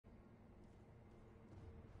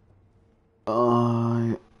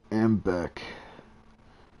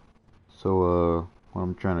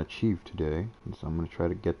trying to achieve today. And so I'm gonna try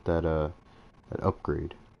to get that that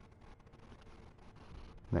upgrade.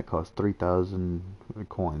 That costs 3,000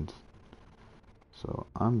 coins. So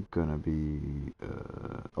I'm gonna be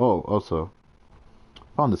oh, also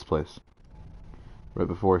found this place. Right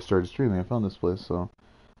before I started streaming, I found this place, so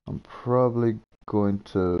I'm probably going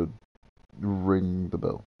to ring the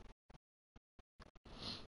bell.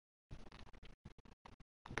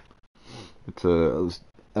 It's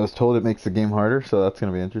I was told it makes the game harder, so that's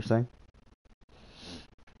gonna be interesting.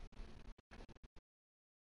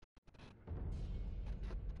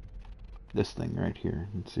 This thing right here.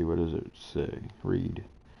 Let's see, what does it say? Read.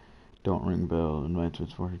 Don't ring bell. Invite to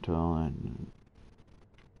its fortune tell and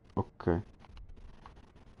okay.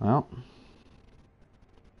 Well.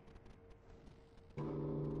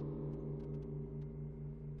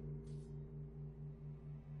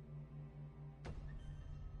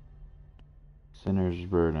 Sinner's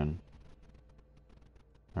burden.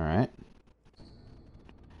 Alright.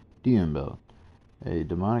 Demon bell. A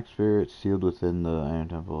demonic spirit sealed within the iron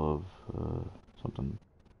temple of something.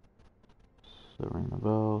 So ring the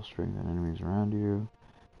bell, strengthen enemies around you.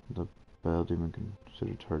 The bell demon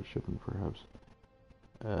considered hardship and perhaps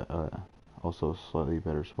also slightly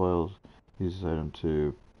better spoils. Use this item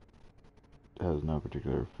to has no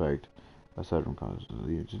particular effect aside from causes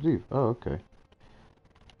you to leave. Oh, okay.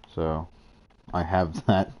 So I have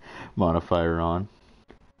that modifier on.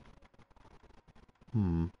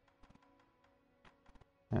 And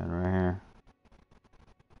right here.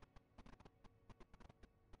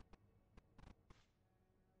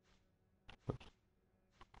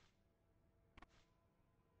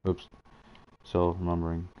 Oops. Still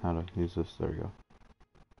remembering how to use this. There we go.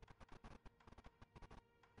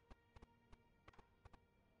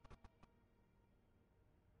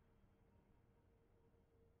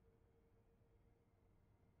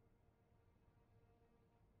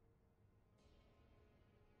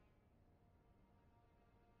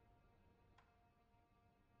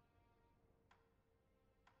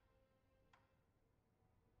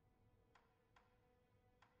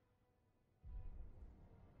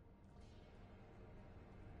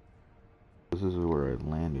 This is where I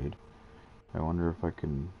landed. I wonder if I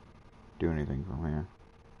can do anything from here.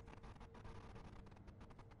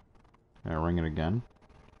 Can I ring it again?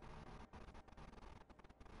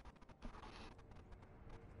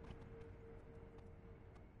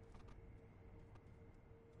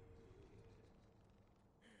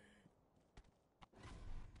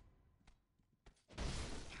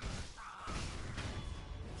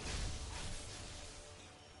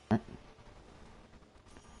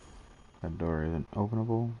 That door isn't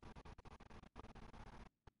openable.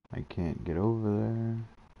 I can't get over there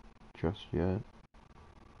just yet.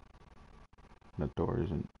 That door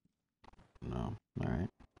isn't... No. Alright.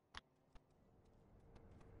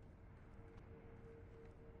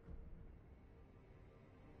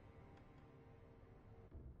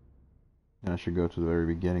 And I should go to the very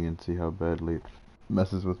beginning and see how badly it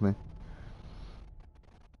messes with me.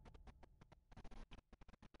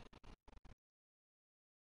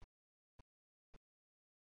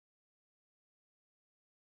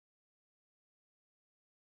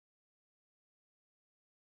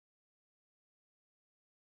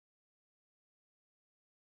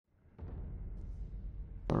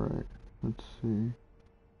 Alright, let's see.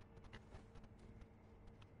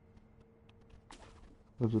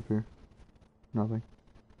 What's up here? Nothing.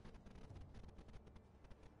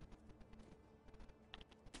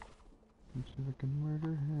 Let's see if I can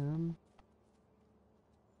murder him.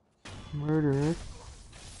 Murder.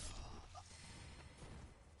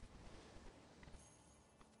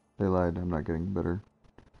 They lied, I'm not getting better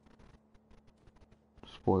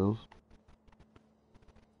spoils.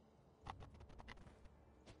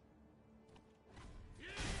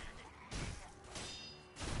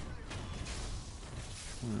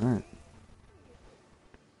 Alright.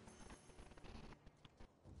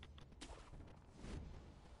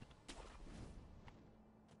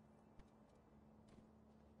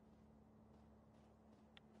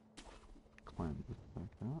 Climb this back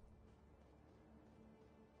out.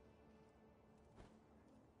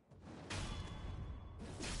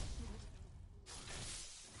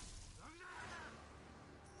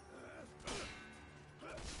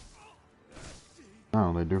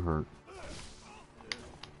 Oh, they do hurt.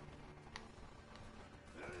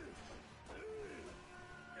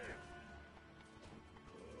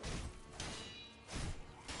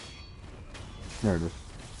 There it is.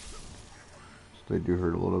 So they do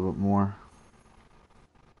hurt a little bit more.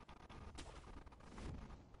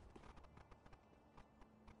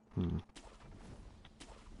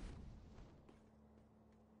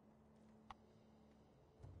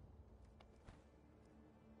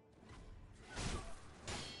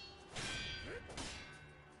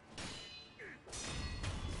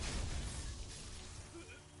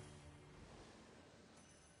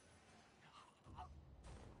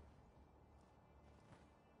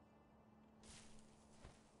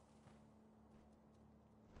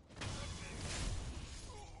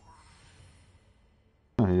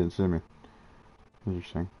 didn't see me.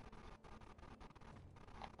 Interesting.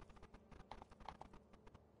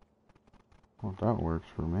 Well, that works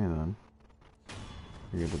for me then.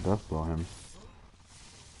 You get the death blow him.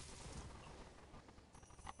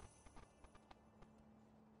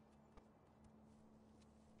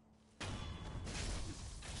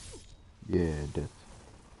 Yeah, death.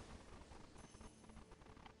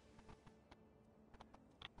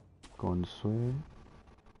 Going this way.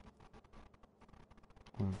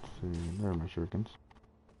 Let's see. There are my shurikens.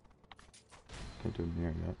 Can't do it in the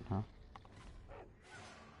air yet, huh?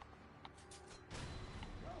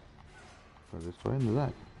 Go this way into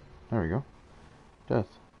that. There we go. Death.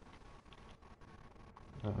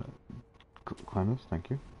 Climb this, thank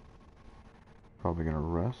you. Probably gonna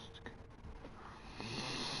rest.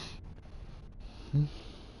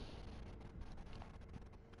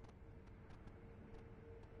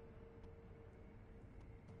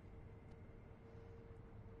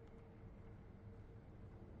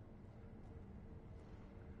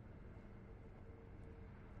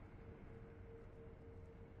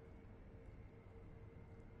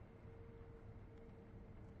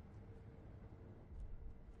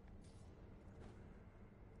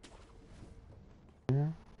 Yeah.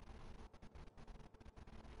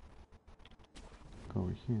 Go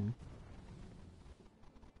over here.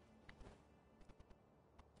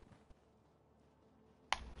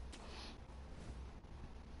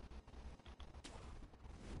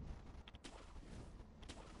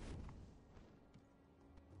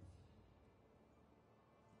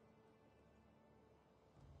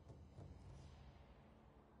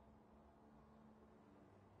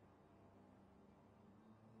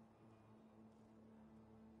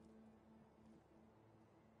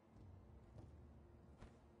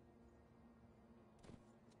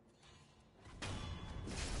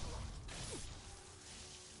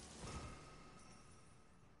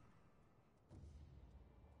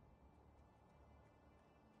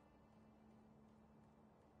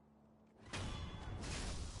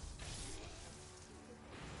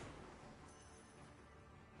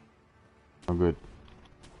 Oh, good.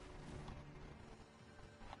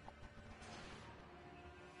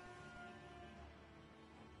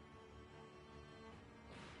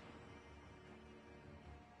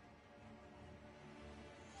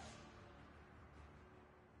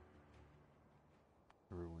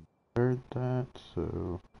 Everyone heard that,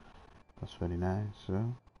 so that's very nice.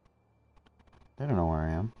 So they don't know where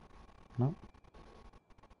I am. Nope.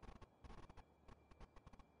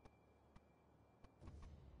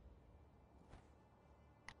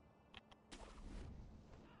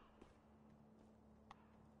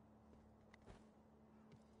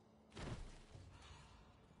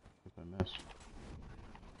 I missed.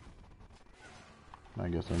 I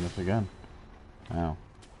guess I missed again. Ow.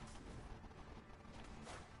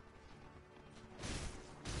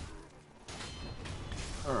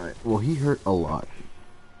 Alright, well he hurt a lot.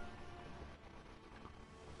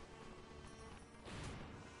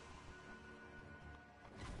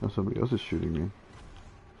 Now somebody else is shooting me.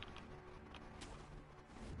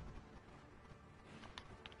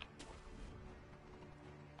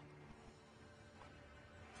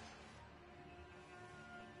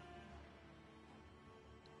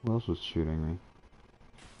 Who else was shooting me?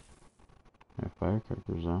 Yeah,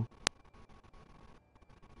 firecrackers though.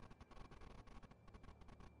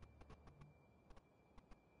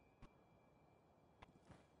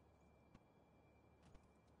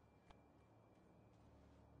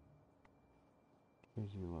 Where's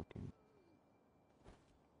he looking?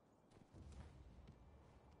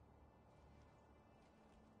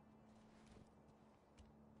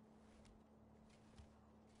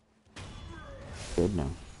 Dead now.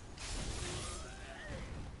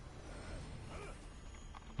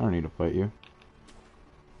 I don't need to fight you.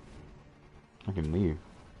 I can leave.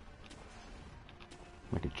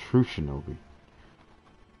 Like a true shinobi.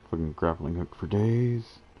 Fucking grappling hook for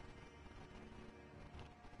days.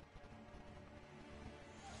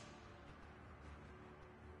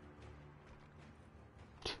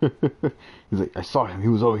 He's like, I saw him, he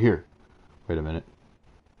was over here. Wait a minute.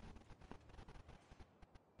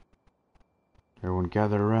 Everyone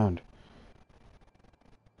gathered around.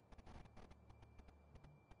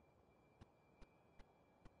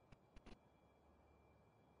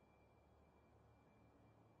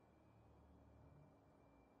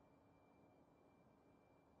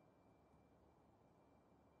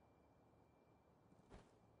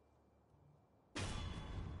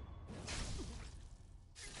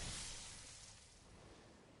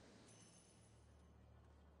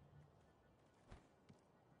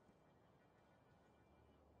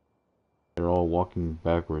 They're all walking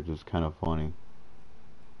backwards, it's kind of funny.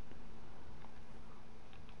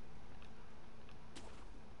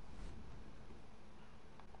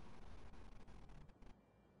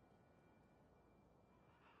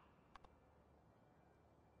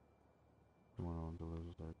 to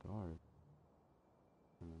lose their guard.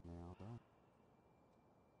 And then they all die.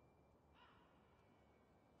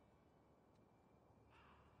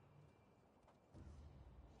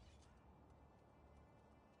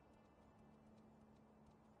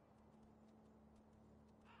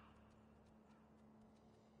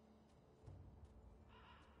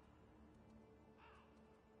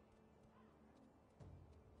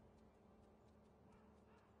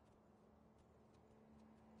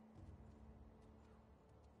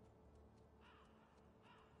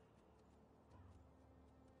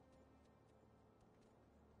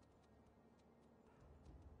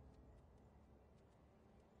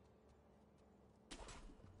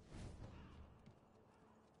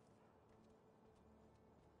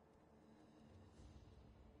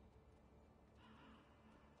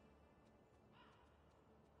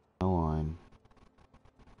 Line.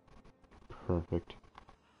 Perfect.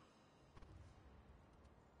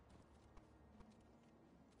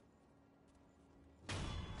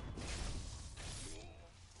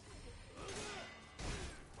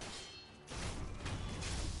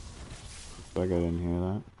 I didn't hear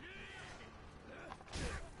that.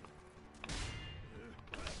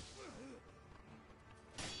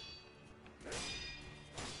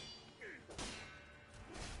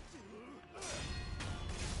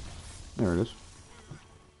 There it is.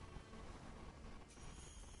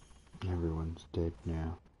 Everyone's dead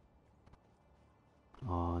now.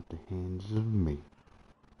 All at the hands of me.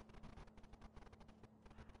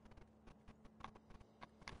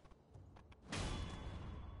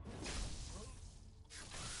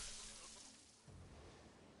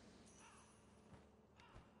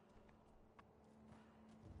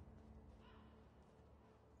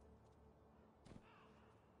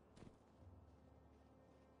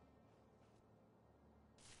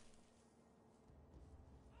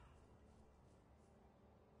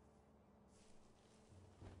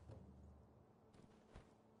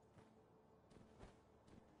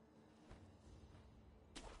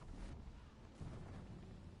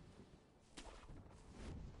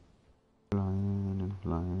 Flying and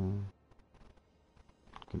flying.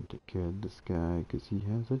 Can take care of this guy because he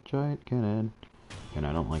has a giant cannon. And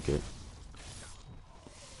I don't like it.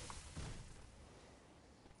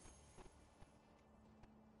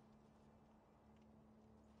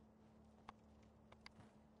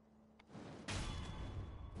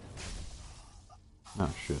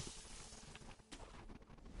 Oh shit.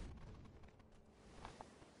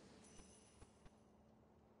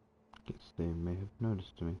 Guess they may have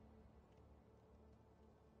noticed me.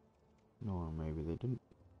 Or maybe they didn't.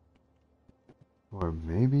 Or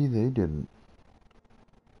maybe they didn't.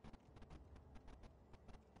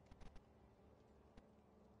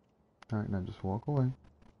 Alright, now just walk away.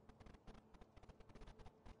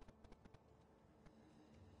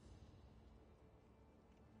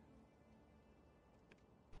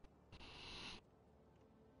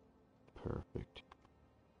 Perfect.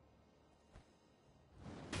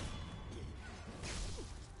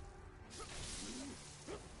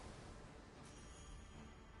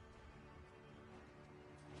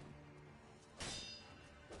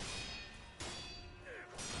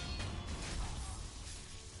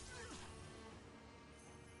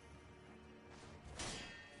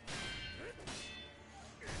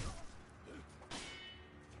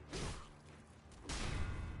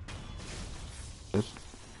 This.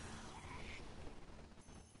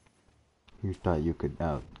 You thought you could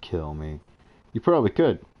out-kill me. You probably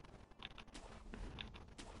could.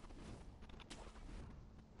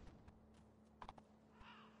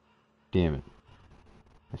 Damn it.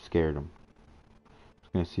 I scared him. I was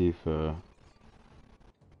gonna see if, oh,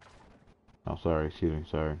 sorry, excuse me,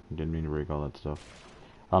 sorry. Didn't mean to break all that stuff.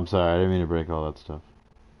 I'm sorry, I didn't mean to break all that stuff.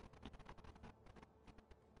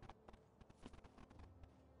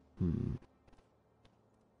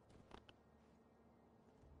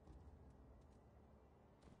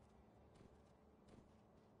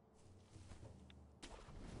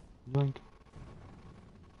 Blink.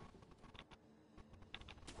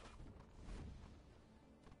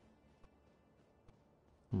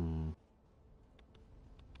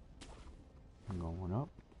 I'm going up.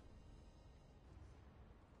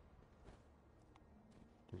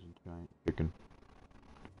 There's a giant chicken.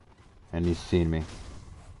 And he's seen me.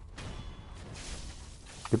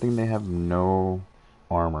 Good thing they have no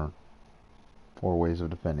armor or ways of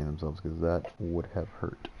defending themselves, because that would have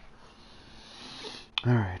hurt.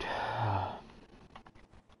 Alright.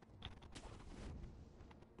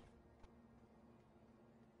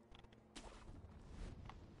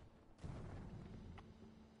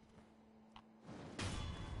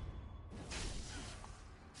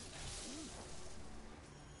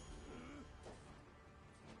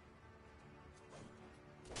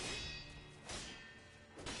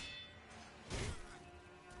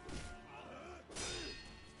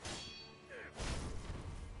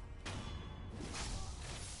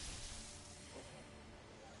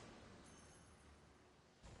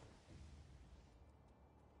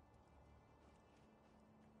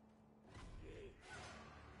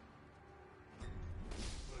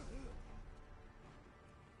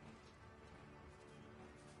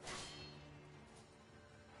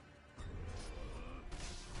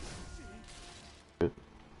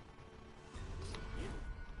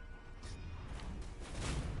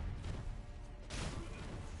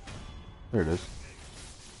 There it is.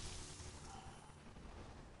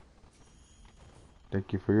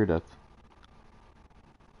 Thank you for your death.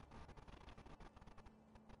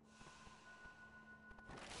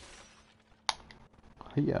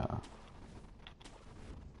 Yeah.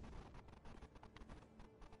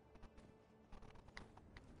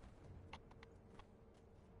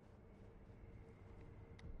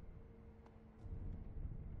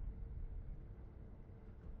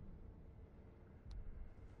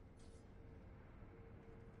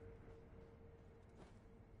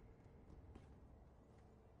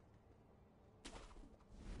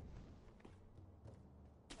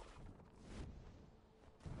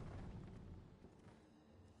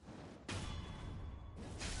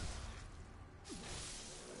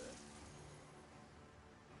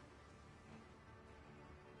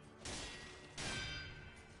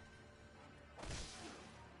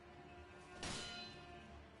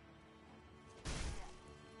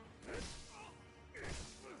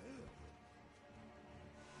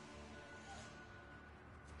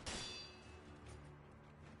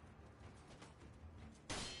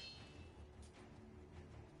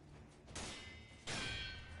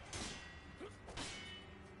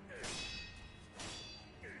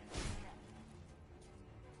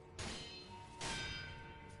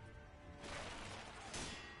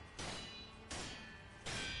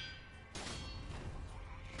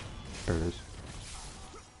 There it is.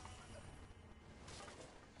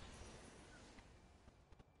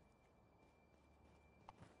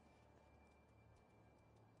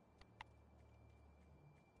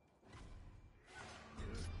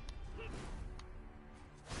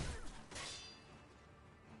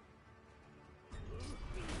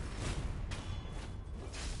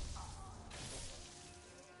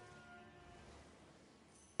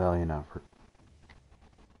 Valiant effort.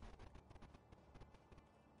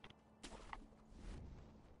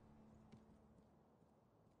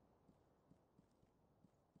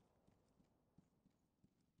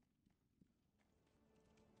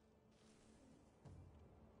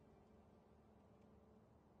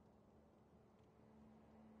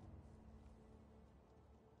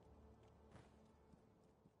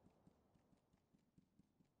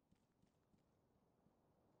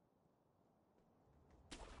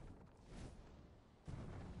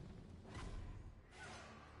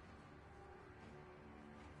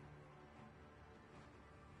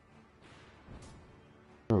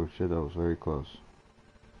 Oh shit, that was very close.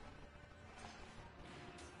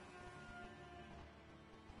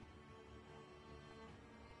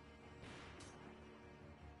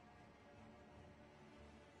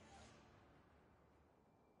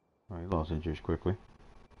 Alright, lost interest quickly.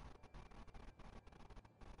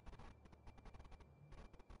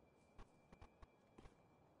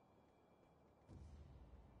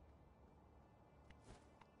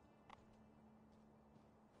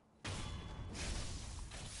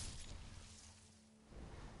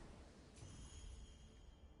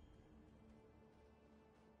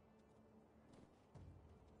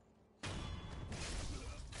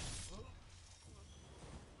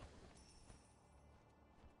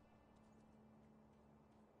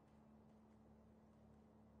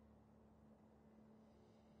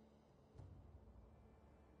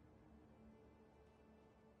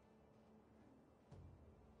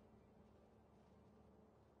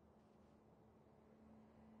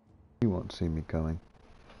 You won't see me coming.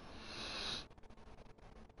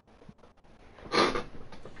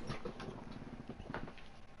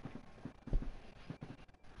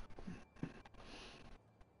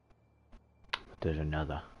 There's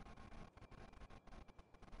another.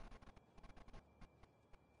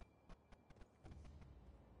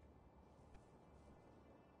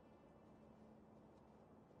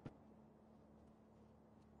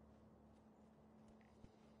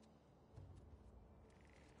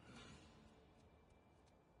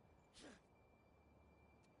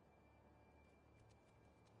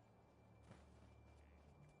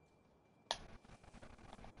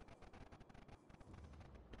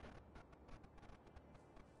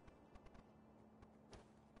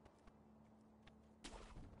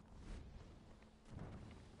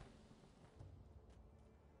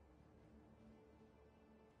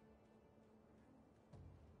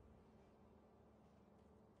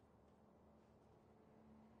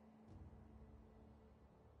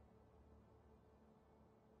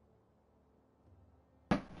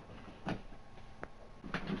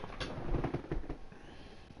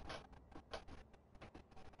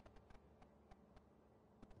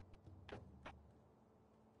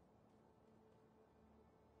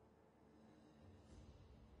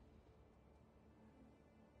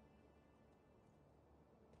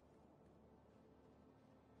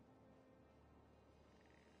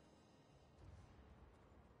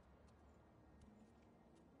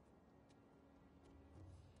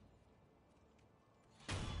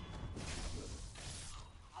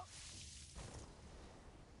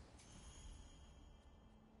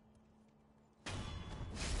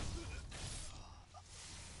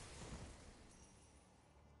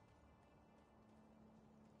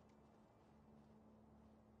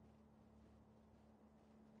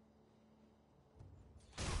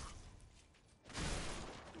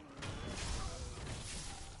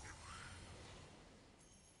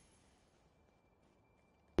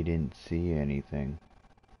 didn't see anything.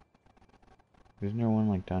 Isn't there one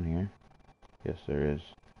like down here? Yes, there is.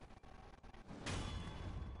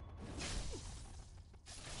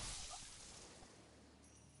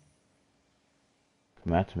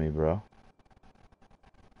 Come at me, bro.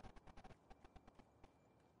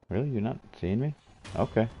 Really? You're not seeing me?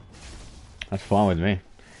 Okay. That's fine with me.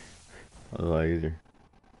 A lot easier.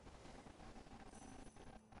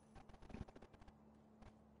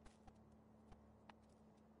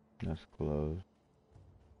 That's closed.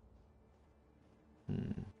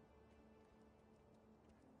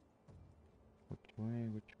 Which way?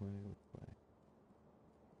 Which way? Which way?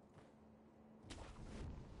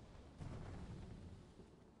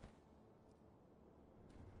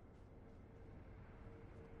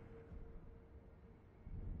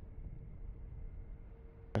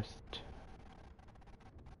 West.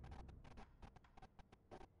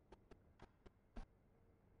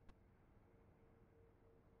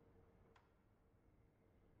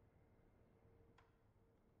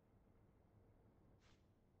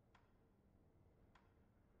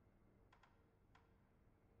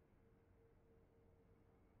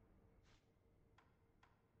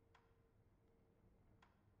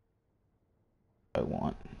 I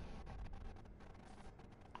want.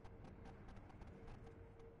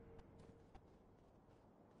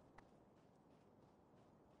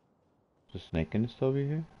 Is the snake gonna still be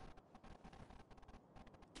here?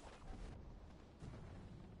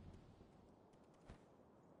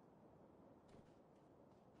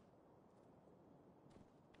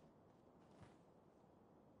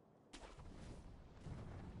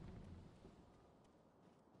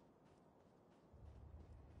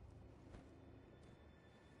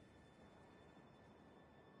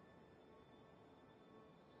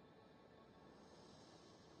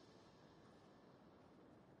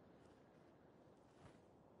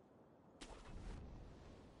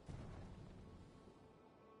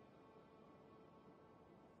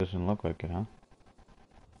 Doesn't look like it, huh?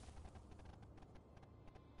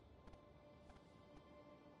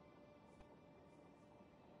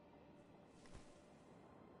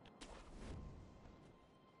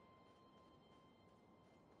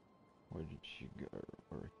 Where did she go?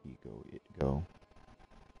 Or he go? It go?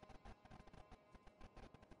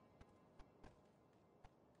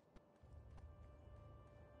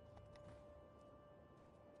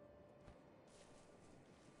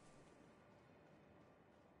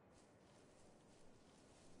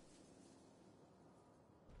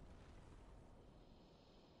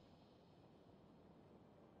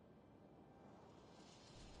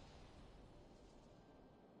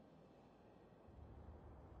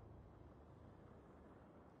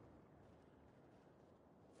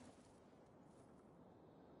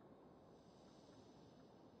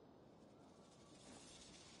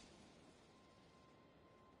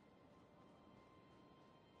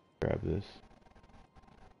 Grab this.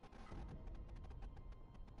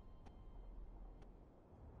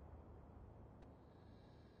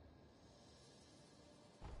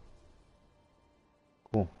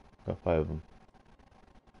 Cool. Got 5 of them.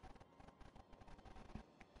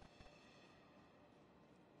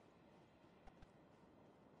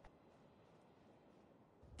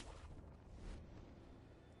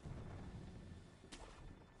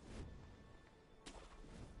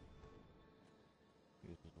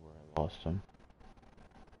 This is where I lost them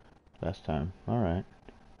last time. Alright.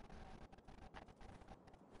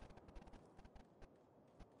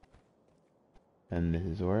 And this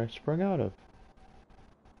is where I sprung out of.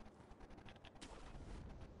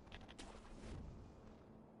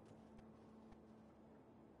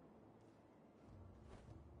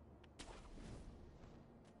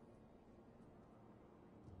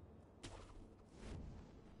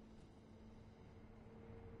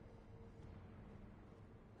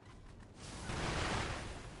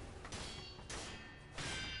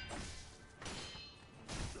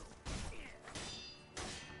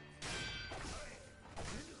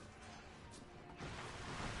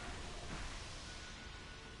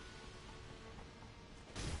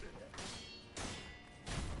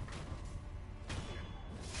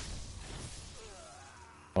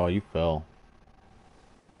 Oh, you fell.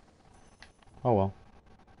 Oh well.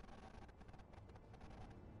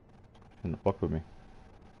 Shouldn't fuck with me.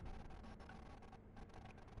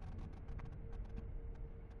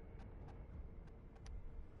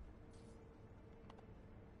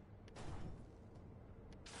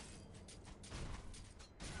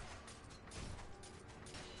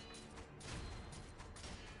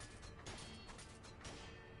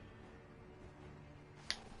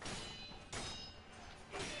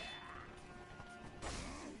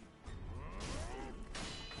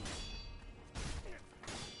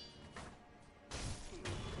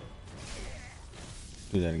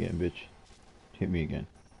 Do that again, bitch. Hit me again.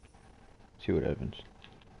 See what happens.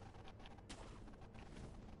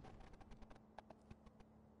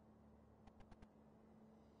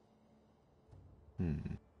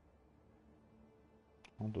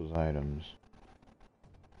 All those items.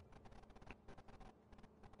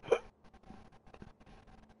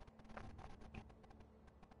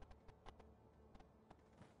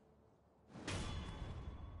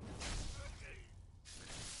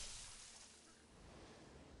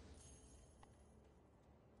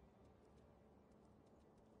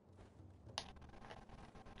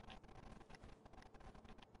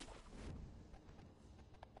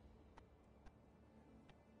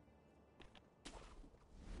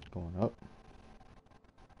 Going up.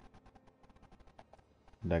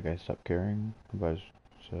 That guy stopped caring about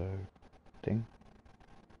his thing.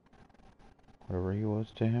 Whatever he was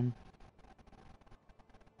to him.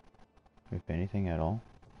 If anything at all.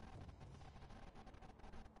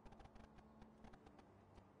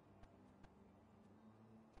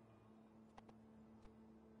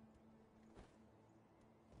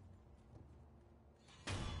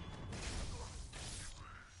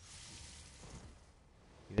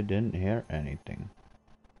 You didn't hear anything.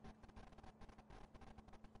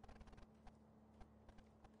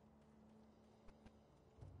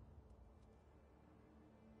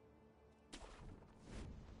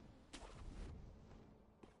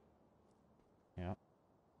 Yep.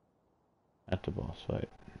 That's a boss fight.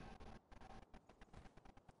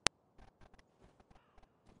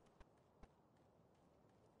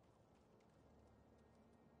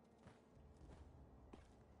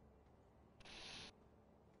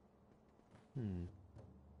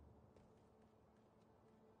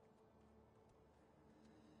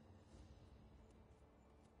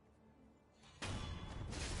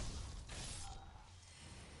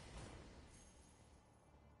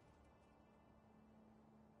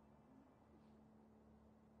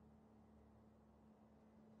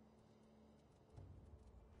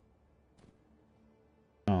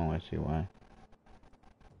 Oh, I see why.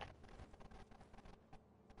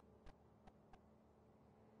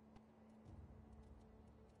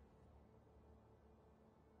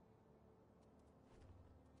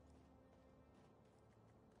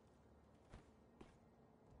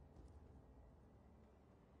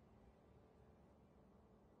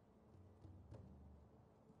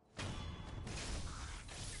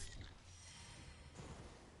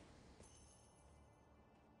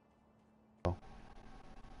 Oh.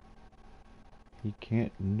 He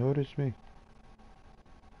can't notice me.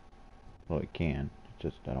 Well, he can. It's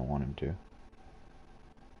just I don't want him to.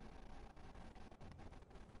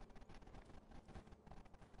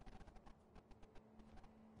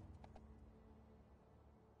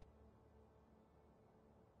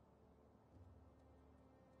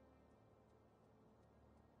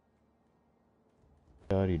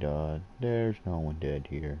 La-di-da. There's no one dead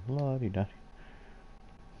here. La-di-da.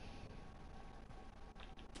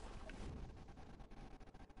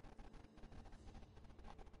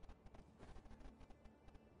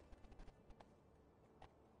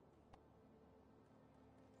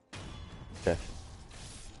 Death.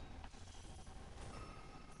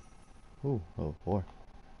 Ooh, level 4.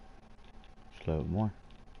 Slow more.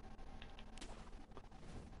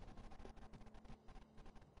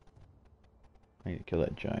 I need to kill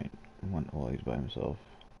that giant one while he's by himself.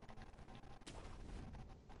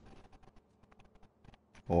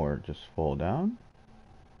 Or just fall down.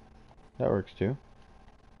 That works too.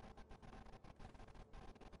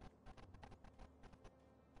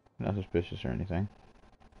 Not suspicious or anything.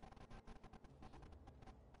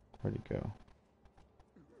 Where'd he go?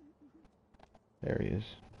 There he is.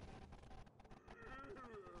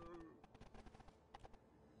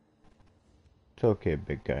 It's okay,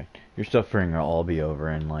 big guy. Your suffering will all be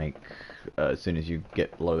over in like as soon as you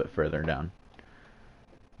get a little bit further down.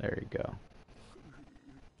 There you go.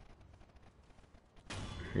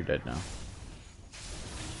 You're dead now.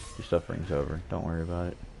 Your suffering's over. Don't worry about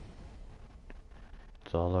it.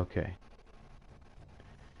 It's all okay.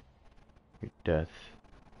 Your death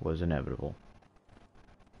was inevitable.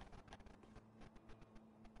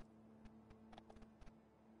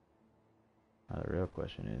 Now the real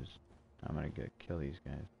question is, I'm gonna kill these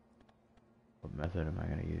guys. What method am I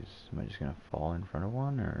gonna use? Am I just gonna fall in front of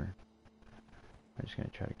one, or am I just gonna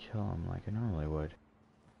try to kill them like I normally would?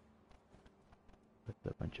 With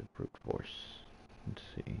a bunch of brute force. Let's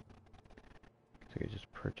see. Looks like I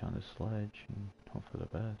just perch on this sledge and hope for the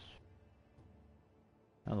best.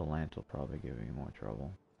 Now the lance will probably give me more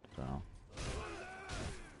trouble, so.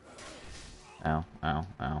 Ow, ow,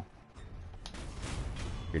 ow.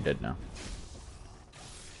 You're dead now.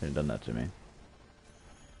 Should've done that to me.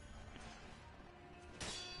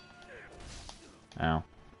 Ow.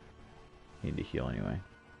 Need to heal anyway.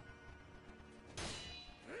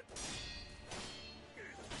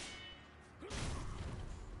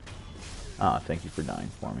 Ah, thank you for dying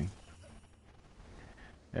for me.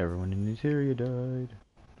 Everyone in this area died.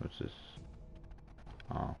 What's this?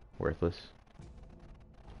 Oh, worthless.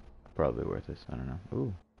 Probably worthless. I don't know.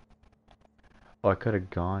 Ooh. Oh, I could have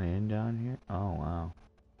gone in down here? Oh, wow.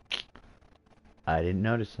 I didn't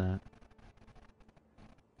notice that.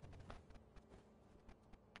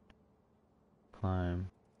 Climb.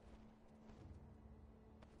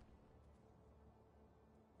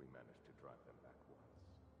 We managed to drive them back once,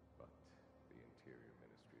 but the Interior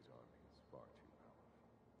Ministry's army is far too powerful.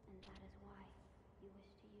 And that is why you wish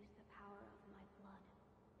to use the power of my blood.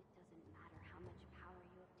 It doesn't matter how much power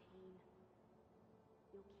you obtain.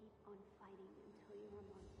 You'll keep on fighting until you're a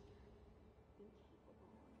monster,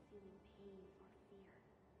 incapable of feeling pain or fear.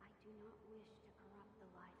 I do not wish to corrupt the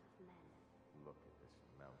lives of men. Look at this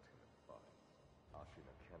mountain of bodies.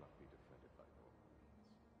 Ashina cannot be defended by normal means.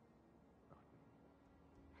 Not anymore.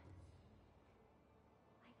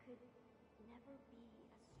 I could never be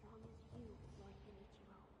as strong as you, Lord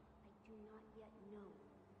Kenichiro. I do not yet know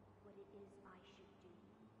what it is I should do.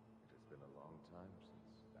 It has been a long time since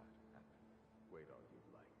that happened. Wait all you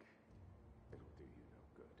like. It'll do you no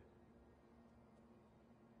good.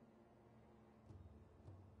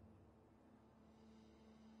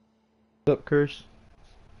 What's up, Curse?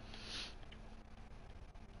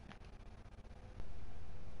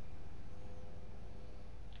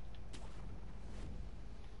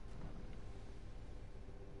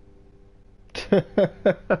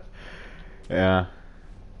 Yeah.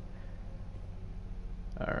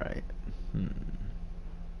 Alright.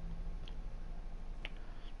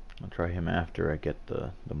 I'll try him after I get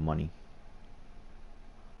the money.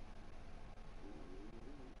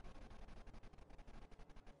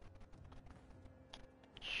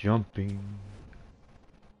 Jumping.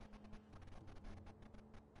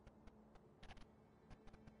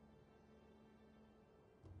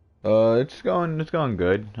 It's going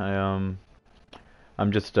good.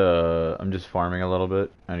 I'm just farming a little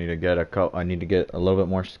bit. I need to get a little bit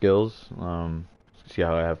more skills. See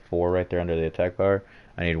how I have 4 right there under the attack bar.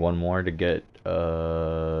 I need 1 more to get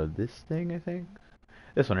this thing, I think.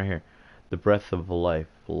 This one right here. The Breath of Life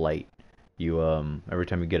Light. You every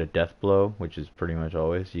time you get a death blow, which is pretty much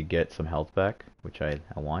always, you get some health back, which I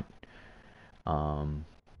want. And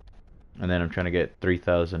then I'm trying to get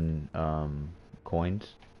 3,000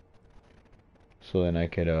 coins. So then I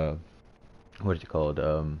could what is it called?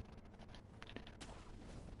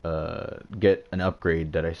 Get an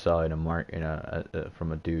upgrade that I saw in a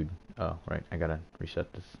from a dude. Oh, right. I gotta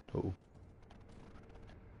reset this. Oh.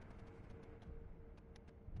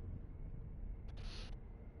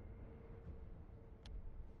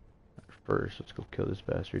 First, let's go kill this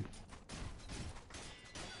bastard.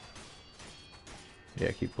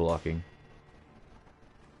 Yeah, keep blocking.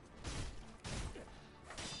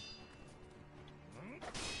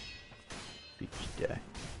 Beach die.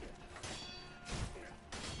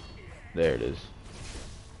 There it is.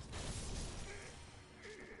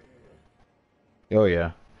 Oh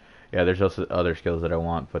yeah. Yeah, there's also other skills that I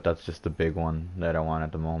want, but that's just the big one that I want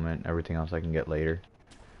at the moment. Everything else I can get later.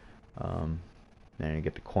 Then I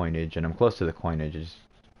get the coinage, and I'm close to the coinage.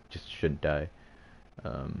 Just shouldn't die.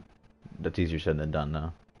 That's easier said than done,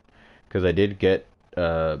 though. Because I did get,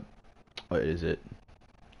 what is it?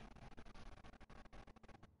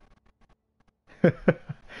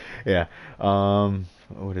 Yeah.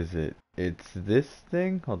 What is it? It's this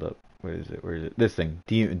thing? Hold up. What is it? Where is it? This thing.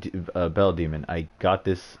 Bell Demon. I got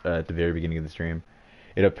this at the very beginning of the stream.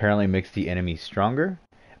 It apparently makes the enemy stronger,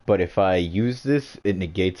 but if I use this, it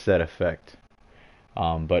negates that effect.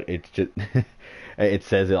 But it's just it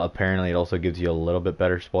says apparently it also gives you a little bit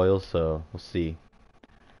better spoils, so we'll see.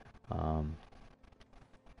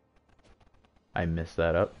 I messed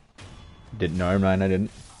that up. Didn't know, mind, I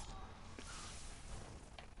didn't.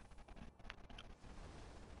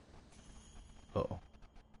 Uh-oh.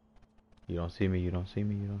 You don't see me, you don't see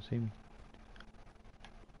me, you don't see me.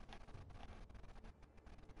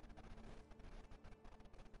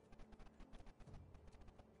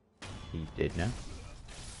 He did now.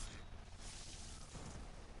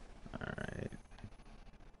 Alright.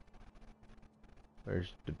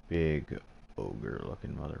 Where's the big ogre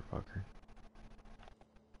looking motherfucker?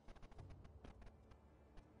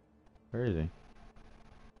 Where is he?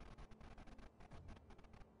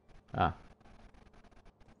 Ah.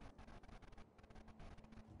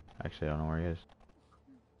 Actually, I don't know where he is.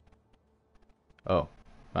 Oh,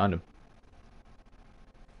 found him.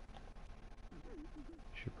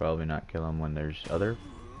 Should probably not kill him when there's other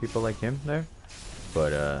people like him there.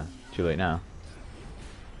 But, too late now.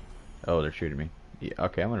 Oh, they're shooting me. Yeah,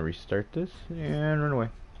 okay, I'm gonna restart this and run away.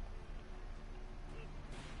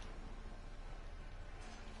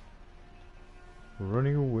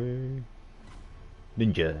 Running away.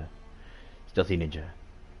 Ninja. Stealthy ninja.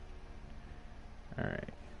 Alright.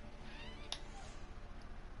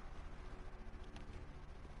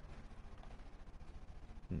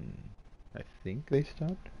 I think they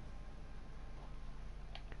stopped.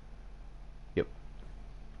 Yep.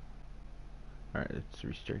 Alright, let's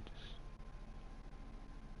restart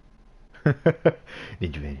this.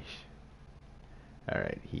 Ninja vanish.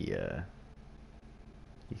 Alright, he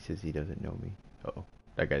says he doesn't know me. Uh-oh.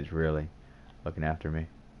 That guy's really looking after me.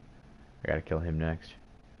 I gotta kill him next.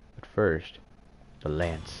 But first, the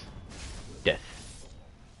lance. Death.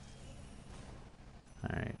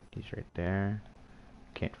 Alright, he's right there.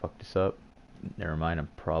 Can't fuck this up. Never mind, I'm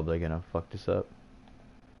probably gonna fuck this up.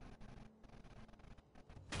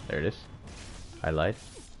 There it is. I lied.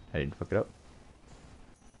 I didn't fuck it up.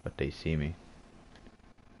 But they see me.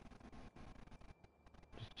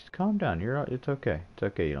 Just calm down. It's okay. It's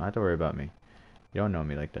okay. You don't have to worry about me. You don't know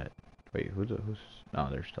me like that. Wait, who's? No,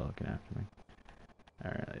 they're still looking after me.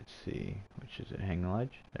 All right, let's see. Which is it? Hang the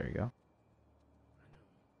ledge. There we go.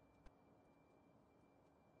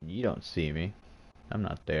 You don't see me. I'm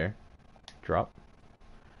not there. Drop.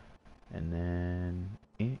 And then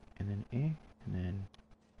and then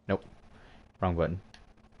nope. Wrong button.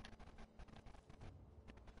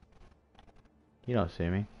 You don't see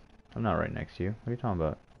me. I'm not right next to you. What are you talking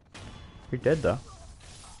about? You're dead though.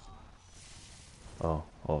 Oh,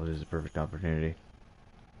 this is a perfect opportunity.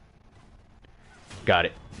 Got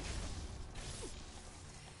it.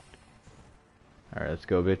 Alright, let's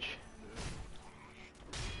go, bitch.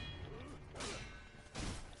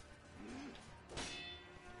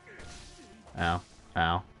 Ow.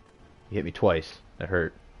 Ow. You hit me twice. That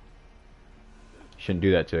hurt. Shouldn't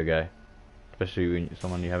do that to a guy. Especially when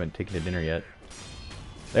someone you haven't taken to dinner yet.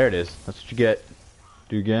 There it is. That's what you get.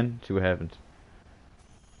 Do again. See what happens.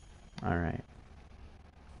 Alright.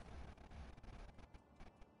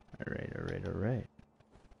 Alright.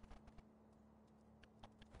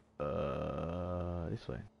 This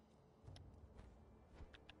way.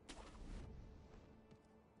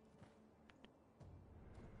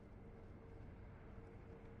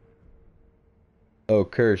 Oh,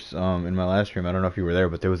 Curse, in my last stream, I don't know if you were there,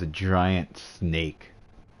 but there was a giant snake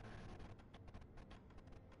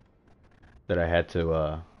that I had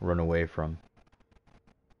to, run away from.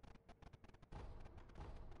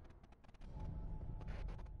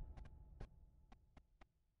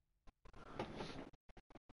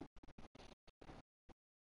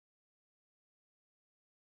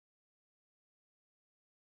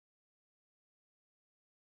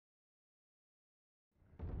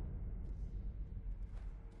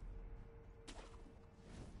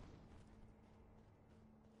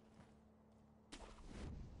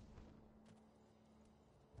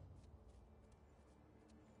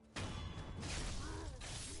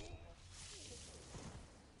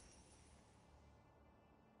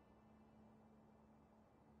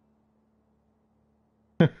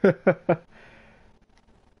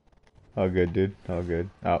 All good, dude. All good.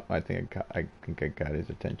 Oh, I think I got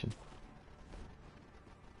his attention.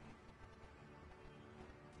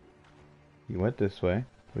 He went this way,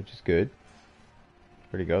 which is good.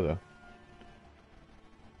 Where'd he go, though?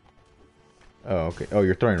 Oh, okay. Oh,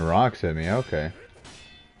 you're throwing rocks at me. Okay.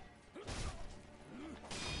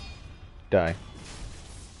 Die.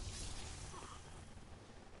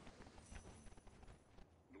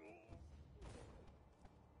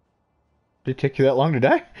 Did it take you that long to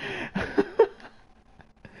die?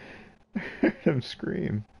 Heard him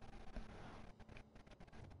scream.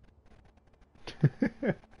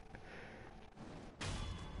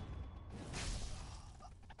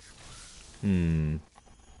 Hmm.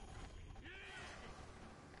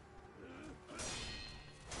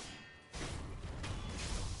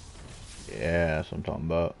 Yeah, that's what I'm talking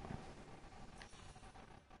about.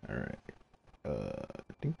 Alright.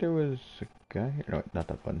 I think there was a guy here. No, not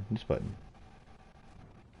that button. This button.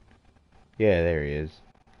 Yeah, there he is.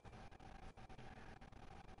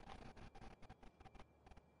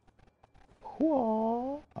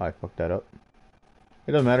 Whoa. I fucked that up.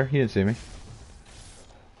 It doesn't matter. He didn't see me.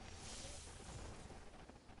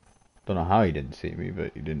 Don't know how he didn't see me,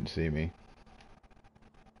 but he didn't see me.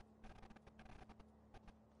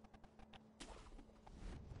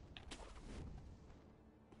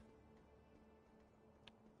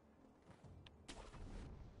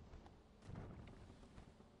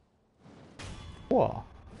 Whoa.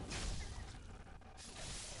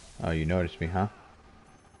 Oh, you noticed me, huh?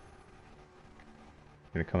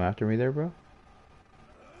 Gonna come after me there, bro?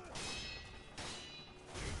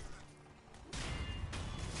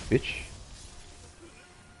 Bitch.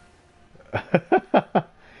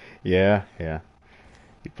 Yeah, yeah.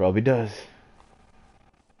 He probably does.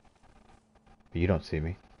 But you don't see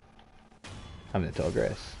me. I'm in the tall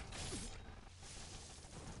grass.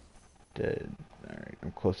 Dead. Alright,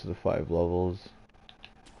 I'm close to the 5 levels.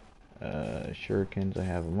 Shurikens, I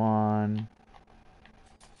have them on.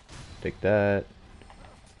 Take that.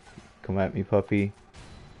 Come at me, puppy.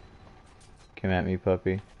 Come at me,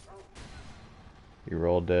 puppy. You're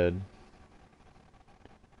all dead.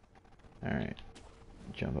 Alright.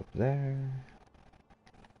 Jump up there.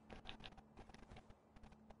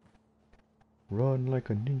 Run like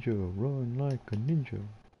a ninja. Run like a ninja.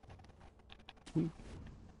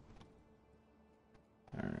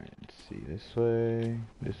 Alright, let's see. This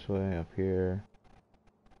way, up here.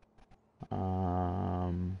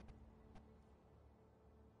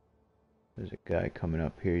 There's a guy coming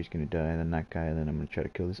up here. He's gonna die, and then that guy, and then I'm gonna try to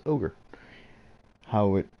kill this ogre.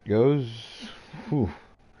 How it goes, whew,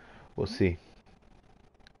 we'll see.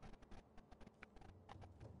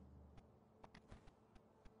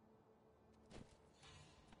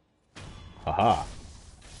 Haha.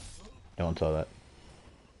 No one saw that.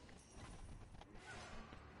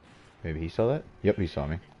 Maybe he saw that? Yep, he saw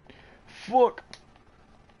me. Fuck!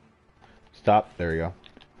 Stop. There we go.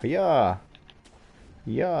 Yeah.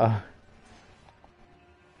 Yeah.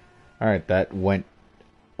 Alright, that went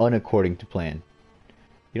unaccording to plan.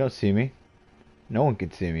 You don't see me. No one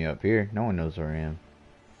can see me up here. No one knows where I am.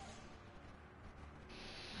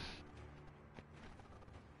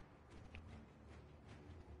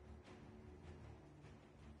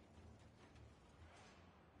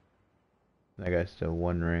 That guy's still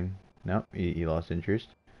wondering. Nope, he lost interest.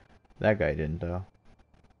 That guy didn't, though.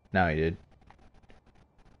 Now he did.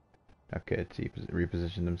 Okay, he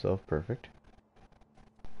repositioned himself. Perfect.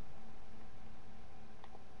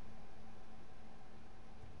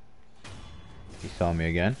 He saw me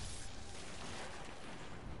again.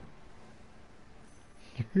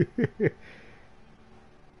 He's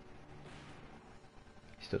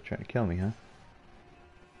still trying to kill me, huh?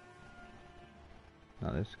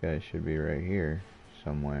 Now this guy should be right here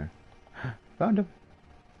somewhere. Found him.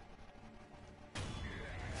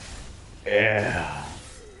 Yeah.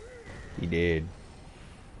 He did.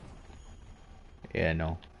 Yeah,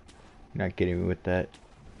 no. You're not getting me with that.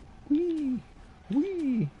 Whee!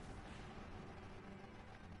 Whee!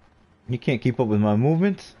 You can't keep up with my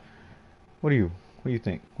movements? What do you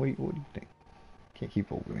think? What do you think? Can't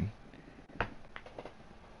keep up with me.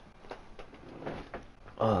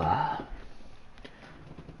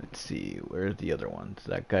 Let's see, where's the other ones?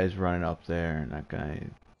 That guy's running up there, and that guy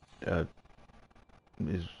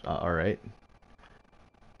is alright.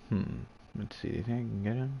 Let's see, do you think I can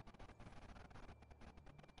get him?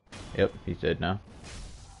 Yep, he's dead now.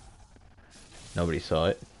 Nobody saw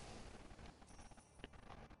it.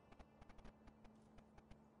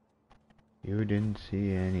 You didn't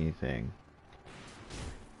see anything.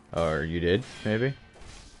 Or you did, maybe?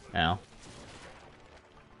 Ow.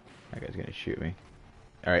 That guy's gonna shoot me.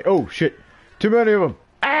 Alright, oh shit! Too many of them!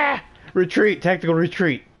 Ah! Retreat! Tactical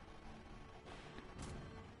retreat!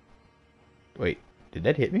 Wait, did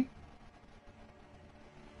that hit me?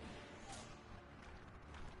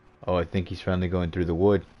 Oh, I think he's finally going through the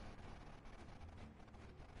wood.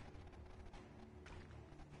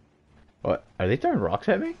 What? Are they throwing rocks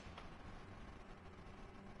at me? I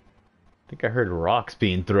think I heard rocks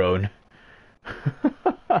being thrown.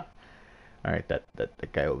 Alright, that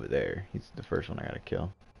guy over there. He's the first one I gotta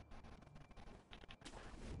kill.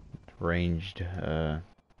 Ranged,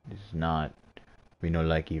 is not. We know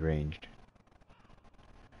like he ranged.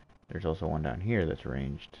 There's also one down here that's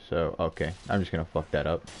ranged. So, okay. I'm just gonna fuck that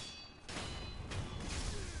up.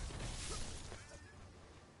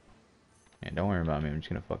 And don't worry about me, I'm just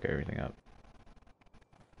gonna fuck everything up.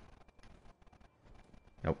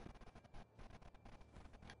 Nope.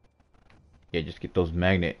 Yeah, just get those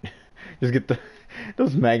magnet. Just get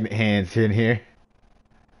those magnet hands in here.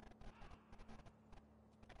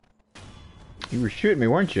 You were shooting me,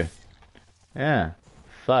 weren't you? Yeah.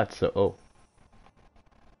 Thought so. Oh.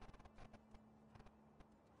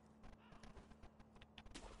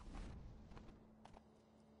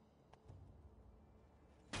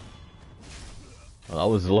 Well, that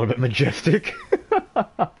was a little bit majestic.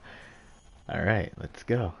 Alright, let's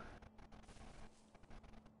go.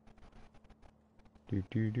 You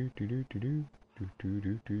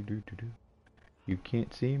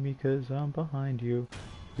can't see me 'cause I'm behind you.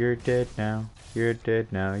 You're dead now. You're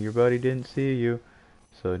dead now. Your buddy didn't see you.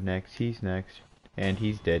 So next, he's next. And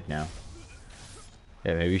he's dead now.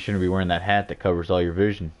 Yeah, maybe you shouldn't be wearing that hat that covers all your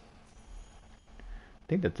vision. I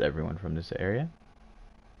think that's everyone from this area.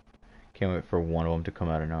 Can't wait for one of them to come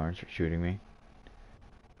out of nowhere and start shooting me.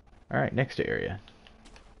 Alright, next area.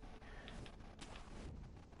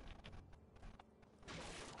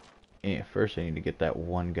 Yeah, first I need to get that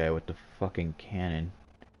one guy with the fucking cannon.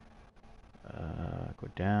 Go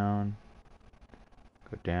down.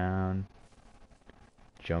 Go down.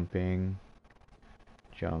 Jumping.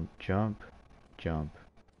 Jump, jump, jump.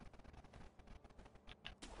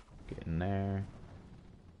 Get in there.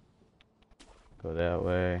 Go that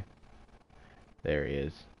way. There he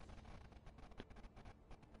is.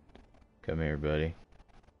 Come here, buddy.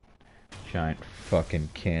 Giant fucking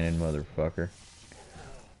cannon, motherfucker.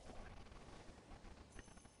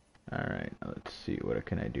 Alright, let's see, what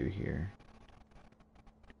can I do here?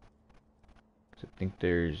 I think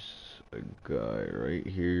there's a guy right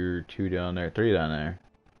here, 2 down there, 3 down there.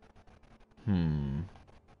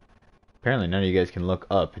 Apparently none of you guys can look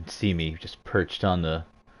up and see me, just perched on the...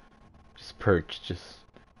 Just perched, just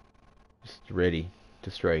ready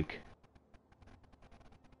to strike.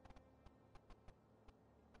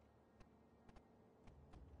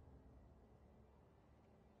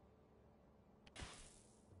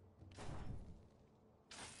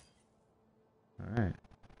 Alright.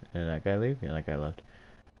 Did that guy leave? Yeah, that guy left.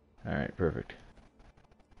 Alright, perfect.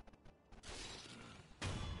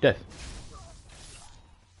 Death!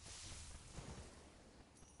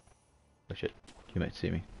 Oh shit, you might see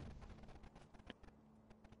me.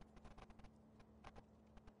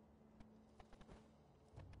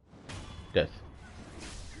 Death.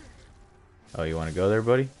 Oh, you want to go there,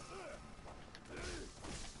 buddy?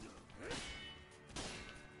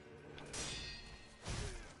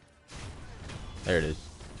 There it is.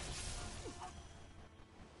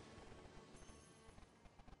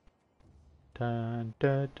 Dun,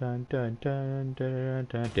 dun, dun, dun, dun, dun,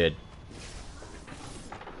 dun. Dead.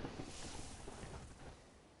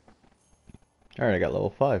 Alright, I got level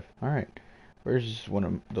 5. Alright. Where's one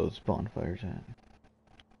of those bonfires at?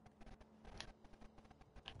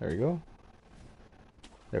 There we go.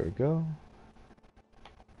 There we go.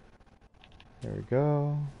 There we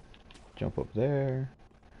go. Jump up there.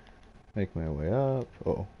 Make my way up.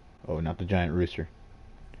 Oh. Oh, not the giant rooster.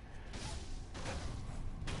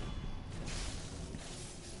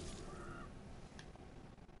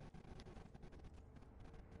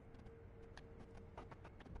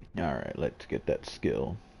 Alright, let's get that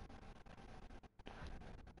skill.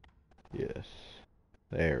 Yes.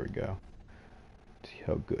 There we go. See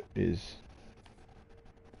how good it is.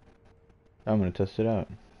 I'm gonna test it out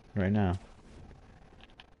right now.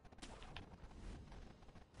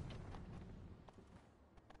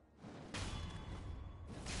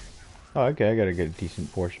 Oh, okay, I gotta get a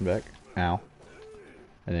decent portion back. Ow.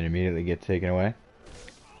 And then immediately get taken away.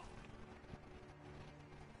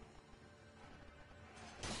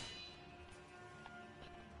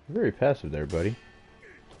 Very passive there, buddy.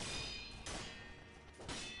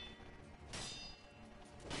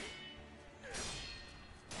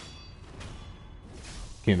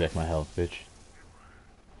 Give me back my health, bitch.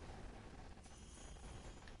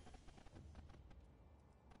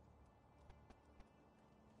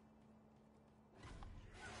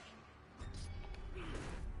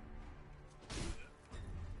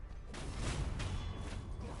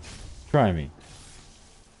 Try me.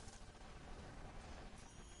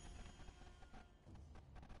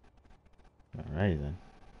 Alrighty then.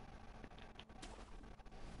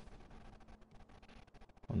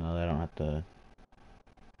 Well, now that I don't have to...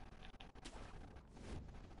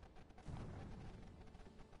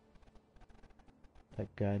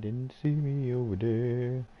 That guy didn't see me over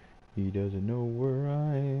there. He doesn't know where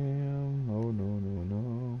I am. Oh, no, no,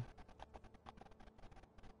 no.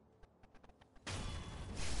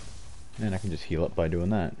 And I can just heal up by doing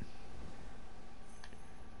that.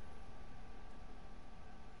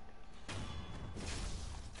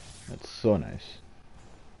 That's so nice.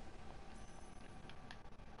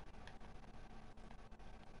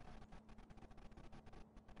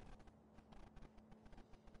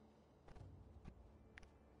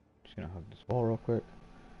 Just gonna hug this wall real quick.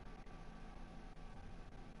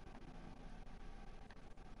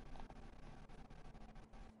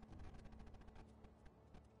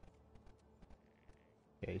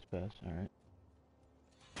 Yeah, he's passed. Alright.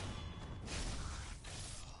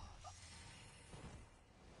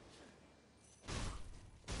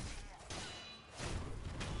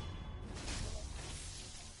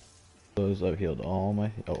 Those I've healed all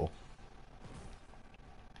my... Oh.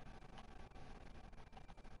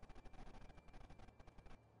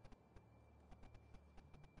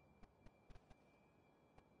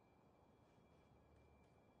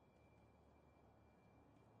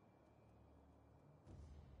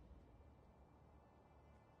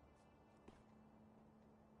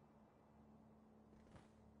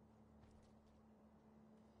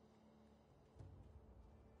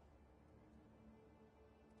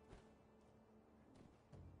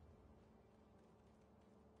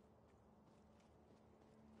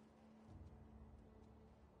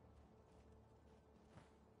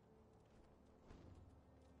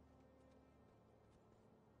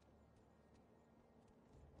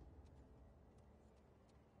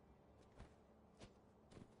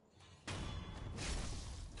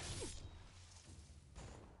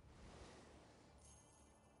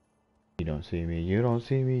 You don't see me, you don't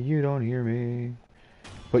see me, you don't hear me.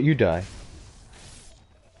 But you die.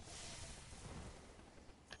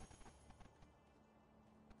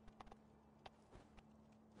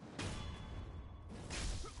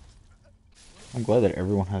 I'm glad that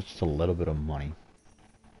everyone has just a little bit of money.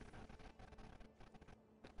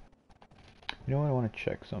 You know what? I want to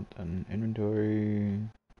check something. Inventory.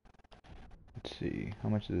 Let's see. How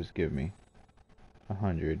much does this give me?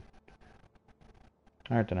 100.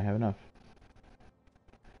 Alright, then I have enough.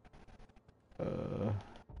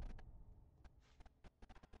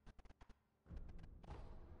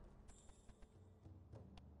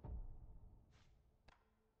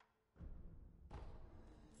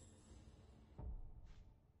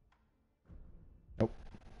 Nope.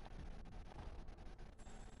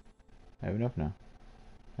 I have enough now.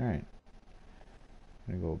 Alright.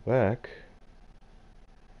 I'm gonna go back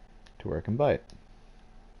to where I can buy it.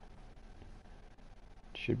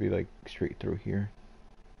 Should be like straight through here.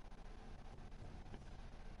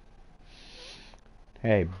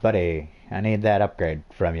 Hey, buddy, I need that upgrade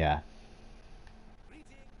from ya.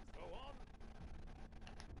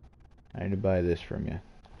 I need to buy this from you.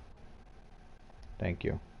 Thank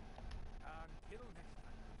you.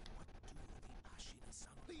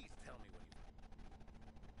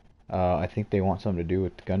 I think they want something to do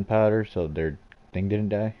with the gunpowder, so their thing didn't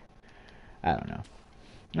die. I don't know.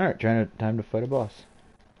 Alright, time to fight a boss.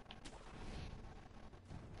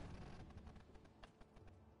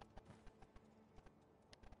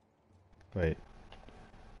 Wait.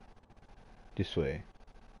 This way.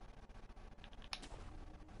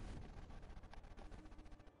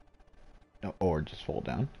 No, or just fall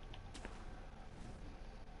down.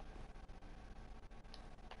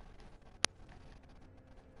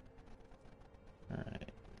 Alright.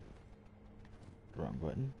 Wrong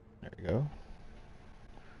button. There we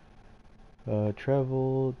go.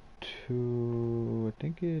 Travel to... I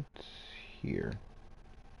think it's here.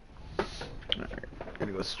 Alright.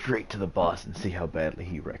 Gonna go straight to the boss and see how badly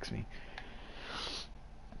he wrecks me.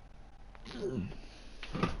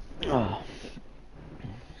 Oh.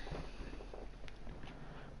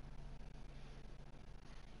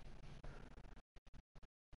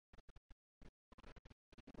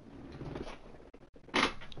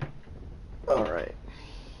 Alright.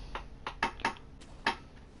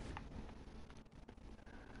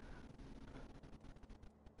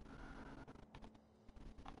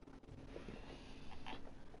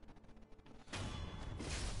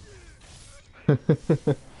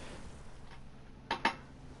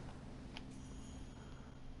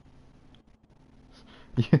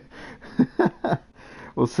 Yeah.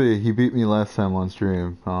 We'll see. He beat me last time on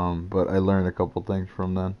stream, but I learned a couple things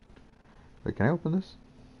from then. Wait, can I open this?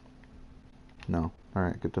 No.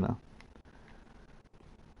 Alright, good to know.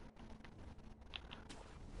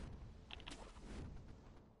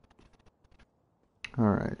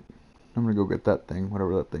 Alright. I'm gonna go get that thing,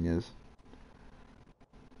 whatever that thing is.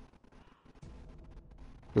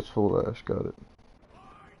 This full dash, got it.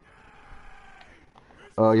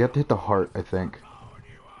 You have to hit the heart, I think.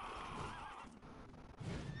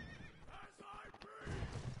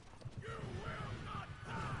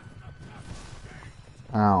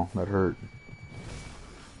 Ow, that hurt.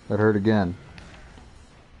 That hurt again.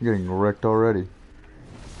 I'm getting wrecked already.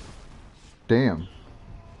 Damn.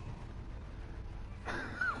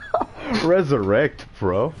 Resurrect,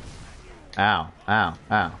 bro. Ow, ow,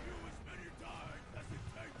 ow.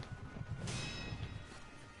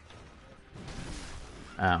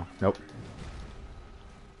 Ow, nope.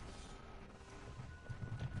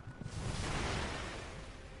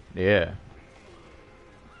 Yeah.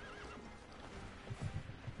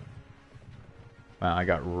 Wow, I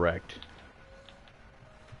got wrecked.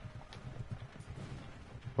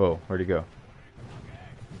 Whoa, where'd he go?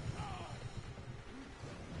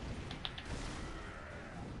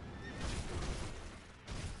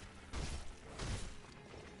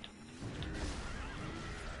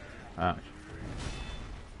 Ouch.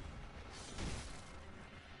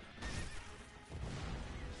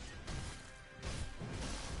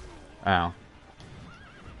 Ow.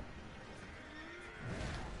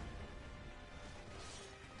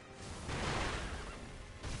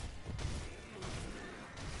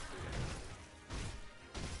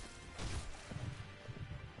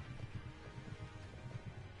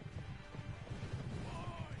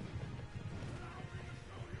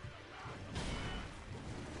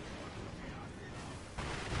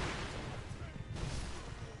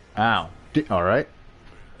 Ow. Alright.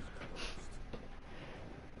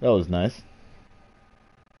 That was nice.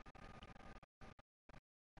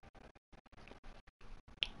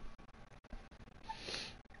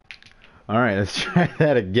 Alright, let's try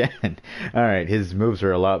that again. Alright, his moves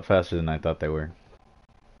are a lot faster than I thought they were.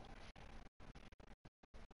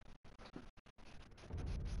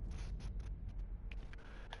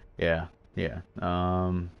 Yeah, yeah.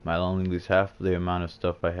 I only lose half the amount of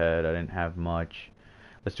stuff I had. I didn't have much.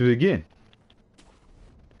 Let's do it again.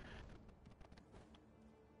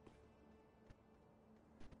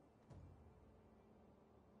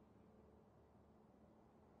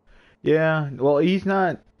 Yeah, well, he's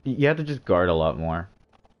not... You have to just guard a lot more.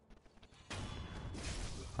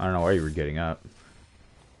 I don't know why you were getting up.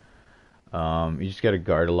 You just gotta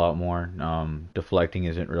guard a lot more. Deflecting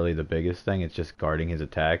isn't really the biggest thing. It's just guarding his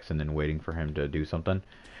attacks and then waiting for him to do something.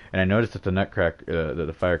 And I noticed that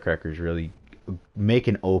the firecrackers really make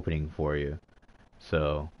an opening for you.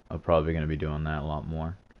 So I'm probably gonna be doing that a lot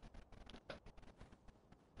more.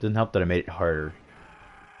 Doesn't help that I made it harder.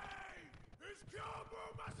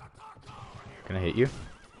 Can I hit you?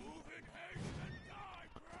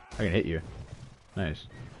 I can hit you. Nice.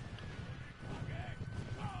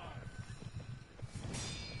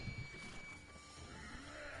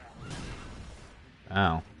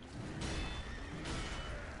 Ow.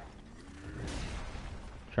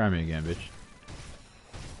 Try me again, bitch.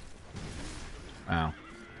 Ow.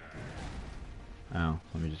 Ow.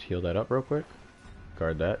 Let me just heal that up real quick.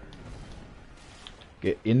 Guard that.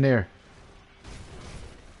 Get in there.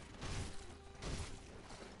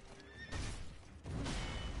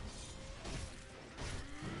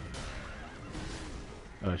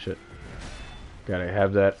 Oh shit. Gotta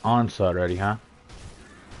have that onslaught ready, huh?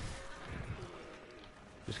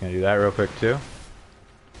 Just gonna do that real quick too.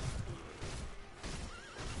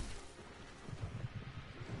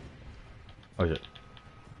 Oh shit.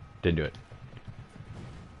 Didn't do it.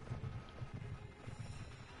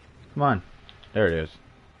 Come on. There it is.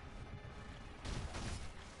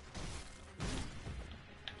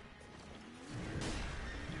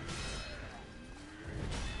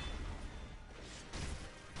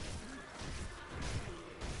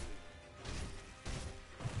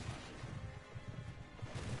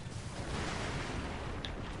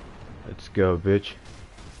 Let's go, bitch.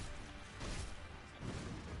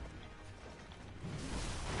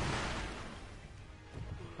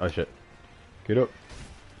 Oh shit. Get up.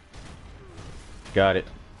 Got it.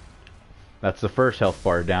 That's the first health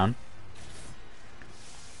bar down.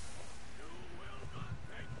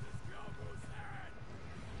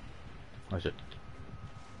 Oh shit.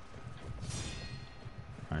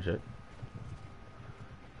 Oh shit.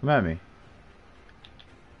 Come at me.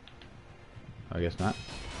 I guess not.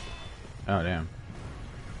 Oh damn.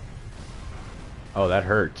 Oh, that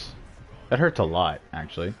hurts. That hurts a lot,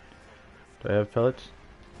 actually. Do I have pellets?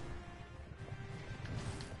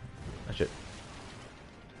 Oh shit.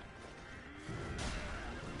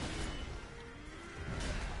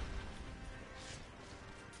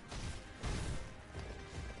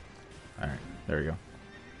 Alright, there we go.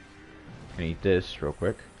 Can eat this real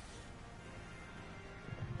quick.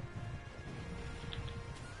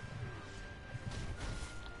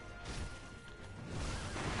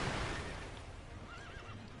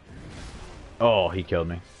 Oh, he killed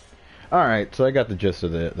me. Alright, so I got the gist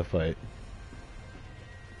of the fight.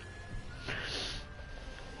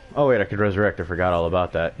 Oh wait, I could resurrect. I forgot all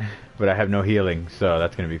about that. But I have no healing, so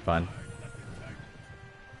that's gonna be fun.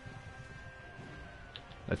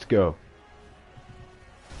 Let's go.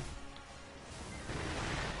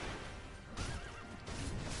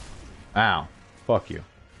 Ow. Fuck you.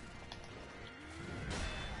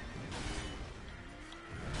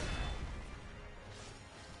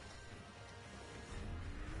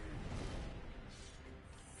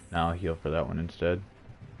 Now I'll heal for that one instead.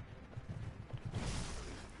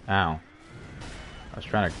 Ow. I was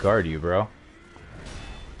trying to guard you, bro.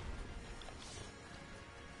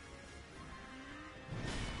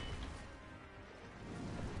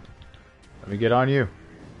 Let me get on you.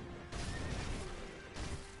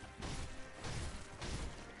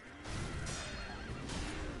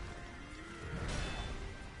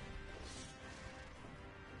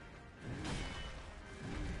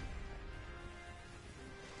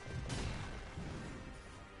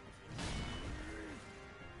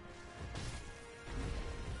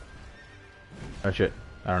 Oh shit.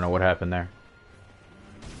 I don't know what happened there.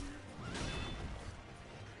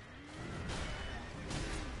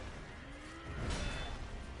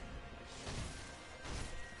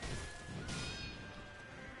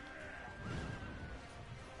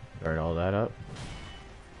 Guard all that up.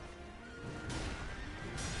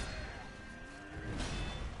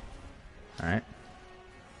 Alright.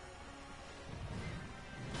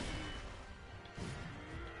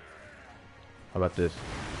 How about this?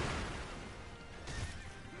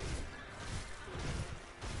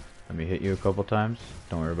 Let me hit you a couple times.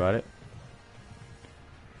 Don't worry about it.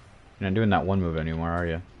 You're not doing that one move anymore, are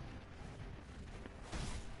you?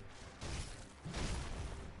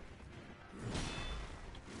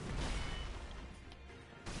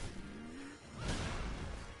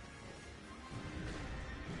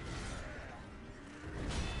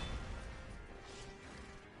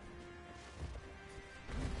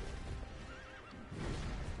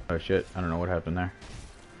 Oh shit, I don't know what happened there.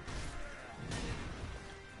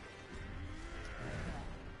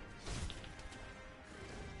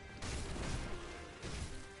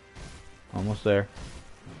 Almost there.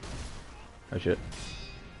 Oh shit.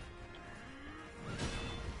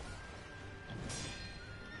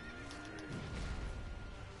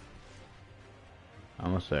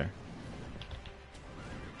 Almost there.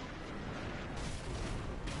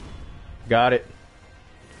 Got it.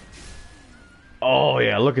 Oh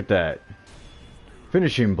yeah, look at that.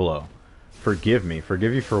 Finishing blow. Forgive me.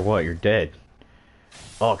 Forgive you for what? You're dead.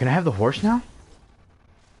 Oh, can I have the horse now?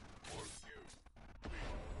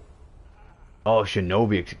 Oh,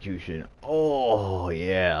 Shinobi execution. Oh,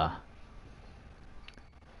 yeah.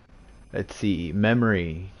 Let's see.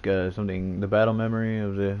 Memory. Something. The battle memory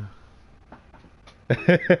of the...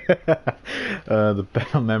 the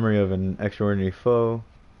battle memory of an extraordinary foe.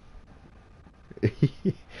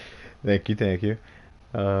 Thank you, thank you.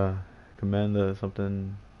 Command the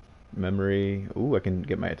something... Memory. Ooh, I can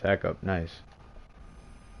get my attack up. Nice.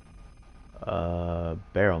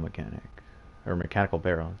 Barrel mechanic. Or mechanical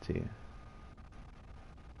barrel. Let's see.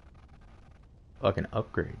 Oh, I can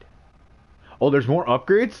upgrade. Oh, there's more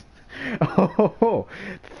upgrades? Oh,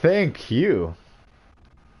 thank you.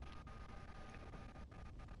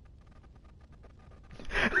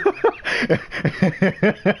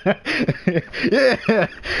 Yeah,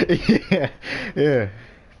 yeah, yeah.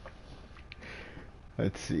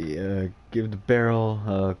 Let's see. Give the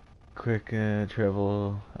barrel quick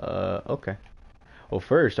travel. Okay. Well,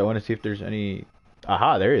 first I want to see if there's any.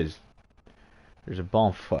 Aha, there is. There's a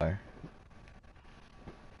bonfire.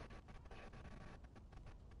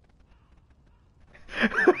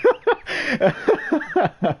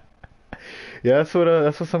 Yeah, that's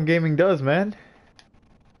what some gaming does, man.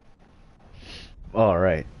 All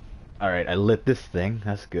right, all right. I lit this thing.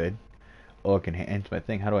 That's good. Oh, I can enhance my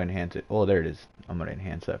thing. How do I enhance it? Oh, there it is. I'm gonna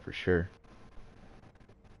enhance that for sure.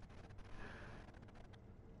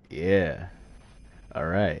 Yeah. All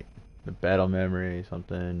right. The battle memory,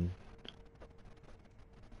 something.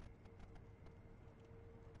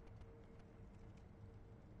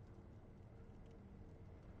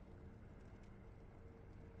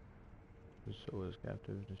 So was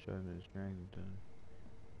captive to show him his strength.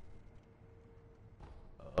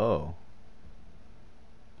 Oh.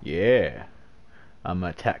 Yeah. I'm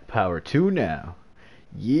attack power 2 now.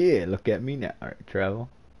 Yeah, look at me now. Alright, travel.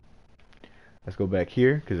 Let's go back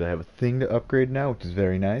here because I have a thing to upgrade now, which is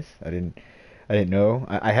very nice. I didn't know.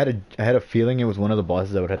 I had a feeling it was one of the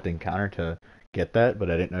bosses I would have to encounter to get that,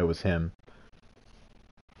 but I didn't know it was him.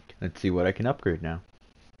 Let's see what I can upgrade now.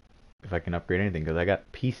 If I can upgrade anything, because I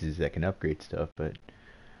got pieces that can upgrade stuff, but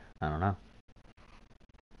I don't know.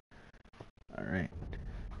 Alright.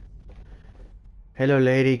 Hello,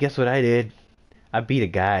 lady. Guess what I did? I beat a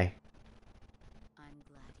guy. I'm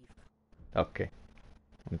glad you've Okay.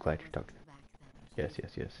 I'm glad you're talking. Yes,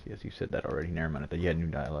 yes, yes, yes. You said that already. Never mind. I thought you had new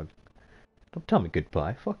dialogue. Don't tell me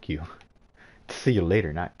goodbye. Fuck you. See you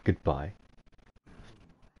later, not goodbye.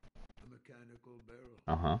 A mechanical barrel.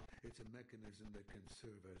 Uh-huh. It's a mechanism that can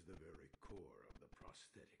serve as the very core of the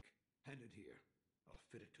prosthetic. Hand it here. I'll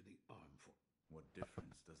fit it to the arm for... What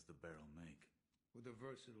difference does the barrel make? With a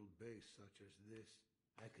versatile base such as this,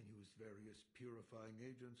 I can use various purifying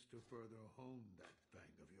agents to further hone that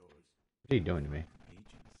fang of yours. What are you doing to me?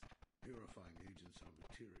 Agents. Purifying agents are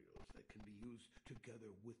materials that can be used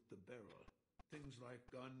together with the barrel. Things like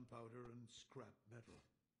gunpowder and scrap metal.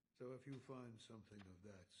 So if you find something of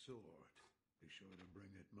that sort, be sure to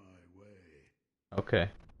bring it my way.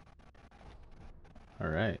 Okay.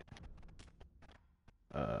 Alright.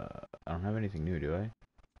 I don't have anything new, do I?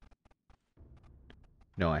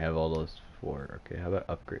 No, I have all those 4. Okay, how about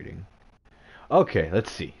upgrading? Okay,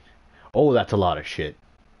 let's see. Oh, that's a lot of shit.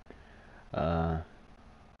 Oh,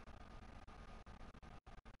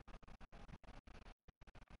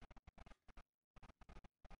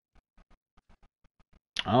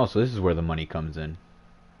 so this is where the money comes in.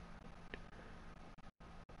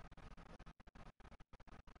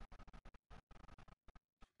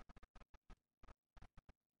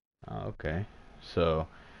 Okay, so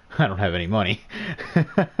I don't have any money.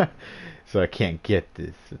 So I can't get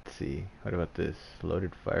this. Let's see. What about this?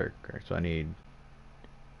 Loaded firecracker. So I need...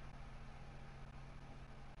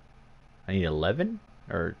 I need 11?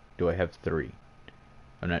 Or do I have 3?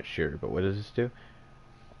 I'm not sure, but what does this do?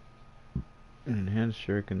 An enhanced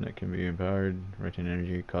shuriken that can be empowered, retain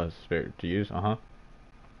energy, cause spare to use.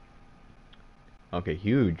 Okay,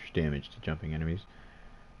 huge damage to jumping enemies.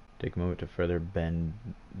 Take a moment to further bend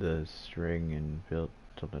the string and build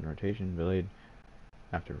tilt and rotation blade.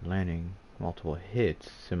 After landing, multiple hits,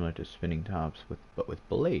 similar to spinning tops, but with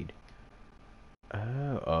blade.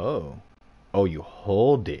 Oh, you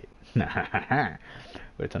hold it. But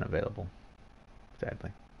it's unavailable.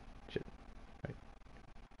 Sadly. Shit. Right.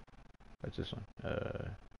 What's this one?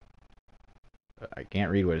 I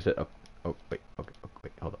can't read what it said. Oh, wait. Okay,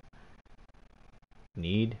 wait, hold up.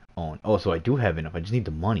 Need own. Oh, so I do have enough. I just need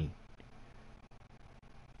the money.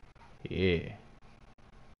 Yeah.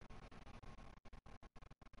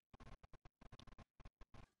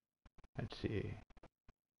 Let's see.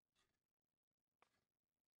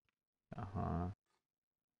 Uh-huh.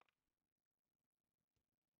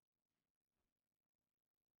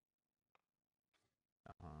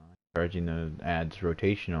 Charging the adds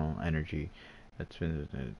rotational energy. That's been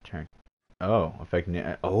the turn. Oh, affecting.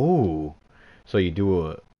 Oh, so you do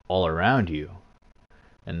a all around you,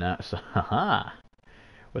 and that's haha.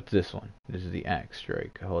 What's this one? This is the axe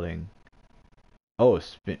strike. Holding. Oh,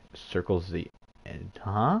 spin circles the end.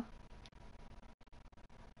 Huh?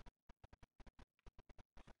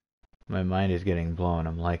 My mind is getting blown.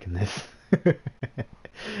 I'm liking this.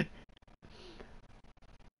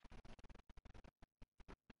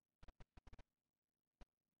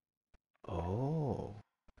 Oh.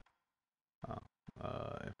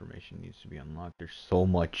 Information needs to be unlocked. There's so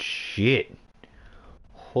much shit.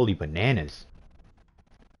 Holy bananas.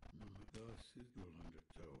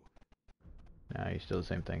 Nah, you still the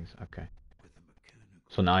same things. Okay.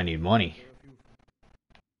 So now I need money.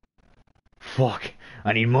 Fuck.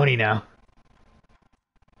 I need money now.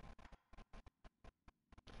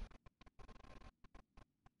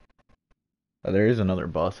 There is another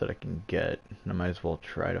boss that I can get. I might as well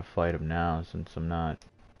try to fight him now since I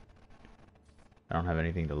don't have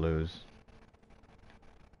anything to lose.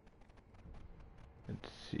 Let's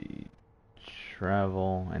see.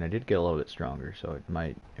 Travel, and I did get a little bit stronger, so it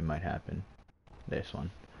might happen. This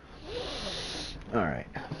one. Alright.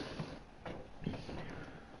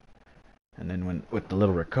 And then with the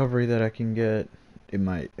little recovery that I can get, it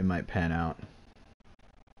might pan out.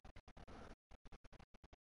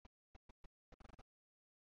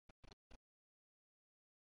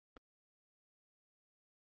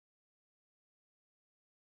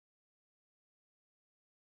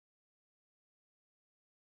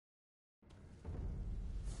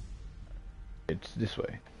 It's this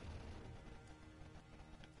way.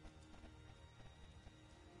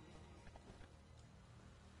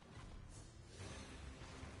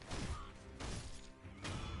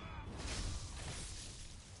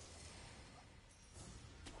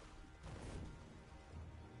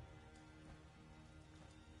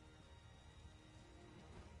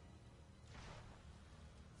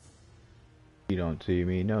 You don't see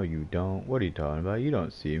me? No, you don't. What are you talking about? You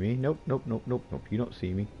don't see me. Nope, nope, nope, nope, nope. You don't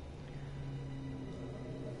see me.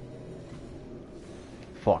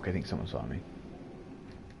 Fuck, I think someone saw me.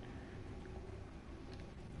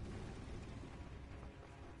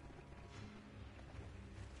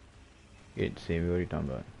 You didn't see me? What are you talking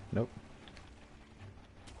about? Nope.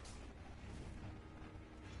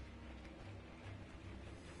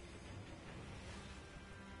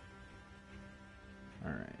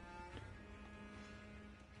 Alright.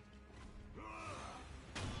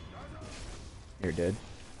 You're dead.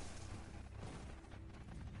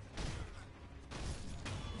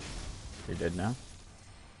 You're dead now?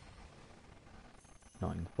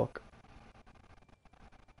 Annoying fuck.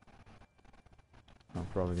 I'm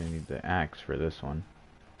probably gonna need the axe for this one.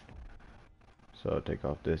 So I'll take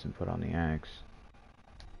off this and put on the axe.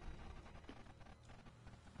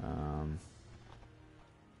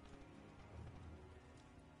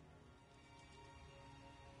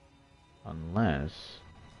 Unless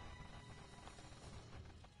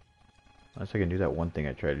I can do that one thing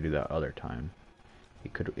I tried to do that other time.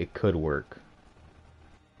 It could work.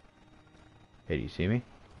 Hey, do you see me?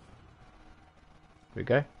 Big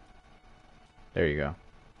guy? There you go.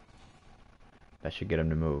 That should get him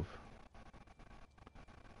to move.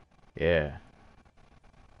 Yeah.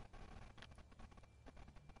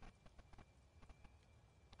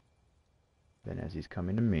 Then as he's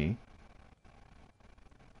coming to me,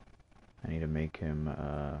 I need to make him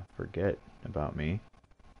forget about me.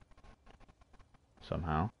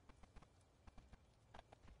 Somehow.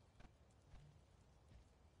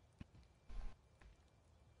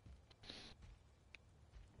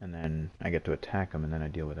 And then I get to attack him, and then I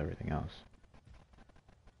deal with everything else.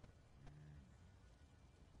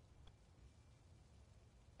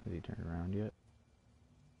 Has he turned around yet?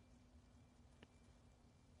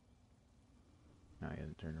 No, he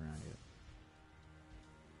hasn't turned around yet.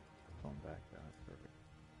 Pull him back, though. That's perfect.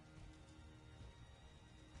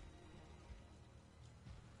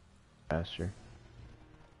 Faster.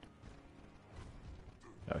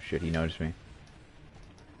 Oh shit, he noticed me.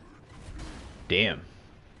 Damn.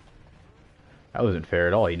 That wasn't fair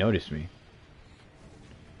at all, he noticed me.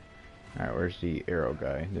 Alright, where's the arrow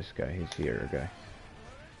guy? This guy, he's the arrow guy.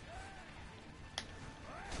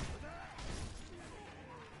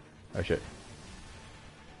 Oh shit.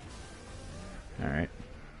 Alright.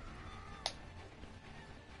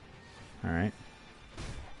 Alright.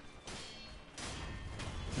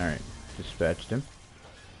 Alright. Dispatched him.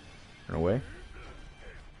 Run away.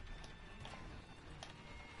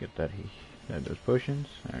 Get that he had those potions.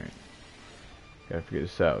 Alright. Gotta figure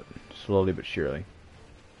this out. Slowly but surely.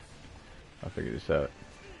 I'll figure this out.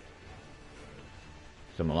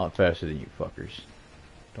 'Cause I'm a lot faster than you fuckers.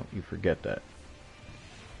 Don't you forget that.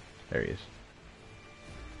 There he is.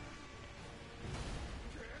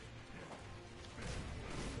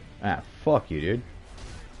 Ah, fuck you, dude.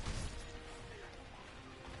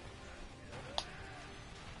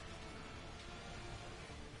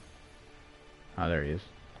 Ah, there he is.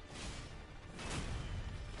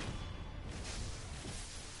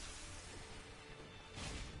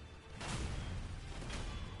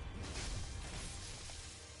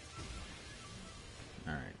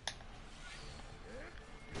 Alright.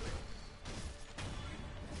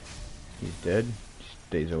 He's dead.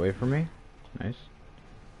 Stays away from me. Nice.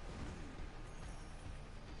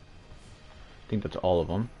 I think that's all of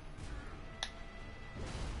them.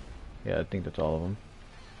 Yeah, I think that's all of them.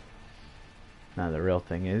 Now the real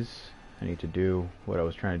thing is, I need to do what I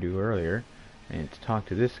was trying to do earlier, and it's talk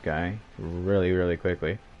to this guy really, really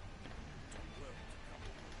quickly.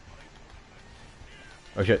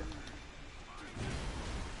 Oh shit.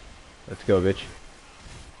 Let's go, bitch.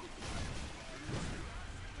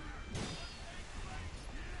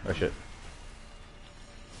 Oh shit.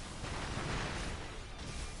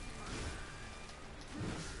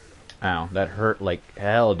 Ow, that hurt like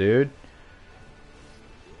hell, dude.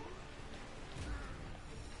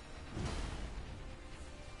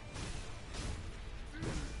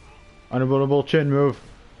 Unavoidable chin move.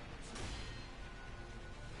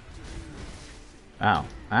 Ow,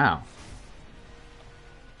 ow.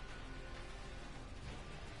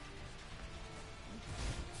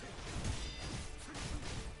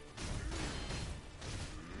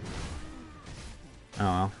 Oh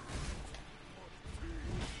well.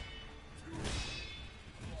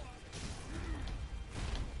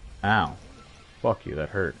 Ow. Fuck you, that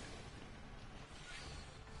hurt.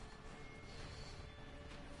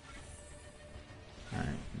 Alright,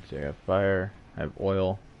 let's see, I have fire, I have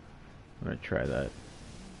oil. I'm gonna try that.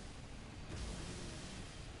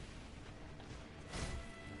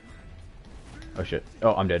 Oh shit.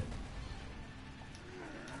 Oh, I'm dead.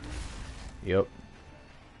 Yep.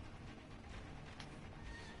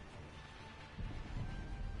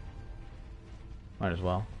 Might as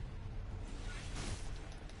well.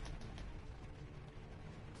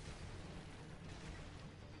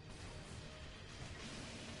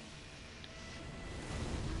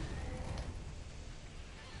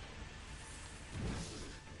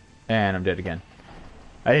 And I'm dead again.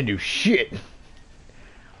 I didn't do shit!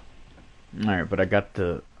 Alright, but I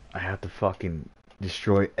have to fucking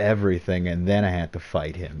destroy everything and then I have to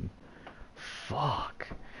fight him. Fuck.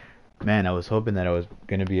 Man, I was hoping that I was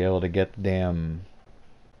gonna be able to get the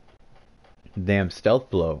damn stealth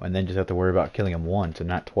blow and then just have to worry about killing him once and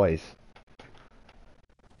not twice.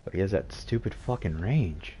 But he has that stupid fucking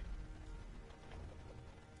range.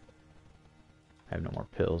 I have no more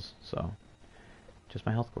pills, so just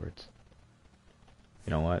my health cords.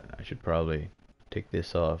 You know what? I should probably take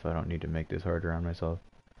this off. I don't need to make this harder on myself.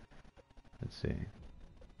 Let's see.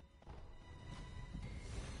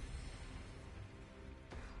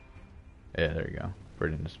 Yeah, there you go.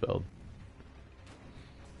 Burden dispelled.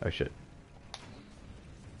 Oh shit.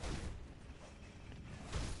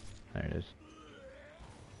 There it is.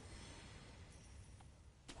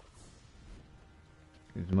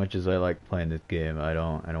 As much as I like playing this game, I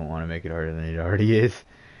don't want to make it harder than it already is.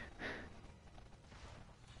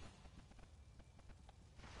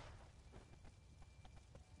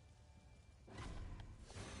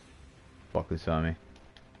 Fuck, who saw me?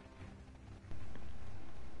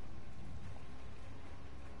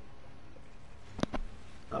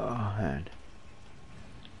 Oh man.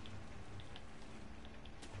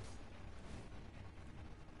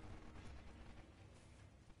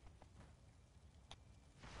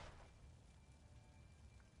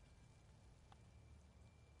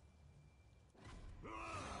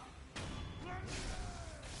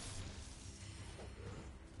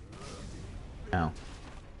 Ow.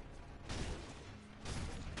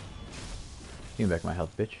 Give me back my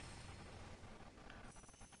health, bitch.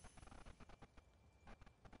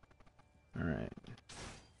 Alright.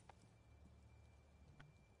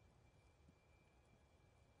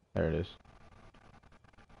 There it is.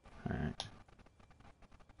 Alright.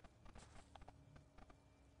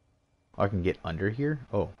 Oh, I can get under here?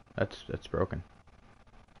 Oh, that's broken.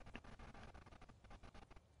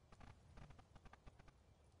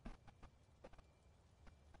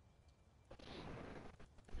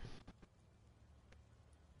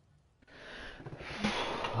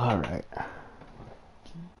 Alright.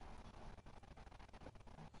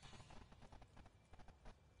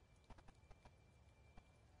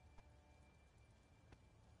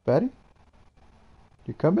 Betty?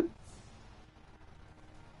 You coming?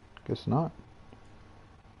 Guess not.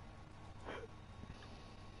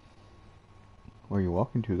 Where are you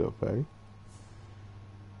walking to though, Betty?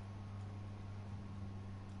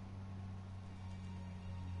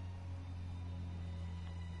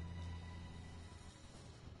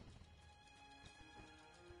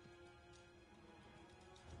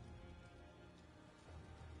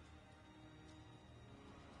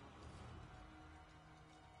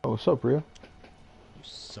 Oh, what's up, Ria? You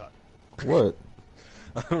suck. What?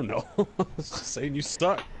 I don't know. I was just saying you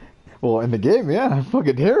suck. Well, in the game, yeah, I'm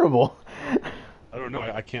fucking terrible. I don't know.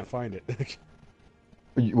 I can't find it.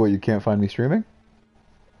 What, you can't find me streaming?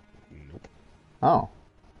 Nope. Oh.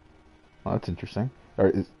 Well, that's interesting. Or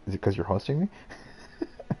is it because you're hosting me?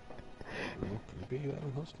 Well, maybe that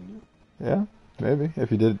I'm hosting you? Yeah, maybe.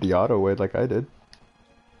 If you did it the auto way like I did.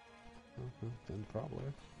 Then probably.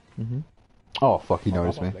 Mm-hmm. Oh, fuck, he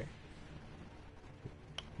noticed me. Probably.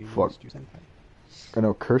 He Fuck. noticed you, senpai. I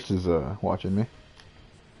know Curse is watching me.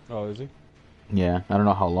 Oh, is he? Yeah, I don't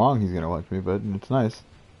know how long he's gonna watch me, but it's nice.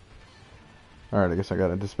 Alright, I guess I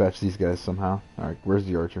gotta dispatch these guys somehow. Alright, where's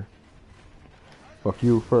the archer? Fuck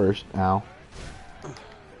you first. Ow.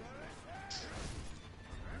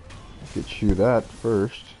 Get you that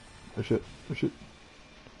first. Oh shit, oh shit.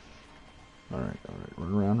 Alright,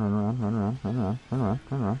 run around, run around, run around, run around, run around,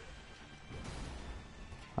 run around.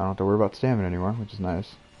 I don't have to worry about stamina anymore, which is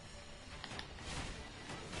nice.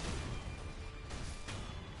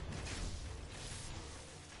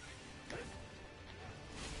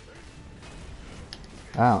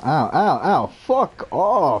 Ow, ow, ow, ow! Fuck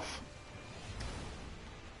off!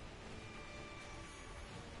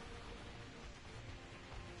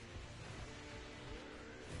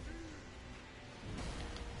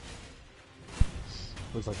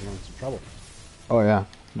 Looks like you're in some trouble. Oh yeah,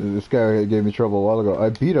 this guy gave me trouble a while ago. I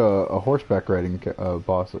beat a horseback riding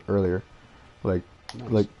boss earlier, like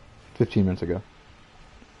Nice. like 15 minutes ago.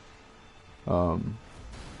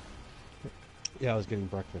 Yeah, I was getting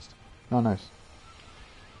breakfast. Oh nice.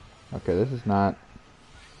 Okay, this is not.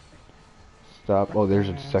 Stop. Oh, there's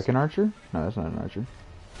a second archer? No, that's not an archer.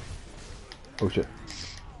 Oh shit.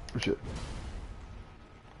 Oh shit.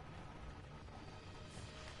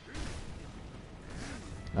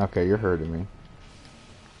 Okay, you're hurting me.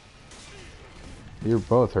 You're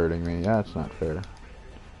both hurting me. Yeah, that's not fair.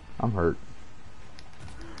 I'm hurt.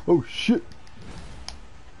 Oh shit!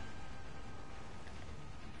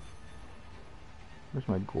 Where's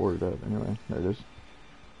my gourd at? Anyway, there it is.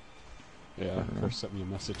 Yeah, Chris sent me a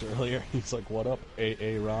message earlier. He's like, "What up,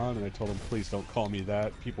 AA Ron?" And I told him, "Please don't call me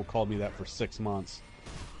that. People called me that for 6 months."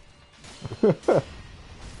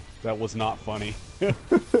 That was not funny.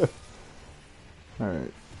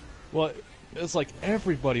 Alright. Well, it's like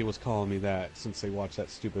everybody was calling me that since they watched that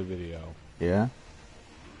stupid video. Yeah?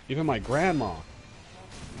 Even my grandma.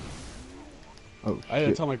 Oh shit. I had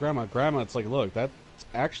to tell my grandma, it's like, look, that's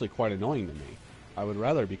actually quite annoying to me. I would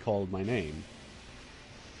rather be called my name.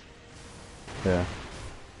 Yeah.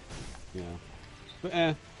 You know.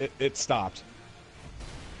 But it stopped.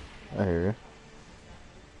 I hear you.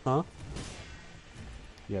 Huh?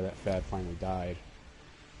 Yeah, that fad finally died.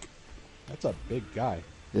 That's a big guy.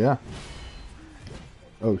 Yeah.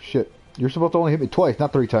 Oh shit. You're supposed to only hit me twice,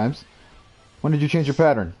 not 3 times. When did you change your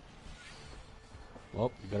pattern?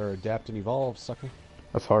 Well, you better adapt and evolve, sucker.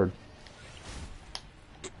 That's hard.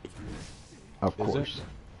 Of Is course.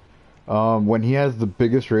 When he has the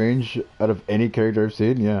biggest range out of any character I've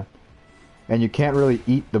seen, yeah. And you can't really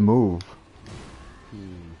eat the move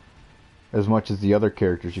as much as the other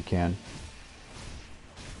characters you can.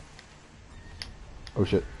 Oh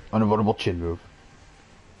shit. Unavoidable chin move.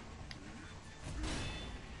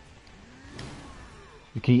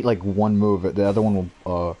 You can eat like one move, the other one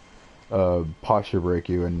will posture break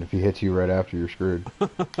you, and if he hits you right after, you're screwed.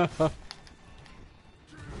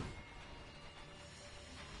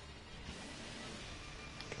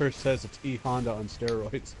 First says it's E Honda on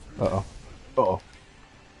steroids. Uh-oh. Uh-oh.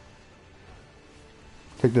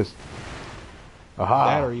 Take this. Aha!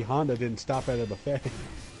 That or E Honda didn't stop at a buffet.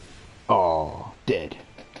 Oh, dead.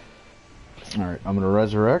 Alright, I'm gonna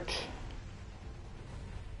resurrect.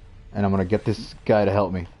 And I'm gonna get this guy to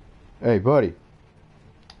help me. Hey, buddy.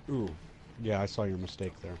 Ooh. Yeah, I saw your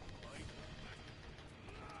mistake there.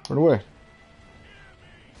 Run away.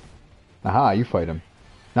 Aha, you fight him.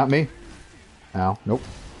 Not me. Ow, nope.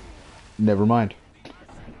 Never mind. Did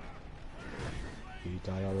you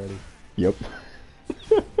die already? Yep.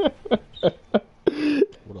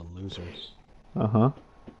 What a loser. Uh-huh.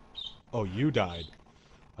 Oh, you died.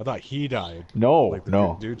 I thought he died. No, like the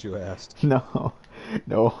no. dude you asked. No.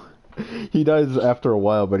 No. He dies after a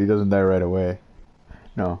while, but he doesn't die right away.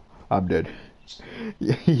 No, I'm dead.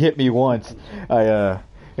 He hit me once.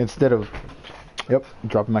 Instead of... Yep,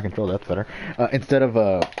 dropping my control, that's better.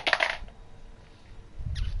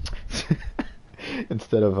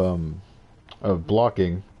 Instead of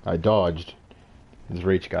blocking, I dodged. His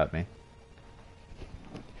reach got me.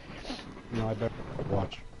 No, I better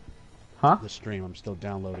watch Huh? the stream. I'm still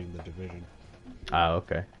downloading the Division. Ah,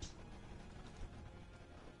 okay.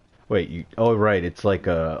 Wait, you... Oh, right, it's like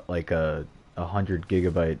a 100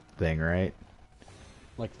 gigabyte thing, right?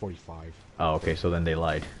 Like 45. Oh, okay, so then they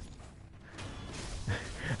lied.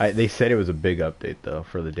 They said it was a big update, though,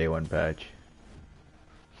 for the day one patch.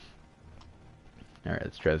 Alright,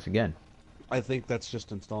 let's try this again. I think that's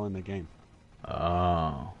just installing the game.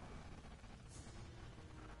 Oh.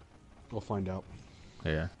 We'll find out.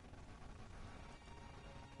 Yeah.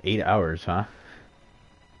 8 hours, huh?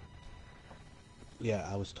 Yeah,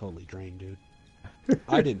 I was totally drained, dude.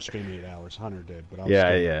 I didn't stream 8 hours. Hunter did, but I was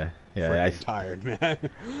Yeah. freaking tired, man.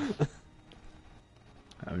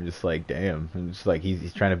 I'm just like, damn. I'm just like,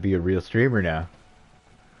 he's trying to be a real streamer now.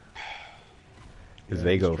 Because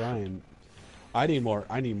they go. Trying. I need more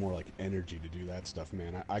like energy to do that stuff,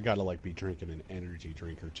 man. I gotta like be drinking an energy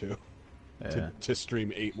drink or two to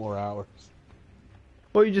stream 8 more hours.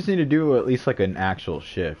 Well, you just need to do at least like an actual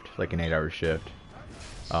shift, like an 8-hour shift.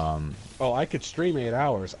 Oh, I could stream 8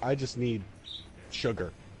 hours. I just need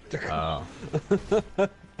sugar. Oh.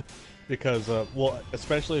 Because, well,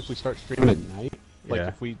 especially if we start streaming at night. Like, Yeah.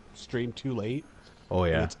 if we stream too late. Oh,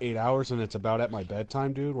 And yeah. it's 8 hours and it's about at my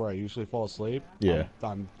bedtime, dude, where I usually fall asleep. Yeah.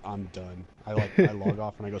 I'm done. I log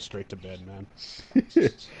off and I go straight to bed, man.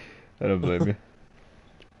 I don't blame you.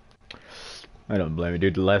 I don't blame you,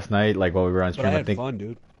 dude. Last night, like while we were on But stream, I had fun,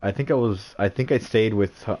 dude. I think I stayed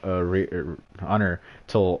with Hunter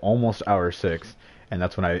till almost hour 6, and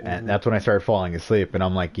that's when I started falling asleep. And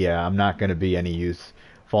I'm like, yeah, I'm not gonna be any use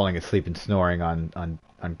falling asleep and snoring on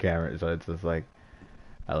camera. So it's just like,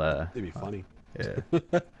 It'd be funny. Yeah.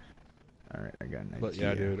 All right, I got an idea. But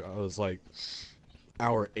yeah, dude, I was like,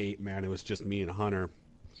 hour 8, man. It was just me and Hunter,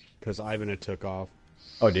 because Ivan had took off.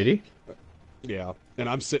 Oh, did he? Yeah, and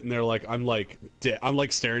I'm sitting there like I'm like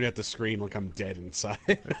staring at the screen like I'm dead inside.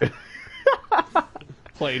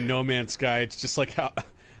 Playing No Man's Sky. It's just like how,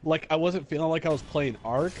 like I wasn't feeling like I was playing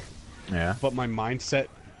Ark. Yeah. But my mindset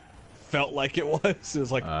felt like it was. It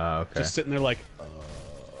was like Okay. just sitting there like,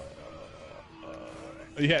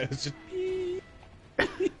 yeah. It was just.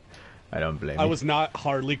 I don't blame you. I was not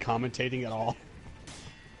hardly commentating at all.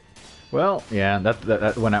 Well, yeah,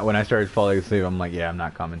 that when I started falling asleep, I'm like, yeah, I'm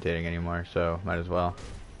not commentating anymore, so might as well.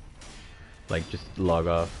 Like, just log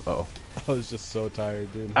off. Uh oh. I was just so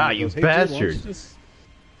tired, dude. Ah, He you goes, "Hey, bastard!" Dude,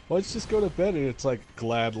 why don't you just go to bed? And it's like,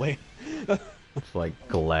 gladly. It's like,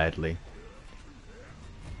 gladly.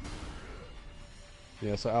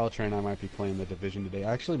 Yeah, so Altra and I might be playing the Division today.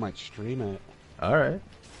 I actually might stream it. Alright.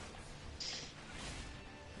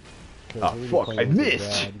 'Cause Oh, we were fuck, playing I with your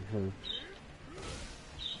missed! dad, or-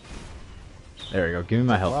 There we go, give me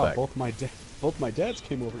my health Wow, back. both my dads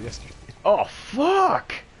came over yesterday. Oh,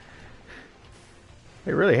 fuck!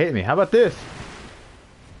 They really hate me. How about this?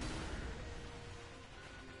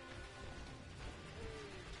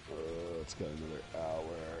 It's got another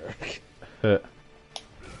hour.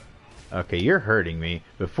 Okay, you're hurting me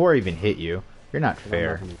before I even hit you. You're not I'm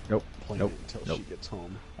fair. not gonna Nope. play Nope. it until Nope. she gets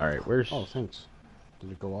home. Alright, where's Oh, thanks.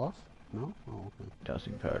 Did it go off? No? Oh, okay.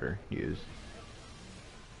 dowsing powder? Use.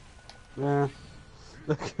 Yeah.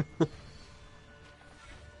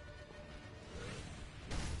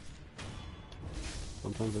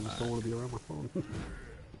 Sometimes I just don't want to be around my phone.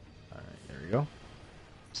 Alright, there we go.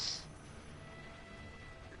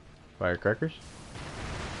 Firecrackers?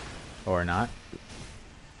 Or not.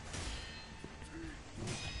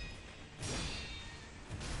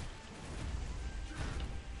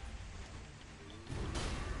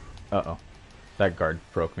 Uh-oh. That guard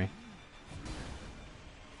broke me.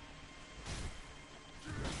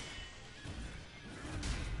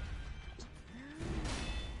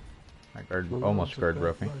 or almost guard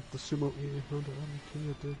broke me. The sumo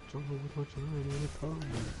the jungle with my giant anaconda.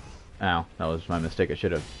 Ow, that was my mistake. I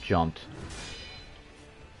should have jumped.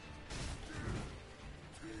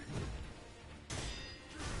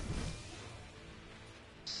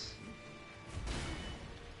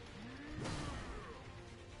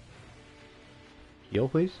 Heal,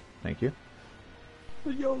 please. Thank you.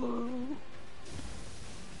 YOLO!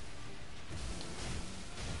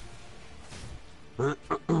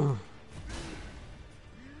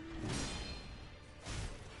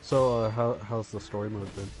 So, how's the story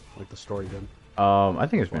mode been? Like, the story been? I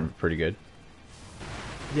think it's been pretty good.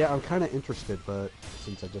 Yeah, I'm kind of interested, but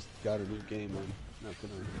since I just got a new game, I'm not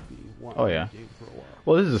gonna be wanting Oh, a yeah. new game for a while.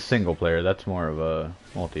 Well, this is a single player. That's more of a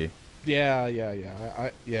multi. Yeah.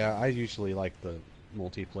 I usually like the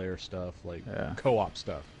multiplayer stuff, like co-op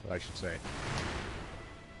stuff, I should say.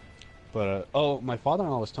 But oh, my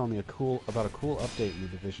father-in-law was telling me about a cool update in the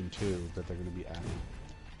Division 2 that they're going to be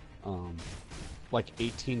adding. Like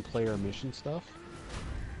 18-player mission stuff,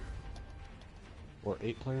 or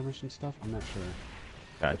 8-player mission stuff. I'm not sure.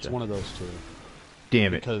 Gotcha. It's one of those two.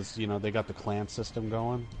 Damn it! Because you know they got the clan system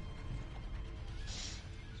going.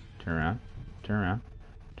 Turn around. Turn around.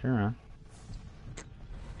 Turn around.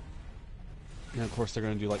 And of course they're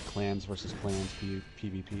going to do like clans versus clans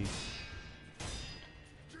PvP,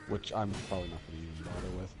 which I'm probably not going to even bother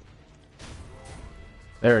with.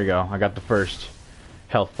 There we go. I got the first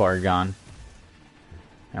health bar gone.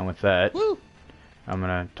 And with that, Woo! I'm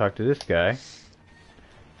gonna talk to this guy.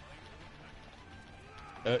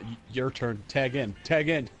 Your turn. Tag in. Tag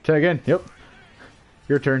in. Tag in. Yep.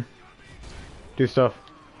 Your turn. Do stuff.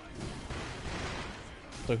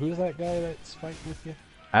 So who's that guy that's fighting with you?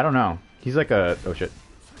 I don't know. He's like a... Oh shit.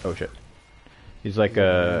 Oh shit. He's like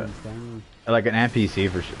a... Like an NPC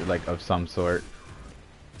for like of some sort.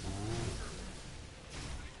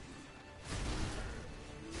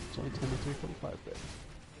 It's only 10 to 3:45 bit.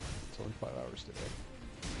 It's only 5 hours today.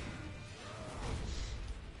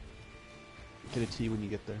 Get a tea when you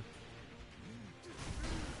get there.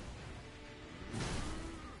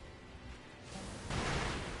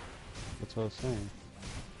 That's what I was saying.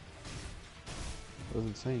 I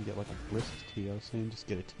wasn't saying get like a brisk tea, I was saying just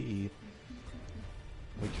get a tea.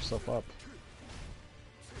 Wake yourself up.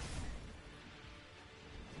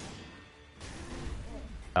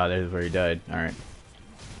 Oh, there's where he died. Alright.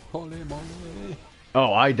 Holy moly!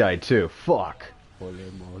 Oh, I died too. Fuck. Holy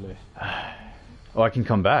moly. Oh, I can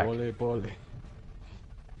come back. Holy moly.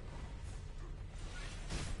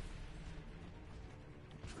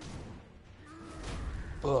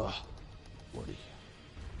 Ugh. 40.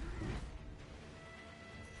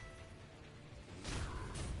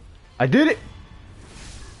 I did it!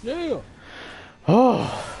 Yeah!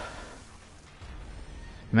 Oh.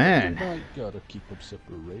 Man. You gotta keep them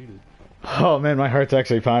separated. Oh man, my heart's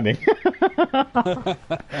actually pounding.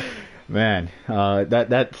 Man,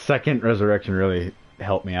 that second resurrection really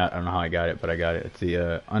helped me out. I don't know how I got it, but I got it. It's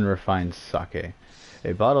the unrefined sake.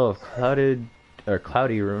 A bottle of cloudy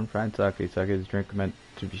unrefined sake. Sake is a drink meant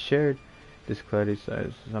to be shared. This cloudy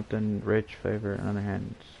size something rich flavor. On the other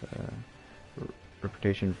hand,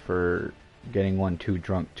 reputation for getting one too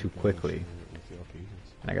drunk too quickly.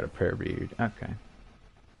 And I got a prayer bead. Okay.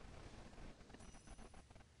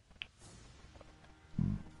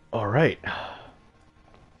 Alright.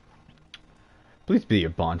 Please be a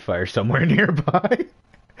bonfire somewhere nearby.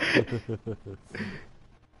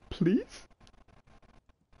 Please?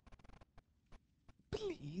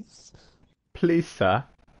 Please? Please, sir.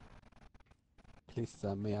 Please,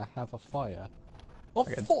 sir, may I have a fire? A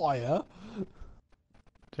fire? Is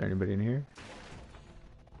there anybody in here?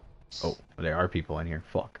 Oh, there are people in here.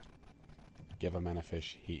 Fuck. Give a man a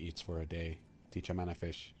fish, he eats for a day. Teach a man a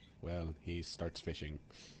fish, well, he starts fishing.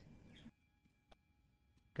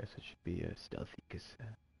 Guess I should be stealthy because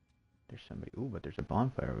there's somebody. Ooh, but there's a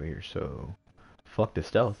bonfire over here, so fuck the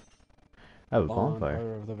stealth. I have a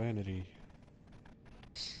bonfire. of the vanity.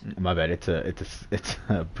 My bad. It's a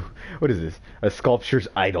what is this? A sculpture's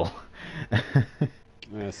idol.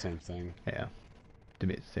 Same thing. Yeah. To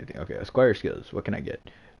me, it's the same thing. Okay, Esquire skills. What can I get?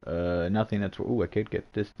 Nothing. That's ooh, I could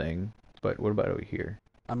get this thing. But what about over here?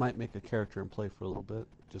 I might make a character and play for a little bit,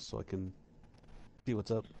 just so I can see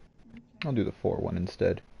what's up. I'll do the 4-1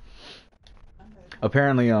 instead.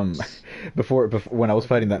 Apparently, before when I was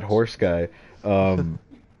fighting that horse guy, what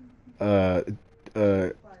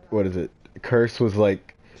is it? Curse was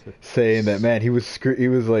like saying that man, he was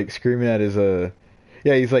like screaming at his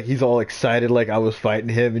yeah, he's all excited like I was fighting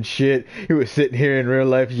him and shit. He was sitting here in real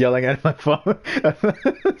life yelling at my phone.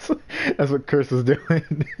 That's what Curse was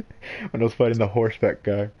doing when I was fighting the horseback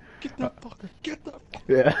guy. Get that fucker! Get that fucker!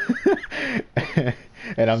 Yeah.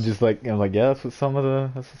 And I'm like, yeah, that's what some of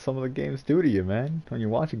the games do to you, man. When you're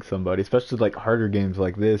watching somebody, especially like harder games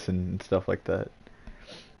like this and stuff like that.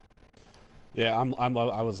 Yeah, I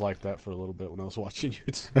was like that for a little bit when I was watching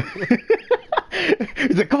YouTube.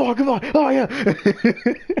 He's like, come on, oh yeah.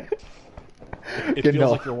 It Getting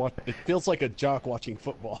feels all... like it feels like a jock watching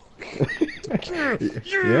football. Yeah,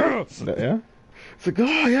 yeah. It's like,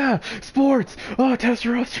 oh yeah, sports, oh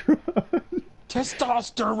testosterone.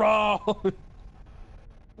 Testosterone.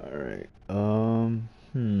 All right.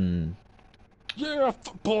 Yeah,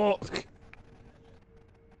 football.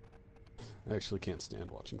 I actually can't stand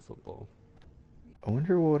watching football. I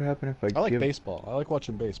wonder what would happen if I like give baseball. I like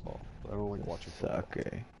watching baseball, but I don't like watching football.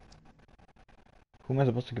 sake. Who am I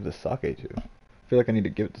supposed to give the sake to? I feel like I need to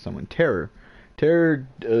give it to someone. Terror. Terror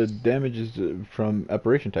damages from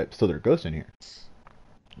apparition type. Still, there are ghosts in here.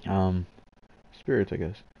 Spirits, I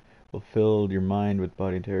guess. Will fill your mind with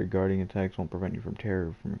body terror. Guarding attacks won't prevent you from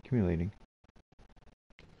terror from accumulating.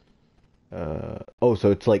 Oh,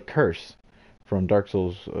 so it's like curse from Dark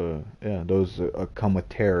Souls. Yeah, those come with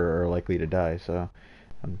terror are likely to die. So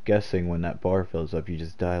I'm guessing when that bar fills up, you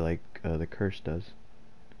just die like the curse does.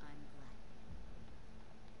 I'm glad.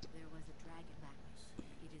 There was a dragon back.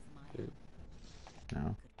 It is my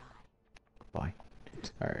No. goodbye. Bye.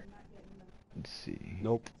 Alright. Let's see.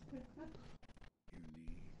 Nope.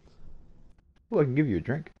 Oh, I can give you a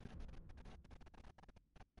drink.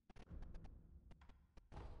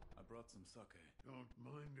 I brought some sake. Don't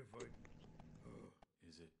mind if I...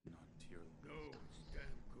 Is it not tearless? No, it's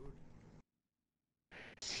damn good.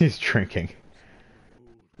 He's drinking.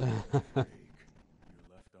 My old ache. Your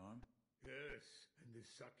left arm? Yes, and this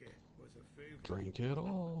sake was a favor. Drink it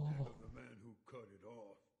all. Of the man who cut it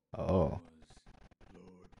off. Oh. Was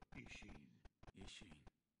Lord Ishin. Ishin.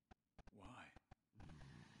 Why?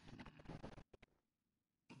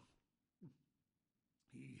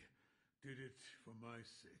 He did it for my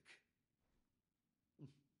sake.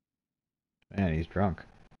 Man, he's drunk.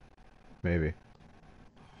 Maybe.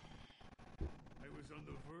 I was on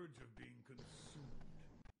the verge of being consumed.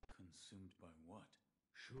 Consumed by what?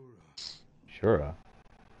 Shura. Sure.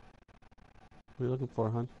 What are you looking for,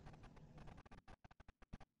 hon?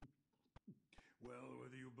 Well,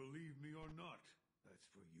 whether you believe me or not, that's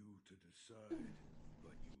for you to decide.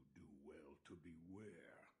 But you do well to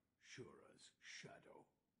beware Shura's shadow.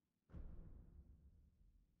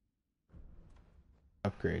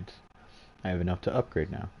 Upgrades. I have enough to upgrade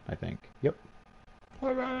now, I think. Yep.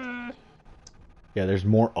 Hooray! Yeah, there's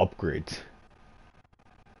more upgrades.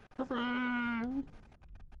 Hooray!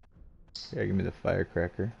 Yeah, give me the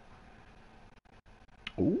firecracker.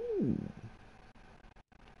 Ooh.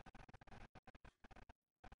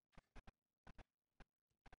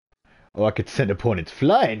 Oh, I could send opponents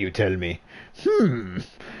flying, you tell me. Hmm.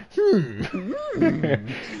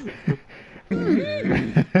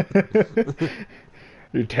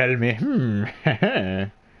 You tell me.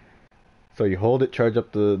 So you hold it, charge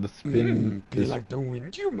up the spin. Be like the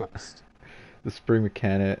wind you must. The spring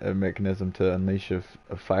mechanism to unleash a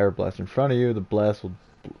fire blast in front of you. The blast will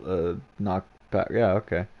knock back. Yeah,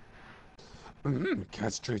 okay.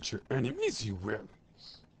 Castrate your enemies, you will.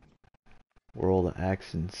 Whirl the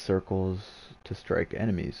axe in circles to strike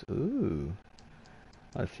enemies. Ooh.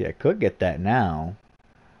 Let's see, I could get that now.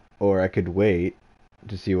 Or I could wait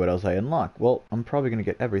to see what else I unlock. Well, I'm probably going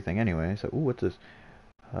to get everything anyway. So, ooh, what's this?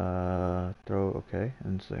 Throw, okay.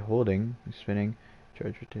 And say holding, spinning,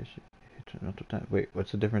 charge rotation. Wait,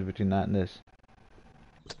 what's the difference between that and this?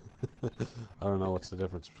 I don't know what's the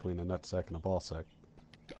difference between a nutsack and a ball sack.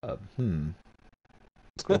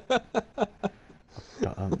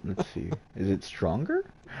 Let's see. Is it stronger?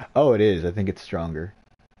 Oh, it is. I think it's stronger.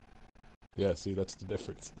 Yeah, see, that's the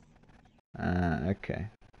difference. Okay.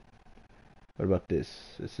 What about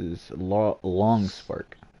this? This is long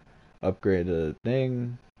spark. Upgrade the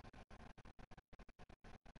thing.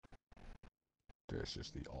 This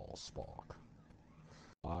is the all spark.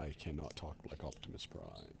 I cannot talk like Optimus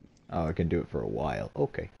Prime. Oh, I can do it for a while.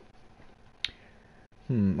 Okay.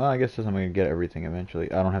 Well, I guess I'm gonna get everything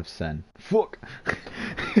eventually. I don't have Sen. Fuck!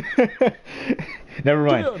 Never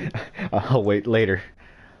mind. I'll wait later.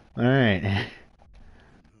 Alright.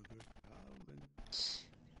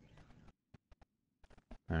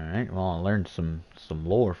 Alright, well, I learned some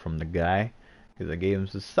lore from the guy, because I gave him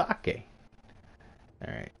some sake.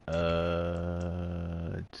 Alright,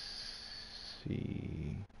 let's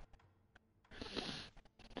see.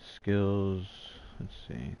 Skills, let's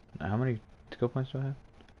see. How many skill points do I have?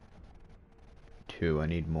 2, I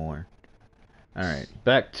need more. Alright,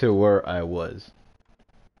 back to where I was.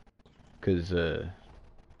 Because,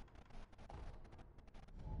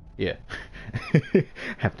 Yeah.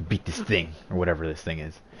 Have to beat this thing, or whatever this thing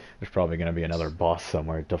is. There's probably gonna be another boss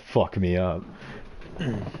somewhere to fuck me up.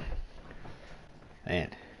 Man.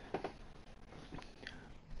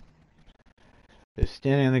 They're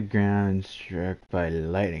standing on the ground and struck by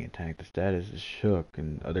lightning attack. The status is shook,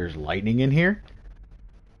 and oh, there's lightning in here?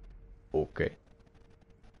 Okay.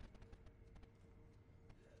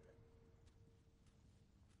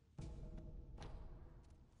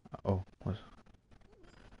 Oh, what's...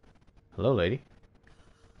 Hello, lady.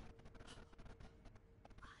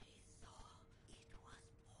 I saw it was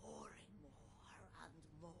pouring more and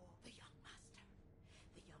more. The young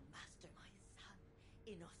master, my son,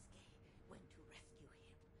 Inosuke, went to rescue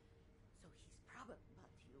him. So he's probably,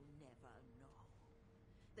 but you never know.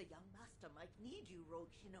 The young master might need you,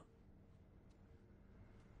 Rogue Shino.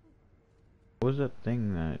 What was that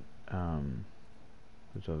thing that,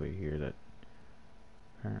 was over here that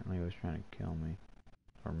apparently was trying to kill me?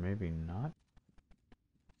 Or maybe not?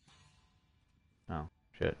 Oh,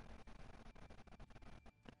 shit.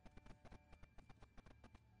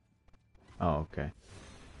 Oh, okay.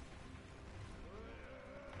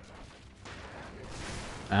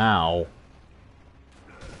 Ow.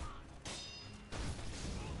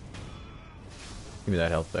 Give me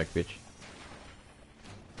that health back, bitch.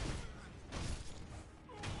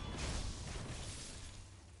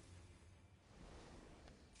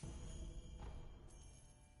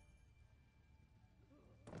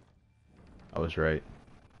 I was right.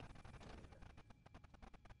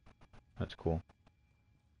 That's cool.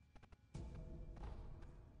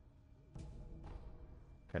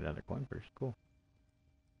 Got another coin first. Cool.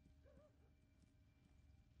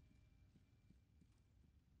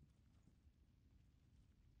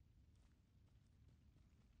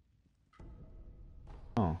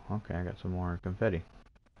 Oh, okay. I got some more confetti.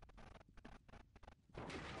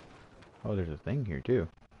 Oh, there's a thing here too.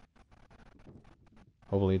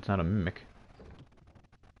 Hopefully it's not a mimic.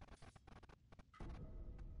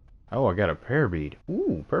 Oh, I got a prayer bead.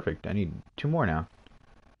 Ooh, perfect. I need 2 more now.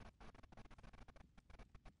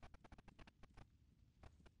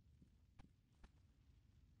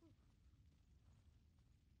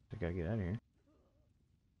 I gotta get out of here.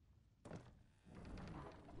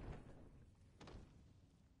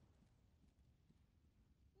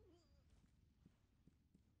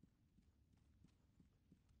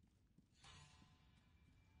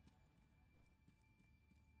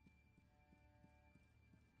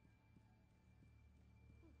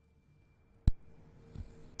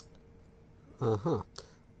 Uh-huh.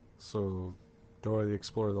 So, Dora the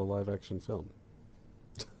Explorer, the live-action film.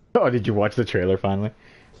 Oh, did you watch the trailer finally?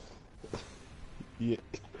 Yeah.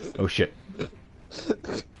 Oh shit.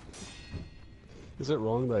 Is it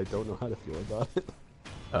wrong that I don't know how to feel about it?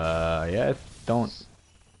 Yeah, don't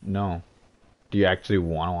know. Do you actually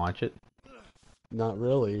want to watch it? Not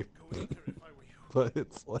really. But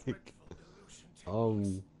it's like,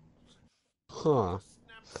 huh.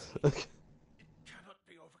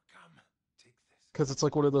 Because it's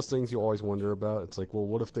like one of those things you always wonder about. It's like, well,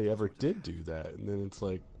 what if they ever did do that? And then it's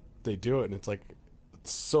like, they do it, and it's like,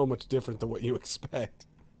 it's so much different than what you expect.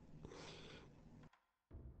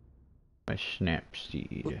 My snap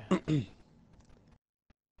seed. I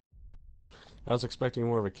was expecting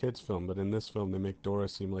more of a kid's film, but in this film, they make Dora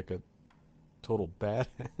seem like a total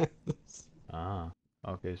badass. Ah.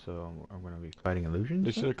 Okay, so I'm gonna be fighting illusions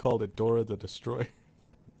They should then? have called it Dora the Destroyer.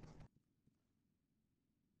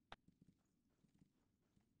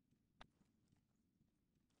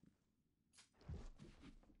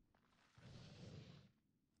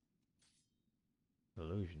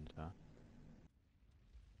 Illusions, huh?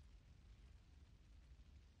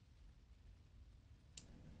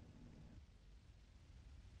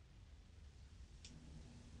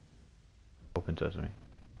 Open sesame.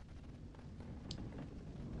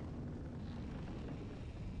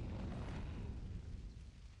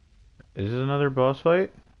 Is this another boss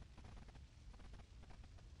fight?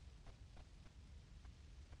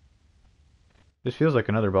 This feels like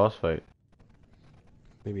another boss fight.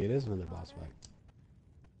 Maybe it is another boss fight.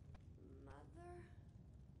 Mother?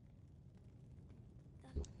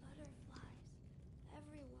 The butterflies.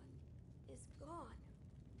 Everyone is gone.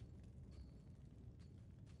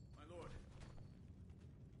 My lord,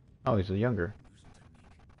 Oh, he's a younger. It's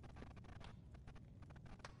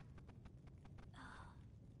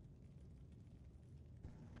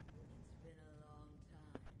been a long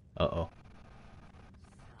time. Uh-oh.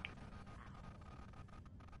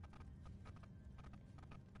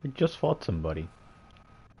 We just fought somebody.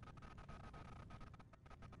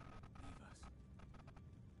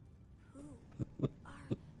 Who are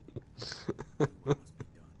what must be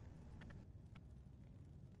done?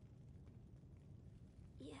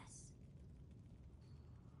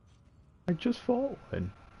 I just fought one.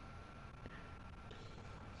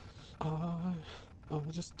 I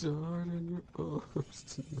just died in your arms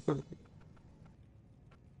tonight.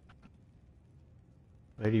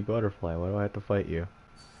 Lady Butterfly, why do I have to fight you?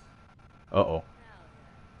 Uh-oh.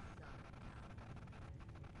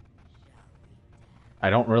 I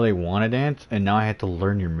don't really want to dance, and now I have to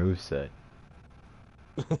learn your moveset.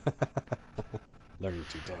 Learning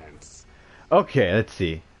to dance. Okay, let's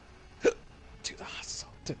see. To the hustle.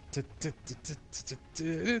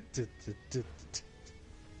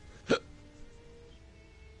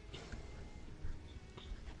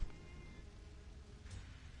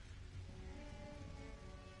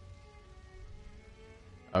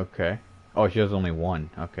 Okay. Oh, she has only one.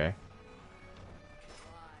 Okay.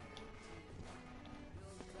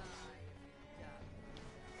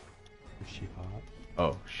 Is she hot?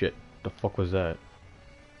 Oh, shit. The fuck was that?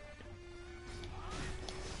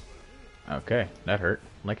 Okay, that hurt.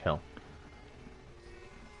 Like hell.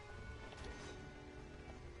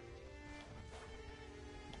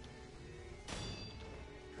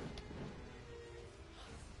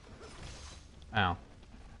 Ow.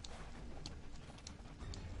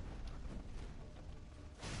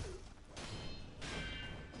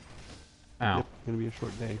 Ow. Yep, gonna be a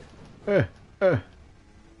short day. Uh, uh.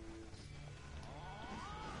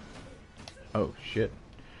 Oh, shit.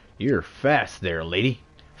 You're fast there, lady.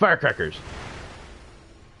 Firecrackers!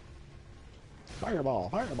 Fireball,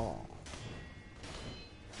 fireball.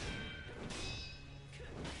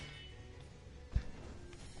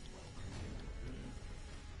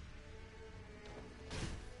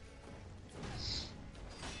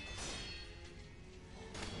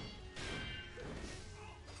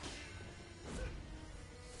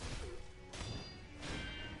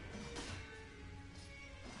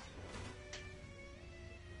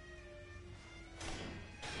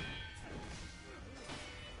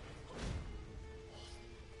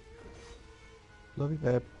 Love you,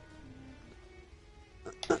 babe.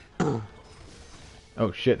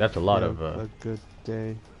 Oh, shit, that's a lot Have of, a good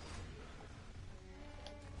day.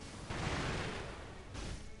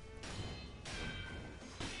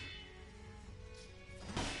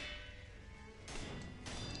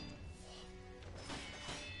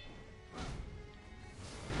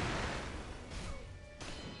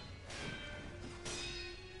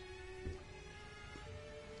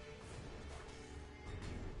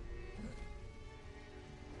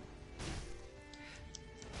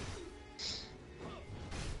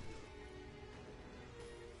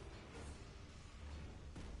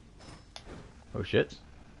 Oh, shit.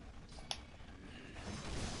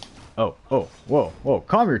 Oh, oh, whoa, whoa.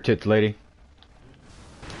 Calm your tits, lady.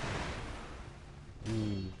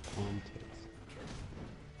 Calm tits.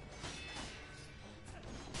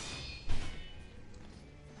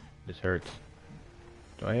 This hurts.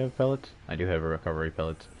 Do I have pellets? I do have a recovery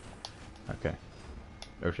pellets. Okay.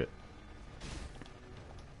 Oh, shit.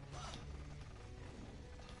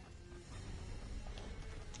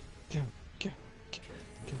 Go, go, go,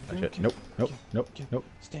 go, Oh, go, shit. go, Nope, nope, go, nope, go. nope.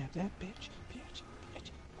 Stab that bitch, bitch,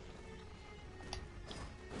 bitch.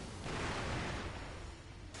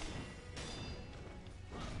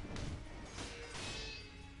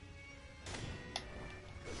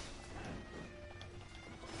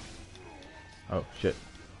 Oh, shit.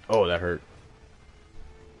 Oh, that hurt.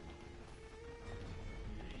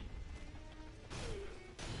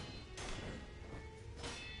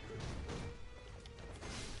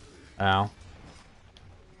 Ow.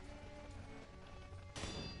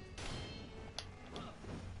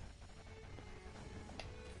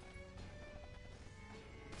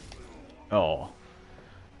 Oh.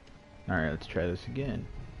 Alright, let's try this again.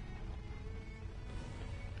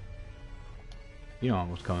 You know I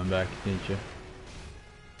was coming back, didn't you?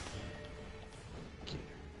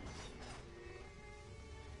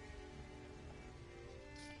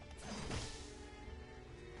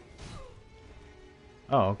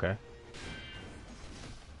 Oh, okay.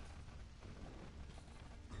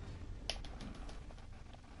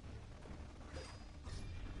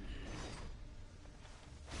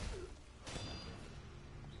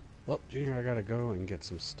 Well, Junior, I gotta go and get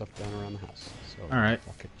some stuff done around the house. So, Alright.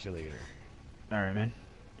 I'll catch you later. Alright, man.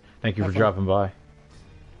 Thank you Have for fun. dropping by.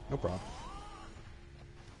 No problem.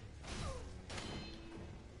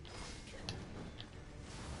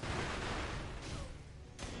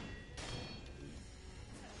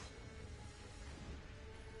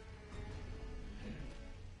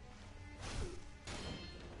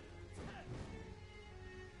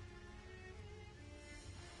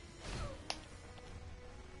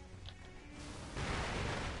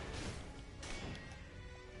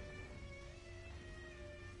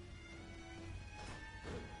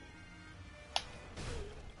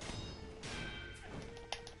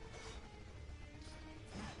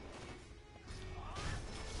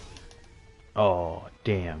 Oh,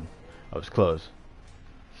 damn. I was close.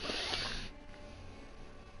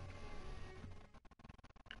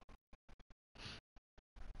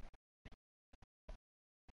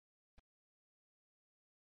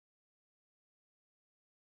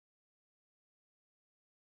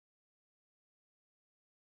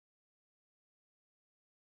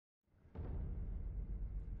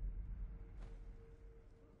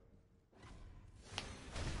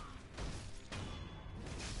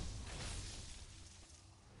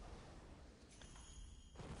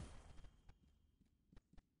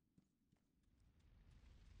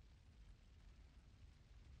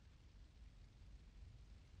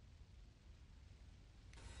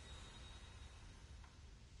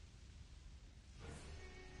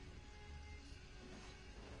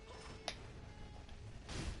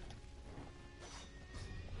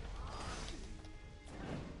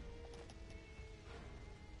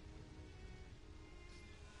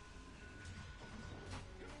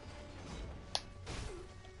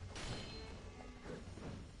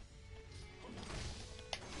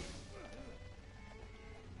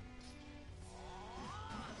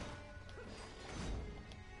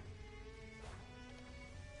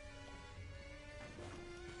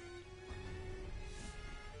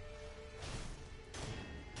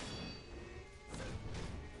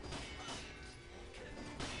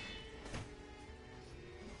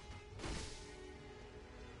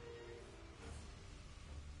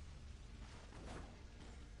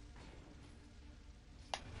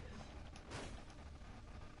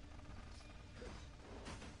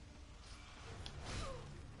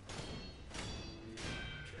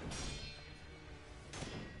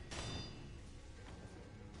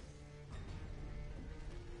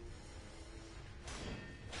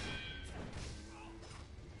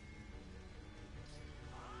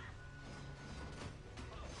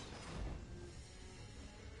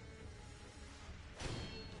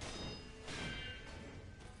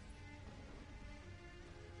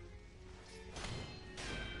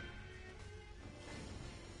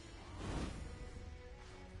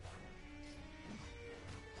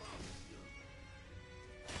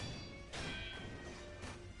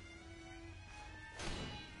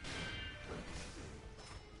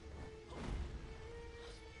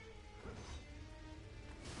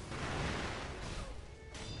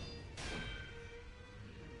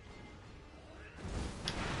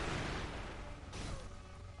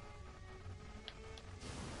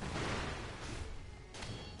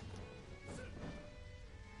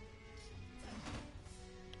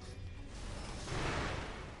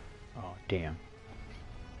 Oh, damn.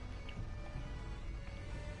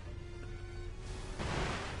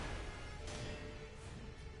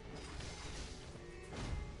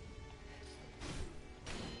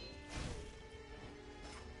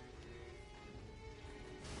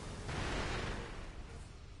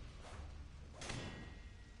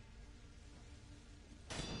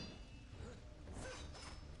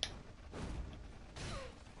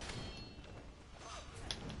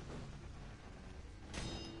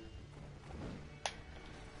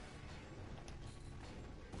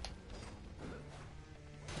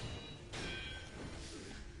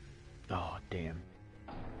 Oh, damn.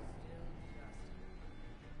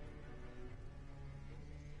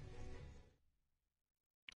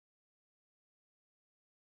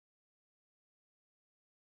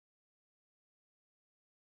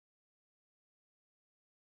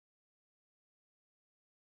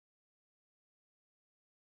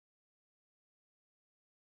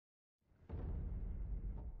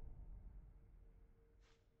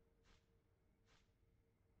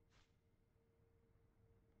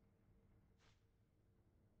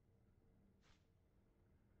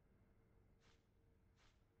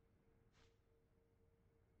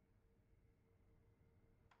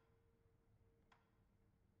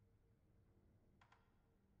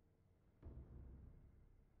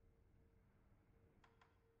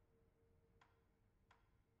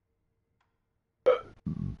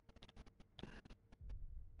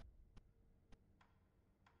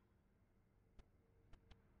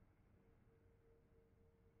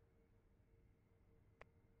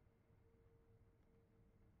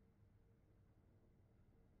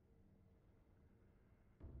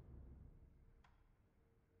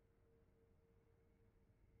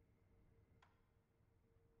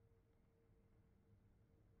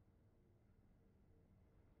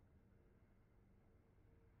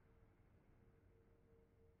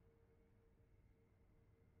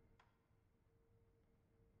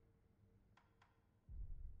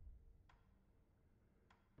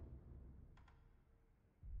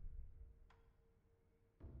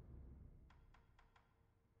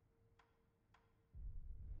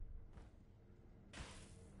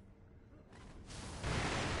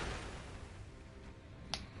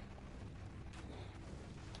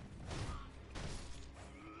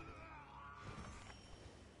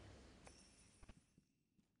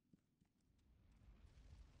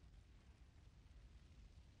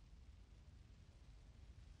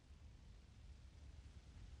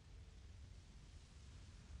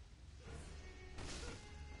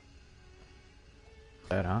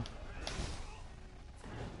 That, huh?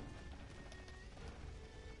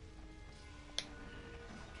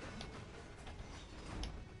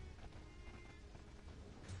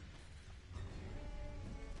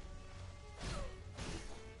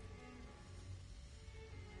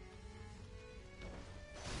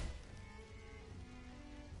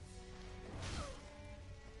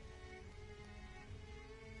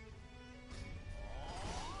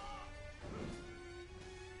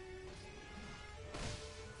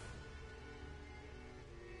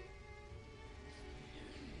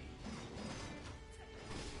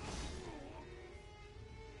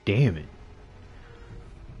 Damn it.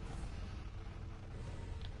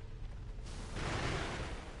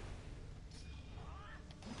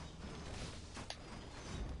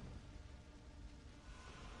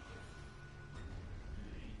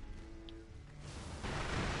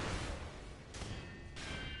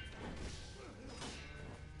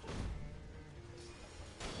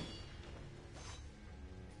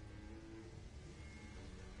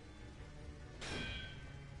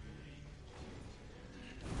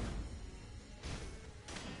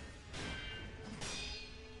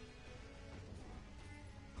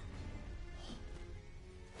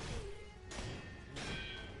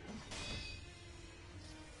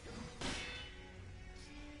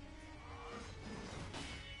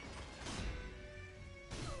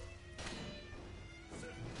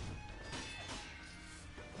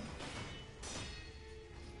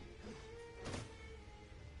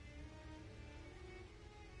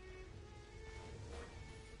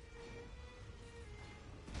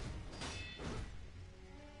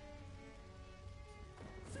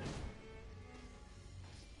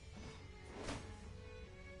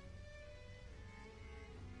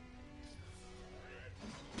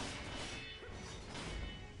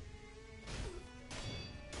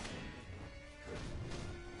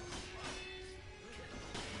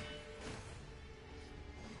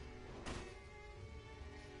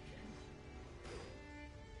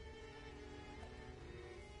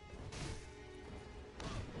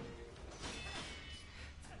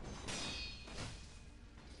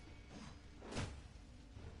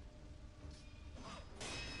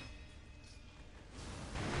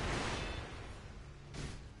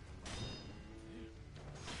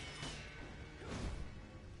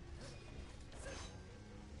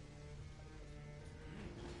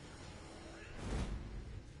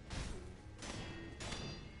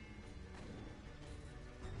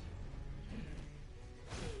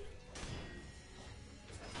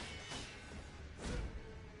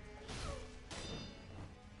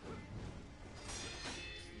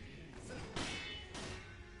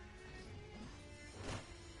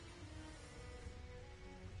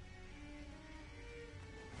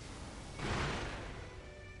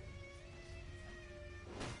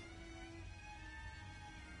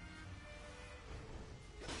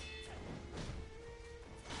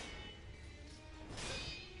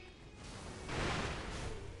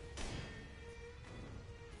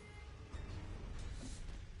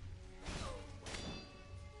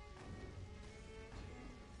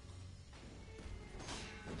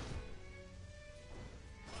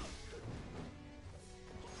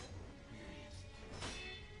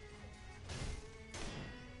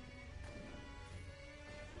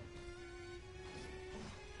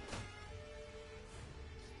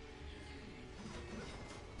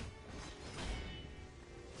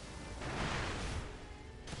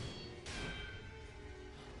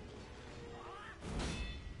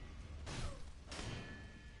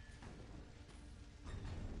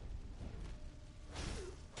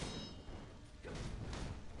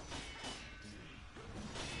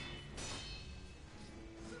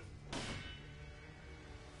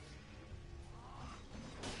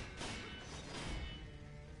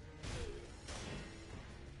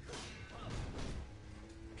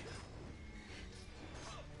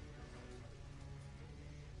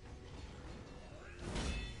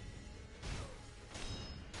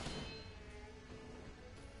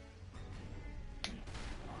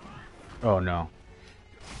 Oh no.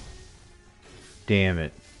 Damn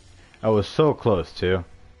it. I was so close too.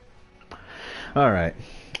 Alright.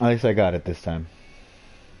 At least I got it this time.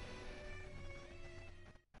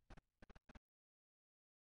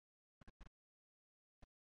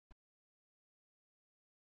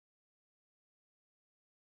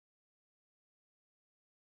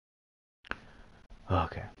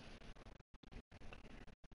 Okay.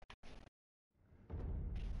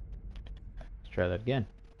 Let's try that again.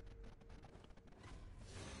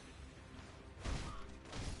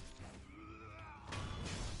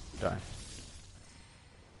 Die.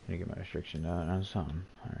 Need to get my restriction on something.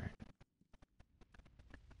 Alright.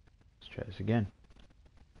 Let's try this again.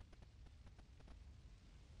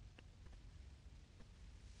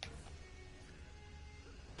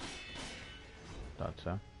 Thought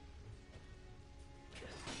so.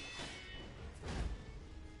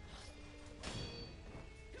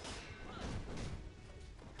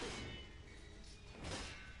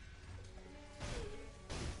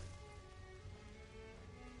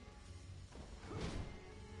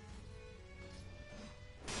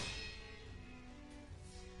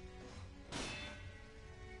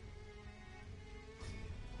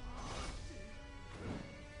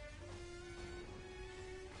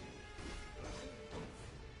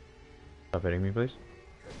 Stop hitting me, please.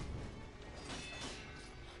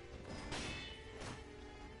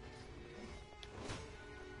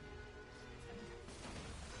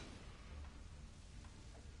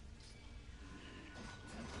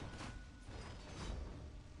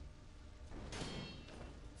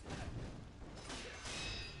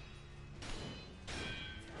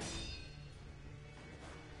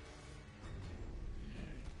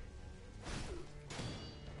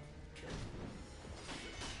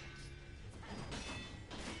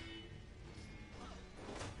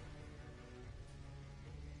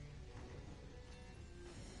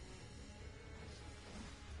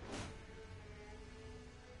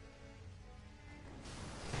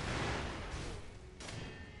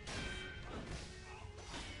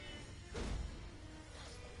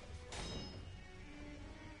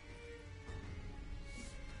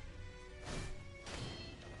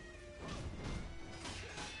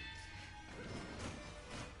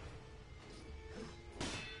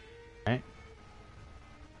 Right.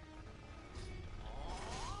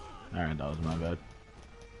 Alright, that was my bad.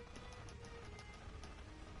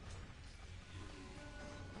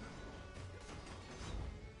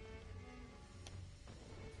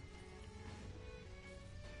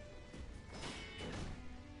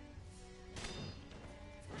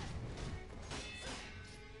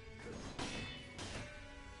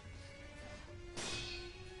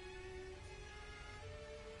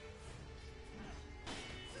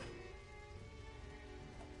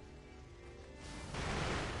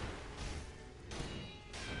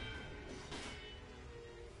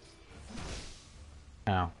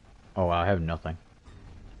 Ow. Oh, I have nothing.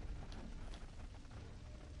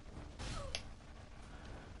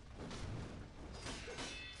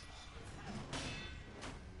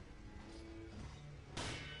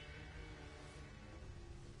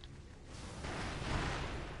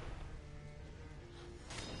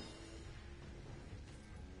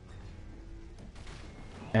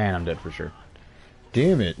 And I'm dead for sure.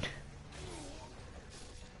 Damn it.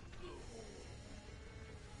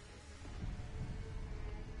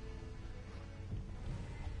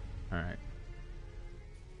 Alright.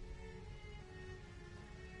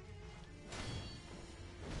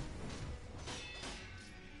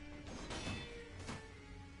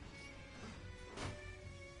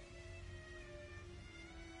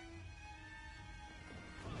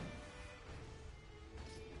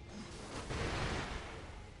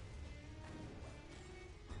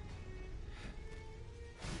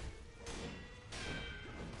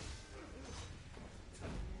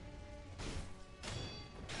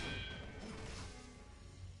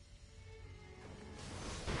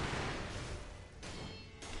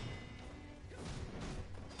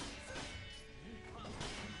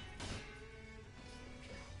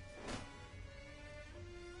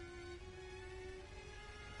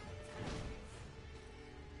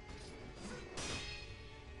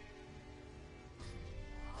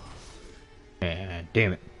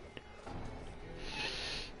 Damn it.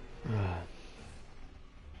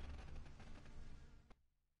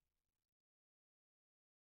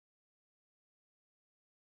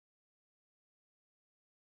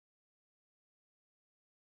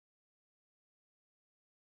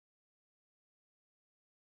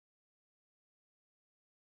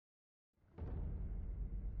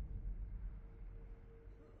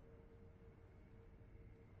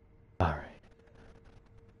 Alright.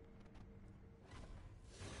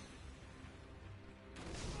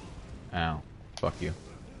 Ow. Fuck you.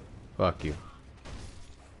 Fuck you.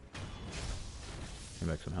 Give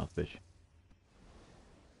me back some health, bitch.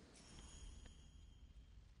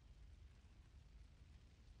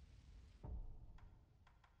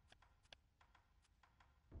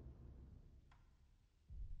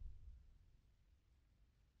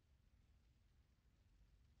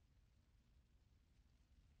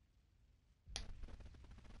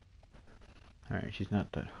 Alright, she's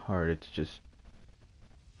not that hard, it's just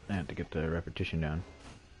I have to get the repetition down.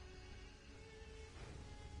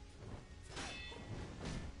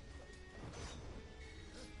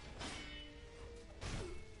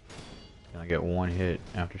 And I get one hit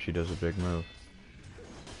after she does a big move.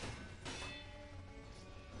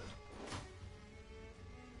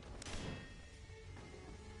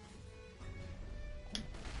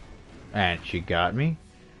 And she got me?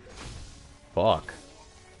 Fuck.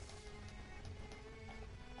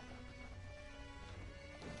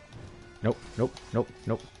 Nope, nope, nope,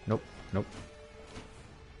 nope, nope, nope.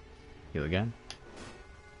 Heal again.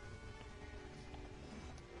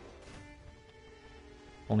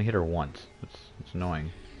 Only hit her once. It's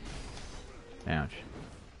annoying. Ouch.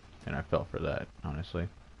 And I fell for that, honestly.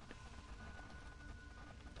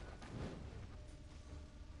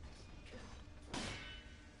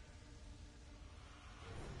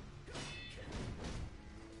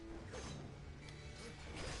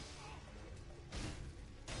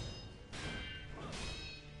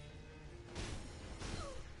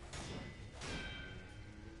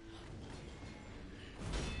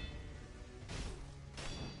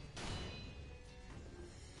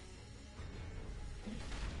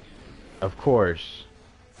 Of course.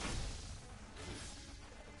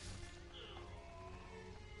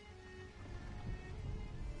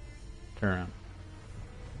 Turn around.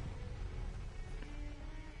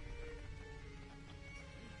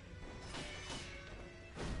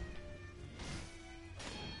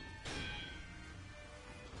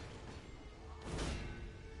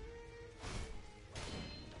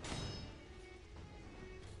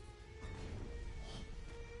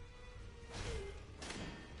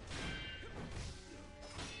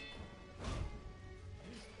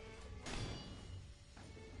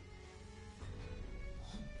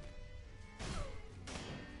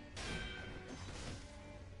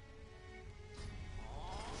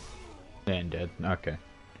 And dead. Okay.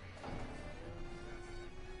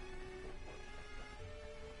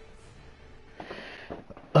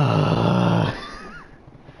 Uh,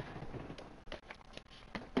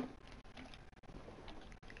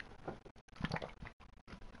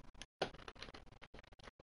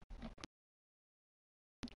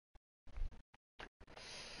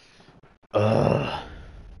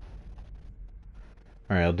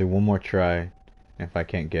 Alright, I'll do one more try. If I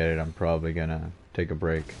can't get it, I'm probably gonna take a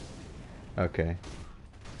break. Okay.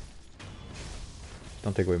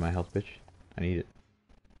 Don't take away my health, bitch. I need it.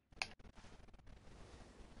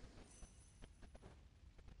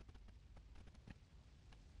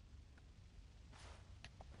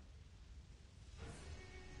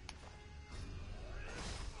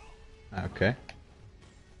 Okay.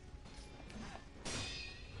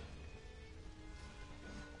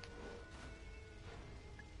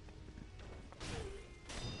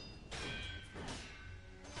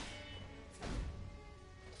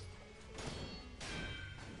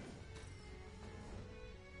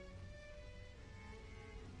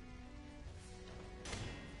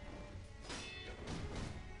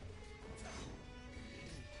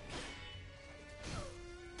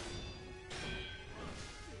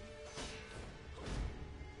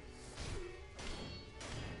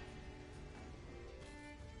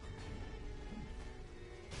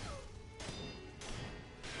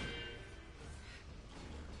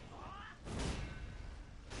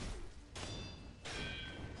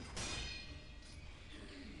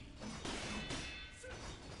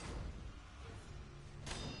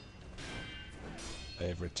 I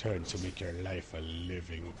have returned to make your life a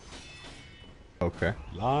living. Okay.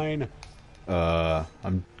 Line.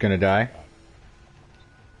 I'm gonna die.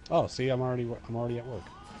 Oh, see, I'm already at work.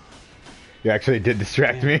 You actually did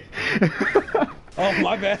distract me. Oh,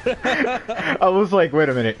 my bad. I was like, wait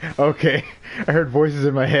a minute. Okay. I heard voices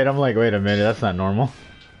in my head. I'm like, wait a minute. That's not normal.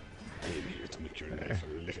 I'm here to make your life a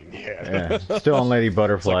living. Yeah. Still on Lady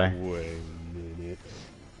Butterfly. It's like, wait a minute.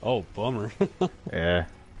 Oh, bummer. Yeah.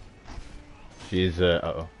 She's,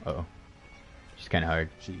 uh-oh. She's kind of hard.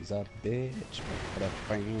 She's a bitch.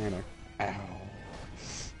 Ow.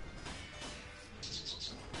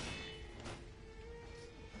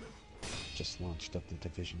 Just launched up the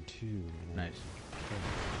Division 2. Nice.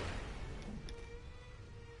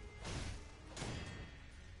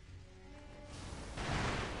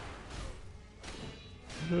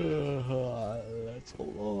 That's a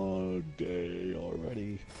long day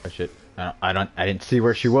already. Oh shit. I didn't see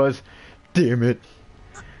where she was. Damn it.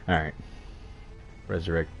 Alright.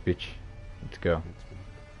 Resurrect, bitch. Let's go. It's been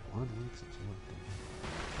 1 week since you worked there.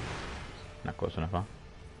 Not close enough, huh?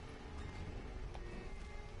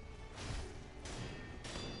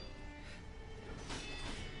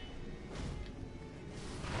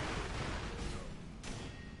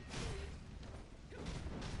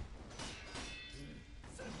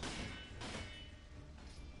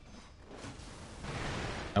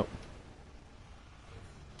 Nope.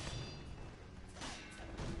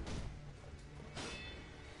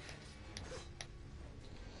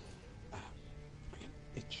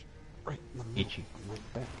 Itch. Right in the middle Itchy. of my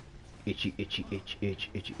itchy, itchy, itch, itch,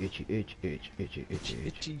 itchy, itchy, itch, itch, itchy, itchy, itch.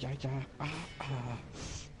 Itchy, yeah, yeah, ah.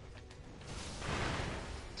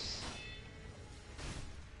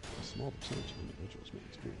 A small percentage of individuals may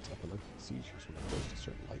experience epileptic seizures when exposed to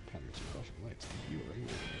certain light patterns and flashing lights. If you or anyone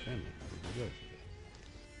in your family would be good for this.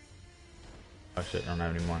 Oh shit, I don't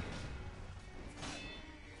have any more.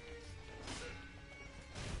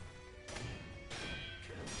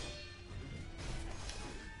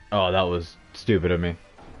 Oh, that was stupid of me.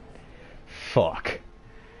 Fuck.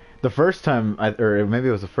 The first time, or maybe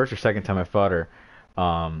it was the first or second time I fought her,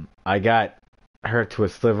 I got her to a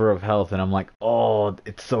sliver of health, and I'm like, oh,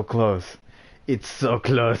 it's so close. It's so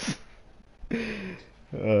close.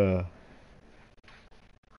 So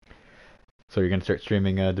you're gonna start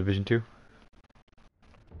streaming Division 2?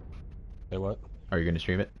 Hey, what? Are you gonna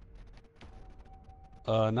stream it?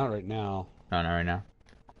 Not right now. No, not right now.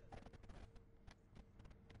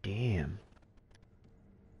 Damn.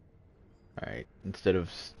 Alright, instead of...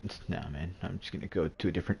 Nah, man. I'm just gonna go to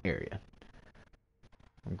a different area.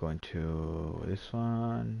 I'm going to this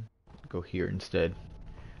one. Go here instead.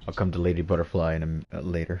 I'll come to Lady Butterfly in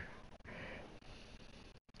later.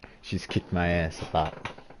 She's kicked my ass a lot.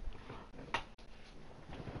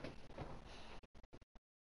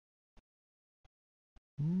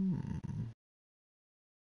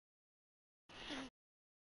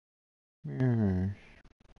 Yes.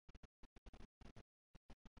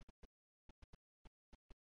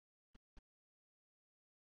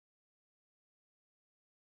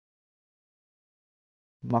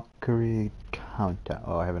 Mockery counter.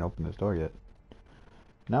 Oh, I haven't opened this door yet.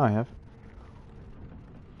 Now I have.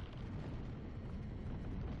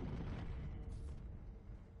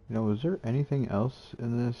 You know, was there anything else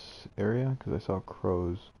in this area? Because I saw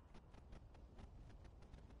crows.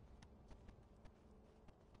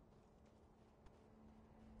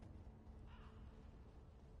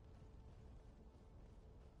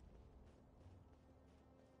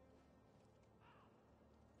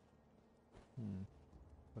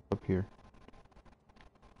 What's up here?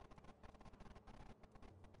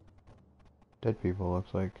 Dead people,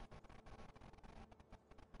 looks like.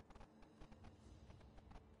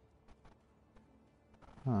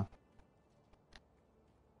 Huh.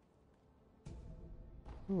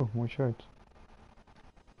 Oh, more shards.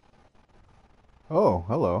 Oh,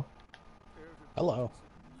 hello. Hello.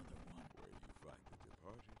 Where you find the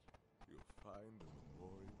departed, you'll find a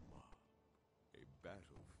memorial mark, a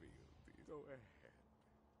battlefield. Go ahead.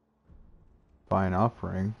 Fine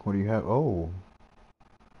offering. What do you have? Oh.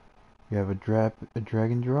 You have a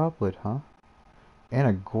dragon droplet, huh? And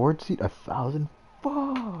a gourd seed? 1,000?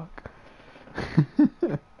 Fuck!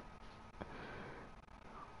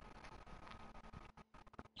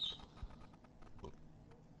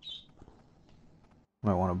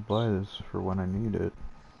 Might want to buy this for when I need it.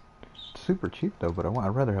 It's super cheap though, but I'd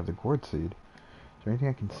rather have the gourd seed. Is there anything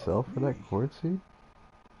I can sell for that gourd seed?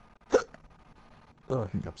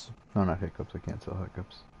 Hiccups. No, not hiccups. I can't sell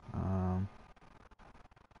hiccups.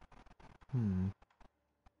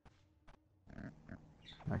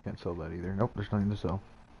 I can't sell that either. Nope, there's nothing to sell.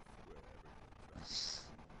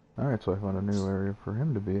 Alright, so I found a new area for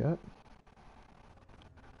him to be at.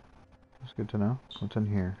 That's good to know. What's in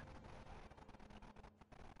here?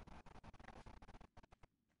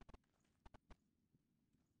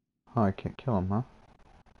 Oh, I can't kill him, huh?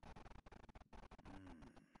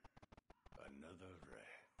 Another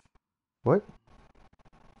rat. What?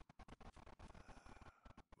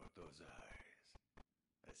 But those eyes.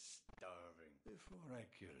 Are starving. Before I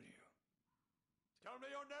kill you, tell me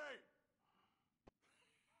your name!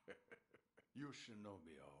 You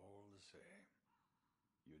shinobi are all the same.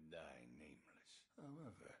 You die nameless.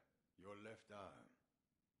 However, your left arm,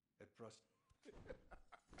 it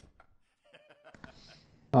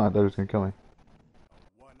Oh, I thought he was gonna kill me.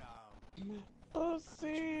 one arm. Oh,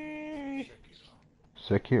 see.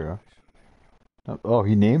 Sekiro. Oh,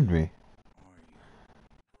 he named me.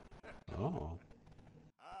 Oh.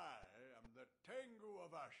 I am the Tengu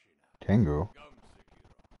of Ashina. Tengu. Come,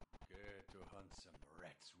 Sekiro. Care to hunt some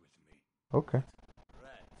rats with me? Okay.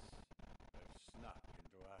 Rats have snuck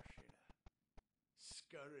into Ashina,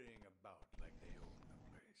 scurrying about like they own the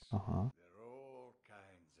place. Uh-huh. They're all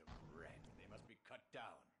kinds of rats. They must be cut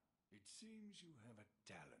down. It seems you have a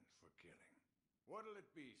talent for killing. What'll it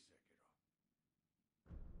be, Sekiro?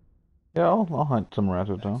 Yeah, I'll hunt some rats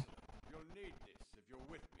with them. You'll need this if you're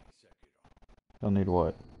with me, Sekiro. I'll need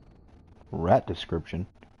what? Rat description.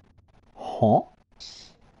 Huh?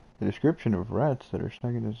 The description of rats that are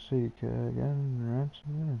snuck into seek again. Rats.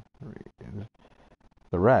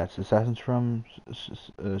 The rats, assassins from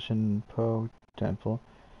Shinpo Temple.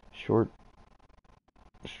 Short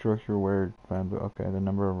Structure where found. Okay, the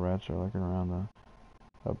number of rats are lurking around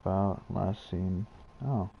the about last seen.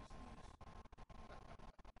 Oh,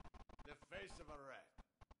 The face of a rat,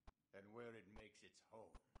 and where it makes its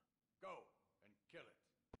home. Go and kill it.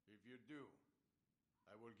 If you do,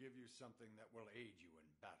 I will give you something that will aid you in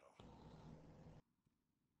battle.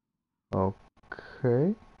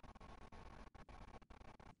 okay.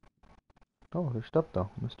 Oh, there's stuff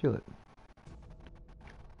though. I'm gonna steal it.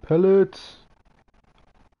 Pellets.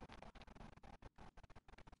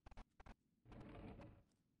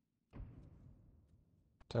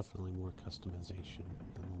 Definitely more customization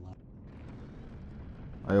than the last.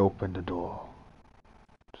 I opened the door.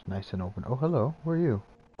 It's nice and open. Oh, hello. Where are you?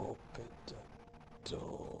 Open the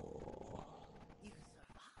door. You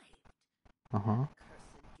survived. Uh-huh.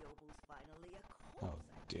 Cursed Jobel's finally a How corpse.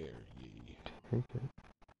 dare ye? Take it.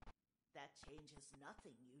 That changes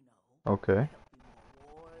nothing, you know. Okay. There'll be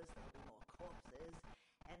more wars, there'll be more corpses,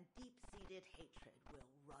 and deep-seated hatred will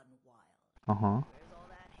run wild. Uh-huh. Where's all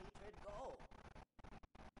that hatred go?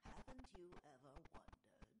 Haven't you ever wondered?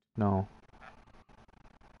 No.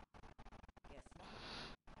 Guess not.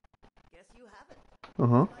 Guess you haven't.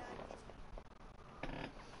 Uh-huh. That's why I pity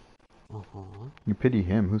you. Uh-huh. You pity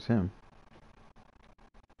him. Who's him?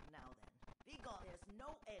 Now then, be gone. There's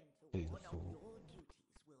no end to Hey, war. No, fool. your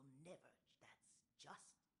duties will never. That's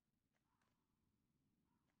just.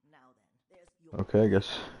 Now then, there's your. Okay, I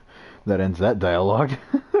guess that ends that dialogue.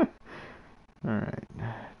 Alright.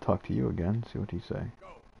 Talk to you again. See what you say.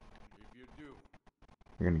 Go. If you do,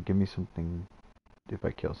 You're gonna give me something if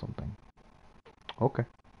I kill something. Okay.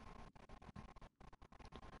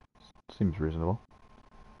 Seems reasonable.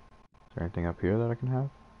 Is there anything up here that I can have?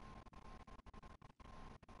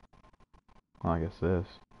 Well, I guess this.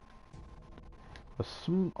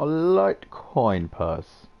 A light coin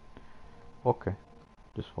purse. Okay.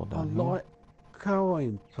 Just fall A down here. light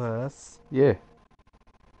coin purse. Yeah.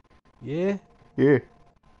 Yeah? Yeah.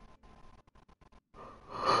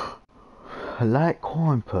 A light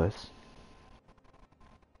coin purse.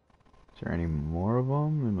 Is there any more of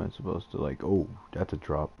them? Am I supposed to like... Oh, that's a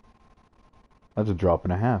drop. That's a drop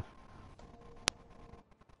and a half.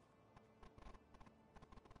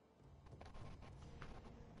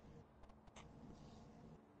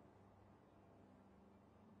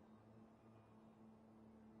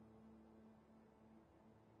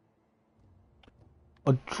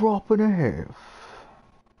 A drop and a half.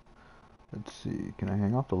 Let's see. Can I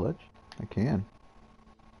hang off the ledge? I can.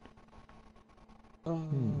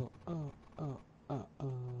 Oh, oh.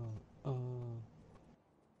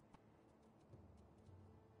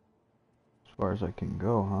 As far as I can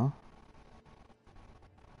go, huh?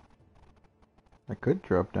 I could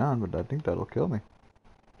drop down, but I think that'll kill me.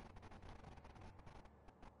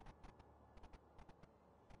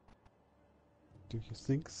 Do you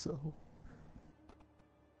think so?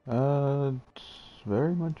 It's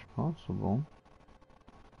very much possible.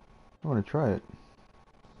 I want to try it.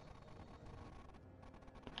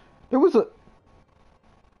 There was a...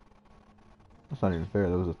 That's not even fair,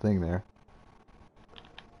 there was a thing there.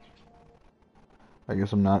 I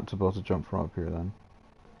guess I'm not supposed to jump from up here then.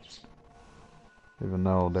 Even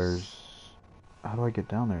though there's... How do I get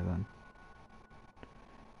down there then?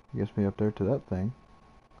 It gets me up there to that thing.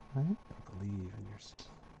 Right? I believe in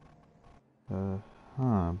yourself.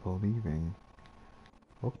 Believing.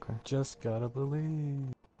 Okay. Just gotta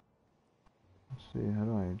believe. Let's see, how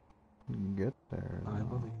do I get there? I now?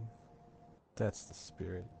 believe. That's the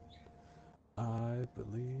spirit. I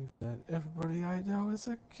believe that everybody I know is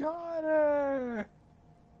a goner.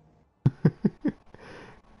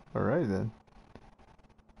 Alright then.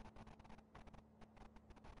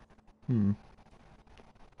 Hmm.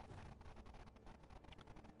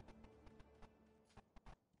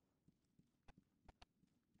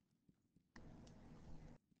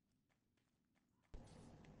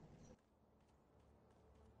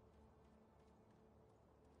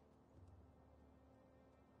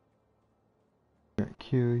 Gonna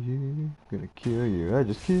kill you. Gonna kill you. I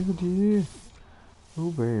just killed you.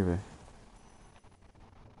 Oh baby.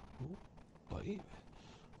 Baby.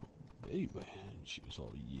 Baby. And she was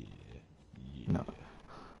all, yeah. Yeah. No.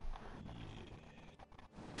 Yeah.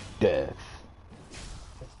 Death.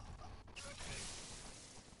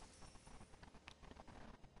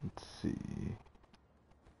 Let's see.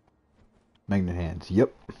 Magnet hands.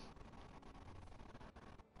 Yep.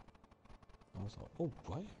 I was like, oh,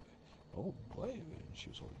 baby. Oh, baby. And she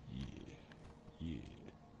was all, yeah. Yeah.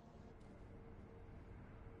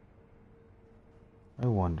 I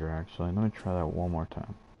wonder actually. Let me try that one more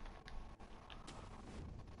time.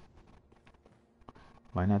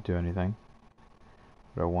 Might not do anything.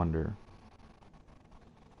 But I wonder.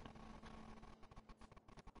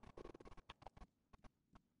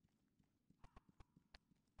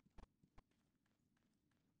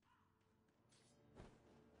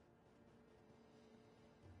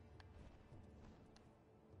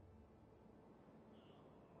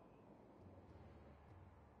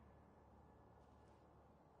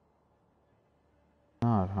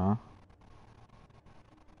 Not, huh?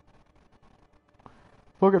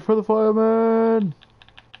 Look it for the fireman!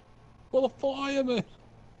 Well, the fireman!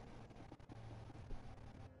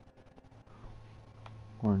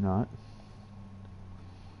 Or not.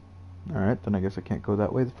 Alright, then I guess I can't go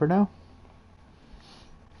that way for now.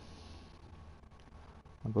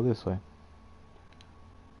 I'll go this way.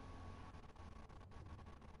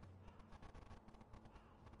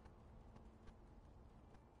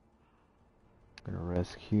 Gonna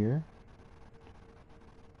rest here.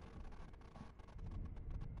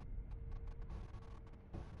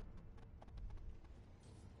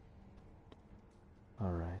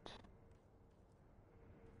 Alright.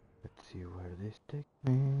 Let's see where they stick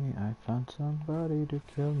me. I found somebody to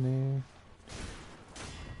kill me.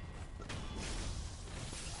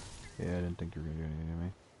 Yeah, I didn't think you were gonna do anything to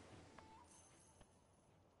me.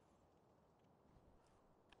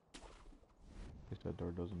 Guess that door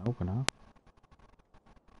doesn't open, huh?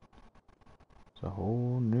 It's a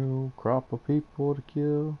whole new crop of people to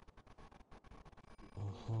kill. A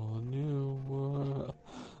whole new world.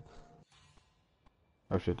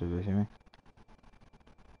 Oh shit, did they see me?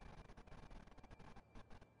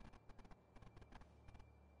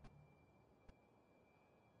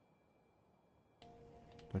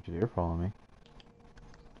 Don't you dare follow me.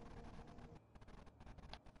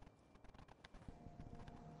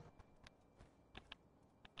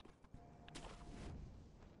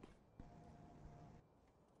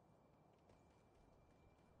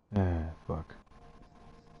 Ah, fuck.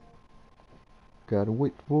 Gotta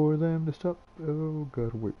wait for them to stop. Oh,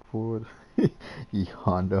 gotta wait for the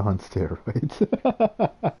Honda on steroids.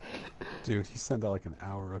 Dude, he sent that like an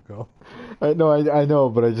hour ago. I know,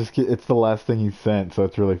 but it's the last thing he sent, so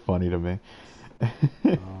it's really funny to me. Oh,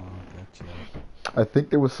 gotcha. I think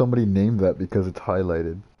there was somebody named that because it's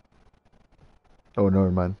highlighted. Oh, no,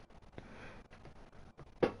 never mind.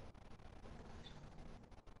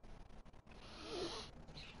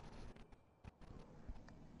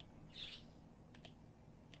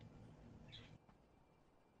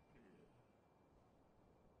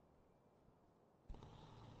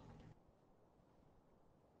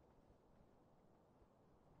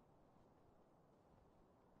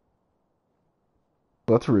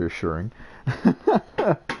 That's reassuring. It's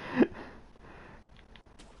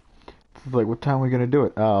like, what time are we gonna do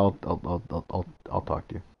it? I'll talk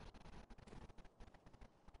to you.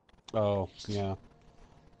 Oh, yeah.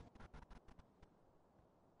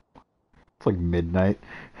 It's like midnight.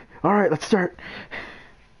 All right, let's start.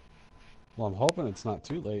 Well, I'm hoping it's not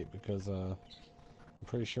too late because I'm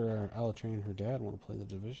pretty sure Alatrain and her dad want to play the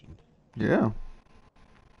Division. Yeah.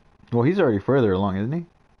 Well, he's already further along, isn't he?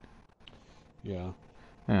 Yeah.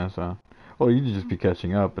 Yeah, so. Well, you'd just be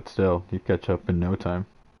catching up, but still, you'd catch up in no time.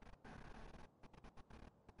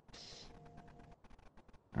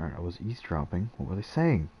 Alright, I was eavesdropping. What were they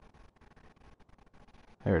saying?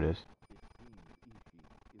 There it is.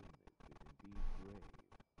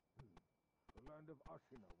 The land of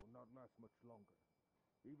Ashina will not last much longer,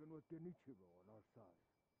 even with Genichiro on our side.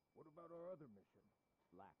 What about our other mission?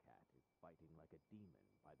 Black Hat is fighting like a demon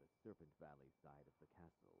by the Serpent Valley side of the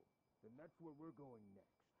castle. Then that's where we're going next.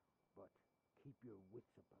 But keep your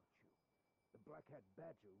wits about you. The Black Hat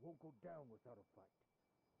Badger won't go down without a fight.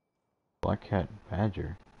 Black Hat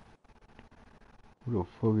Badger? Who the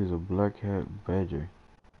fuck is a Black Hat Badger?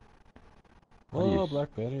 Oh,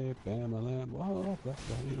 Black Betty, Bama Land. Whoa, Black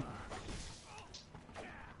Betty.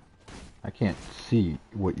 I can't see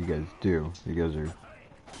what you guys do. You guys are... What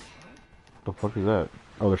the fuck is that?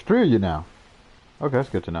 Oh, there's 3 of you now. Okay, that's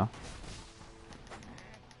good to know.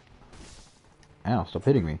 Ow, stop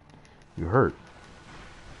hitting me. You hurt.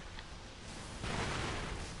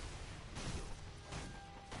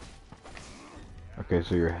 Okay,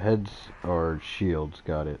 so your heads are shields.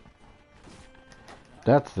 Got it.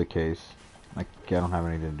 That's the case. I don't have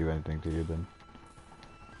anything to do anything to you then.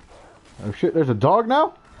 Oh shit, there's a dog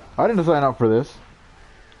now? I didn't sign up for this.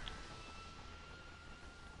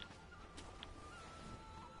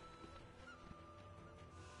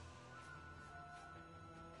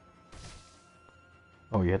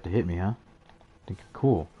 Oh, you have to hit me, huh? I think you're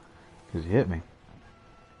cool. Because you hit me.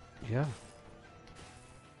 Yeah.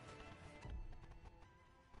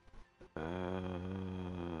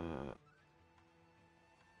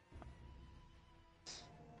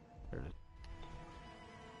 There it is.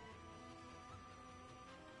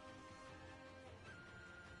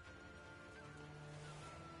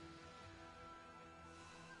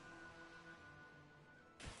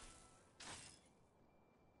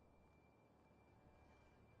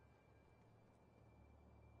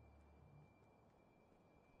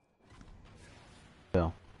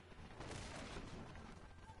 Fell.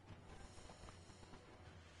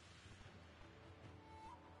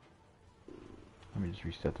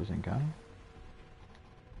 Let's reset this encounter.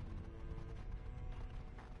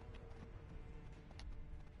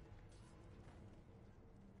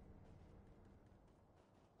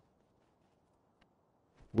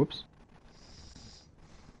 Whoops.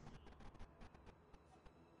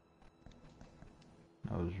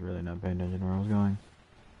 I was really not paying attention where I was going.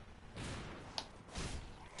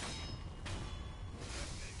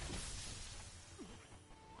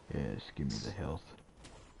 Yes, give me the health.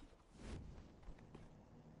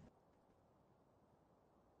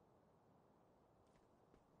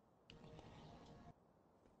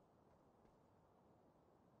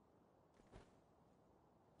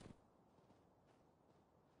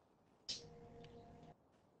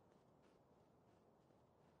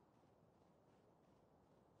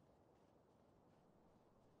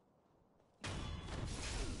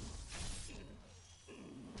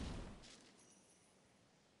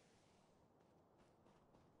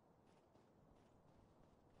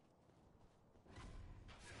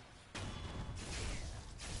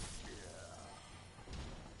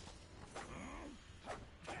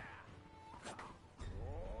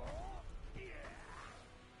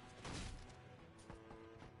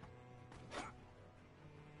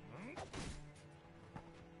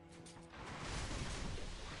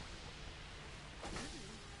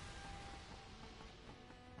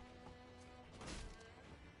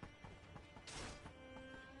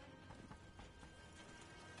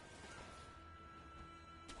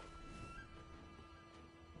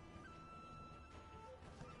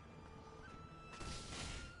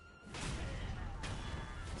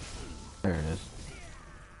 There it is.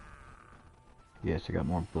 Yes, I got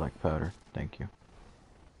more black powder. Thank you.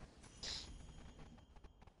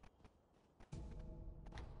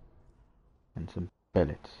 And some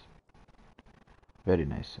pellets. Very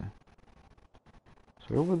nice. So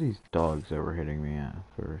where were these dogs that were hitting me at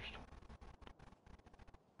first?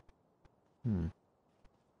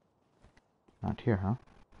 Not here, huh?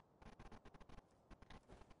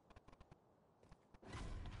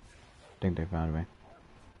 Think they found me.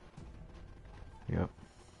 Yep.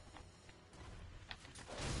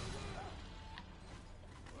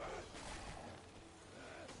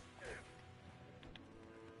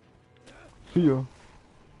 See ya.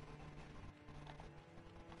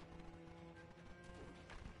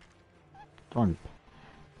 Throwing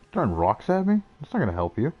rocks at me? That's not gonna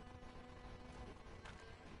help you.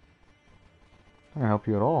 Not gonna help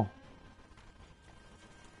you at all.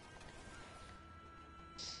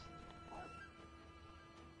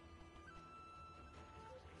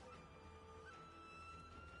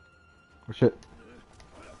 Oh shit.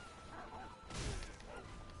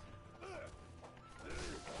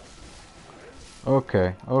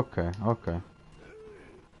 Okay.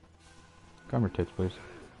 Come here, tits, please.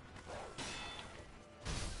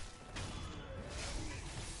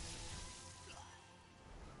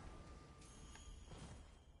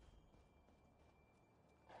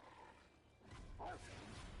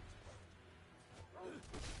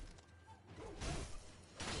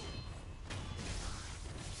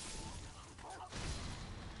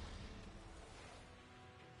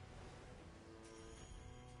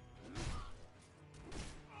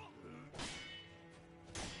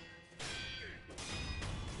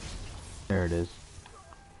 There it is.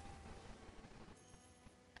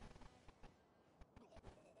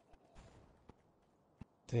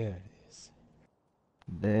 There it is.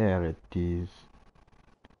 There it is.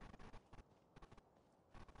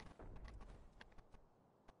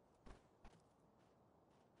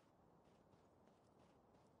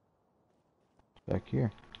 Back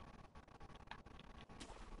here.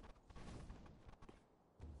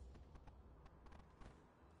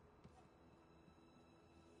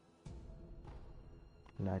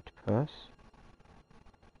 Light first.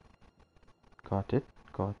 Got it.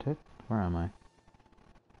 Where am I?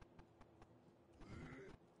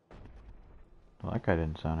 Well, that guy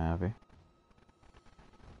didn't sound happy.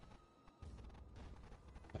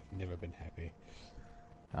 I've never been happy.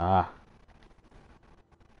 Ah.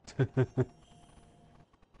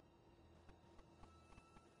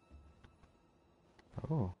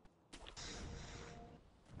 Oh.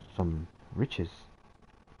 Some riches.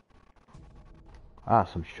 Ah,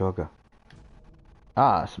 some sugar.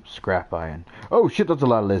 Ah, some scrap iron. Oh shit, that's a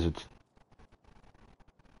lot of lizards.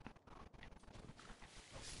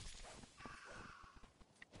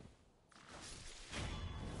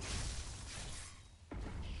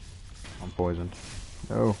 I'm poisoned.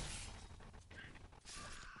 No.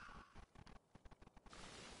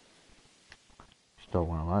 Still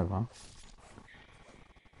one alive, huh?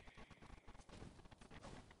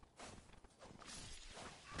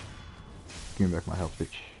 Give me back my health,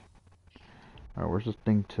 bitch. Alright, where's this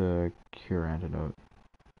thing to cure antidote?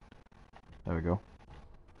 There we go.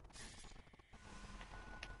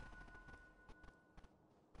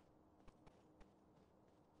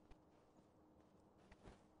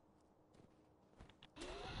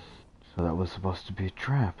 So that was supposed to be a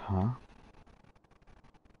trap, huh?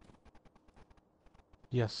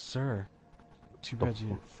 Yes, sir. Too bad you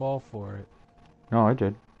didn't fall for it. No, I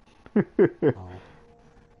did. Oh.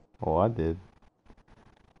 Oh, I did.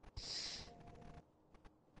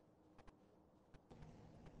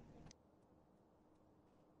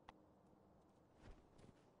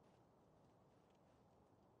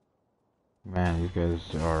 Man, these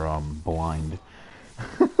guys are blind.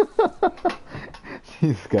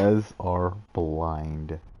 These guys are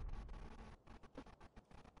blind.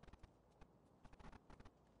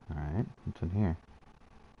 Alright, what's in here?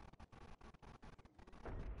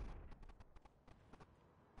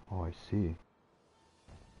 Oh, I see.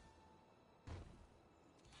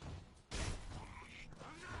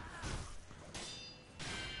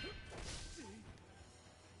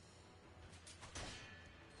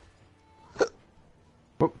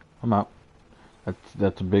 Oh, I'm out.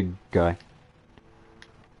 That's a big guy.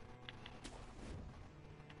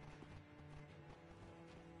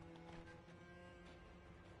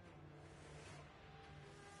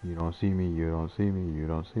 You don't see me, you don't see me, you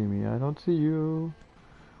don't see me, I don't see you.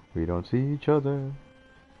 We don't see each other.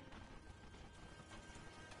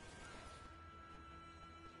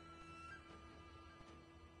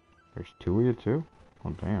 There's two of you too? Oh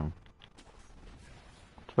damn.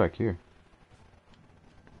 What's back here?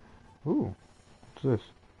 Ooh, what's this?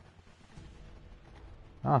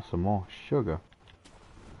 Ah, some more sugar.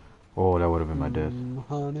 Oh, that would have been my death.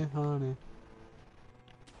 Honey, honey.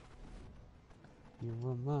 You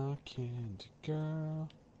are my candy girl.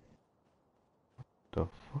 The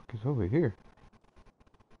fuck is over here?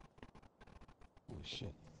 Holy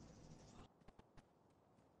shit.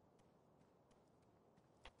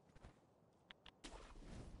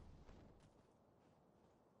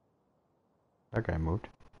 That guy moved.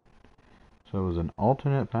 So it was an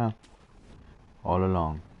alternate path all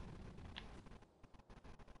along.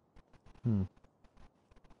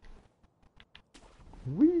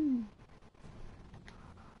 Whee!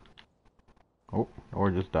 Oh,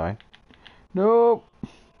 or just die. Nope!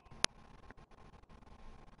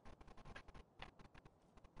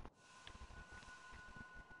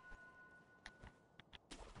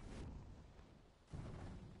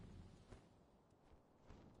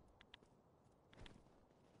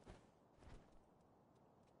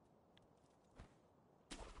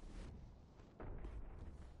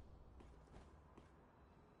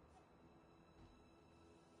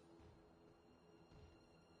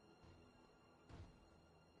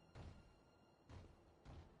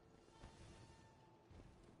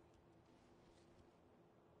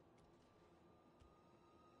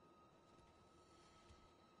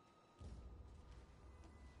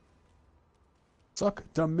 Suck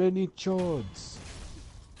the many chods.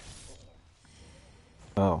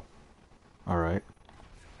 Oh. Alright.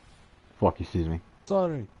 Fuck, he sees me.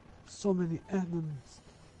 Sorry. So many enemies.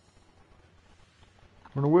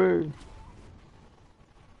 Run away!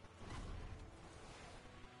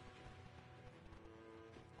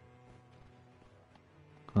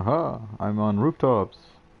 Aha! I'm on rooftops.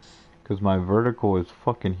 Because my vertical is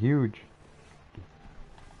fucking huge.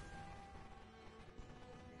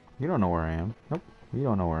 You don't know where I am. Nope. You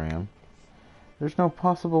don't know where I am. There's no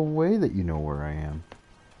possible way that you know where I am.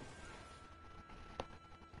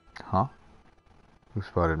 Huh? Who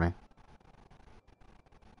spotted me?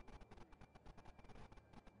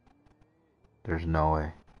 There's no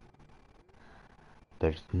way.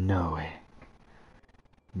 There's no way.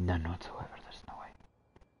 None whatsoever. There's no way.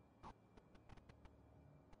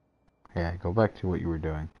 Yeah, go back to what you were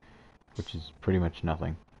doing. Which is pretty much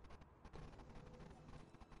nothing.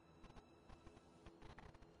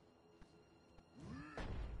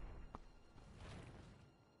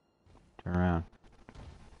 Turn around.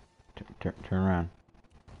 Turn around.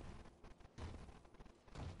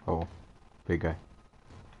 Oh, big guy.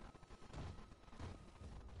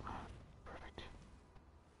 Perfect.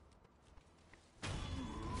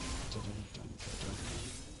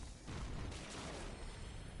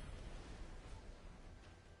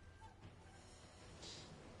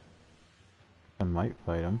 I might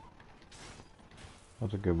fight him.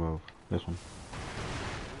 That's a good move. This one.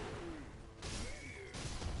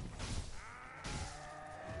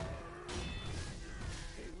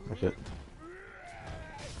 That's it.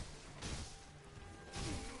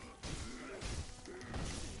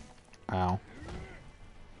 Ow.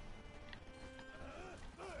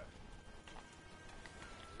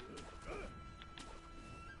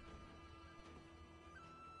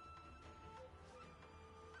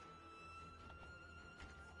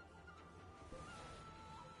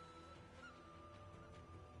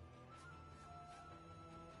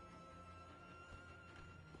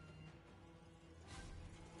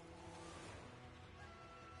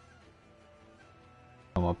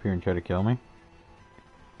 come up here and try to kill me?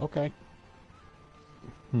 Okay.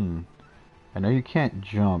 I know you can't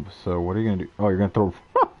jump, so what are you gonna do? Oh, you're gonna throw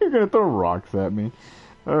you're gonna throw rocks at me.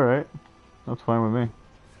 Alright. That's fine with me.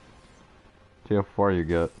 See how far you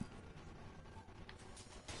get.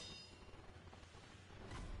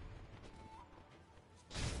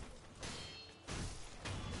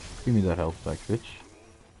 Give me that health back, bitch.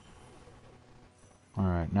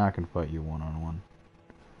 Alright, now I can fight you one-on-one.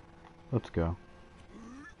 Let's go.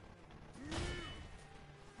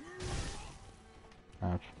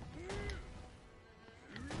 Ouch.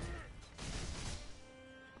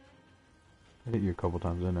 I hit you a couple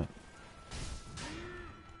times, didn't it?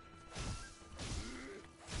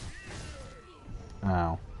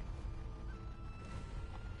 Ow.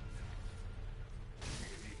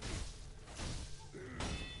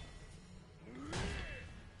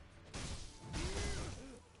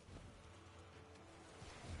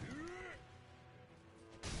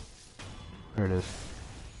 There it is.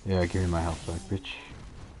 Yeah, give me my health back, bitch.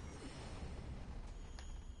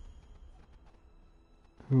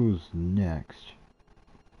 Who's next?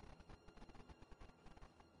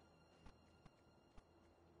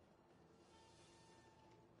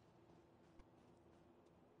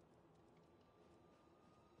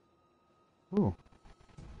 Ooh.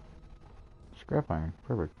 Scrap iron.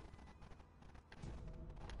 Perfect.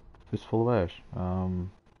 Fistful of ash.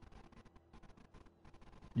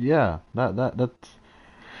 Yeah, that's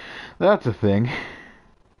a thing.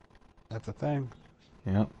 That's a thing.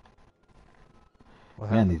 Yep. What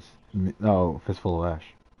Man, happened? these... Oh, fistful of ash.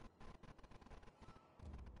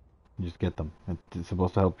 You just get them. It's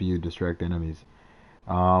supposed to help you distract enemies.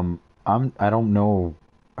 I don't know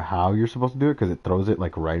how you're supposed to do it because it throws it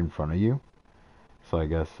like right in front of you. So I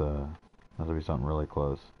guess that's gonna be something really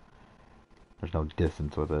close. There's no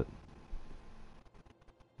distance with it.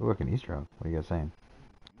 Ooh, I can eavesdrop. What are you guys saying?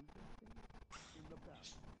 In the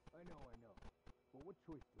battle. I know. But what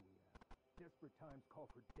choice do we have? Desperate times call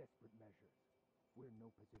for desperate measures. We're in no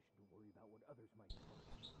position to worry about what others might think.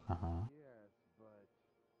 Uh-huh. Yes, but...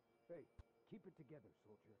 Hey, keep it together,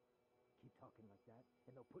 soldier. Keep talking like that,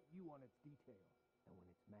 and they'll put you on its detail. And when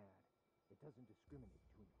it's mad, it doesn't discriminate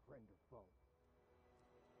between friend or foe.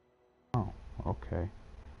 Oh, okay.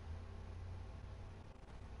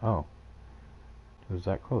 Oh. It was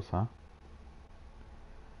that close, huh?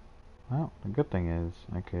 Well, the good thing is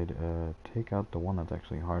I could take out the one that's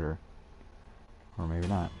actually harder. Or maybe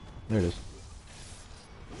not. There it is.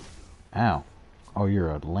 Ow. Oh,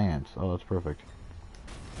 you're a lance. Oh, that's perfect.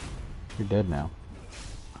 You're dead now.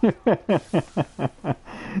 Do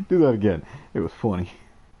that again. It was funny.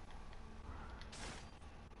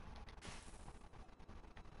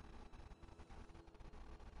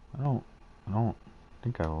 I don't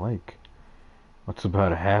think I like what's about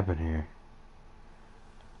to happen here.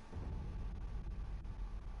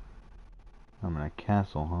 I'm in a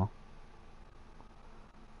castle, huh?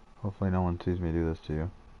 Hopefully no one sees me do this to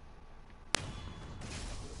you.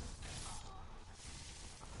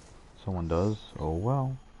 Someone does? Oh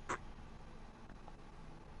well.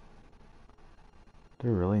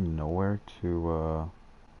 There's really nowhere to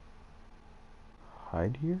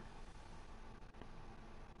hide here?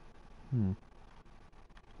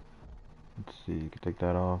 Let's see, you can take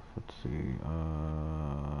that off. Let's see,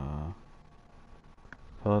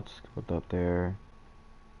 let's put that there.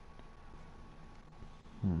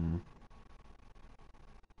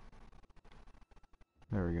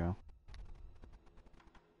 There we go.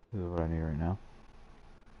 This is what I need right now.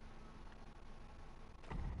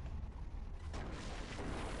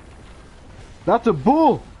 That's a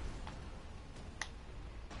bull!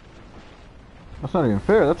 That's not even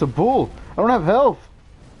fair, that's a bull! I don't have health!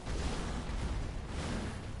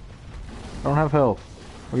 I don't have health.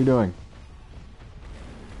 What are you doing?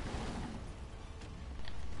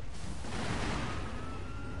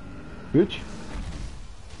 Bitch.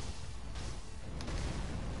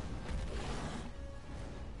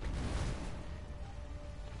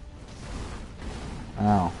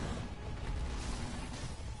 Ow.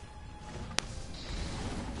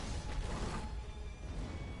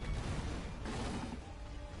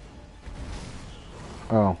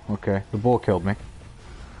 Oh, okay. The bull killed me.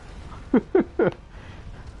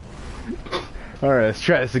 Alright, let's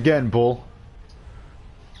try this again, bull.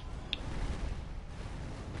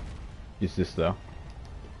 Use this though.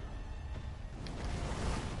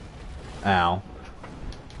 Ow.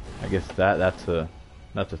 I guess that's a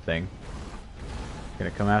thing.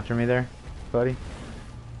 Gonna come after me there, buddy?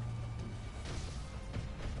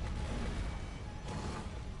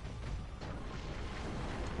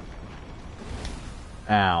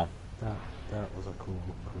 Ow. That was a cool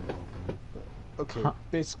opening. Okay, Huh.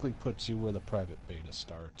 basically puts you where the private beta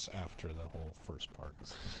starts after the whole first part.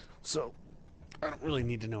 So, I don't really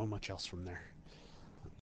need to know much else from there.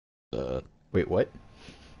 Wait, what?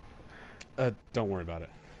 Don't worry about it.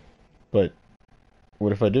 But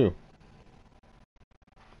what if I do?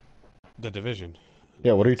 The Division.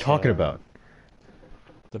 Yeah, what are you It's, talking about?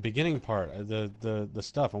 The beginning part, the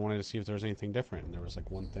stuff. I wanted to see if there was anything different, and there was like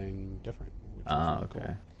one thing different, which was Ah, really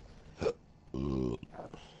okay. cool.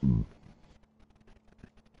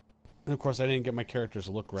 And of course, I didn't get my characters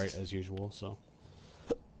to look right as usual, so.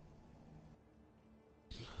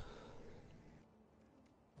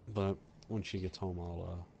 But when she gets home,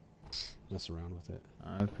 I'll mess around with it.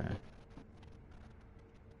 Okay.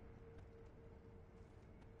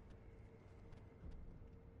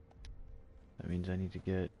 That means I need to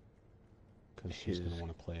get Because she's his... going to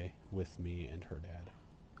want to play with me and her dad.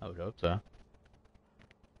 I would hope so.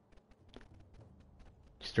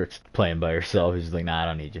 She starts playing by herself. She's like, nah, I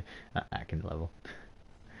don't need you. I can level.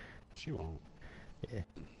 She won't. Yeah.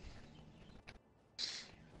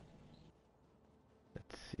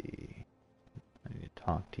 Let's see. I need to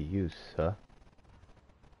talk to you, sir.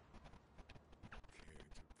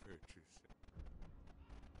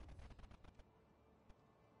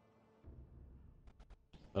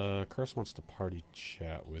 Curse wants to party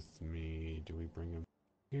chat with me. Do we bring him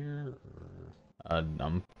here, or...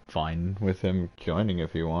 I'm fine with him joining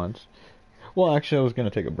if he wants. Well, actually, I was gonna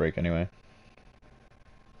take a break anyway.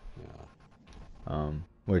 Yeah.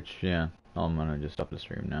 Which, yeah, I'm gonna just stop the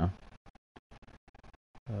stream now.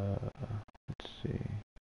 Let's see.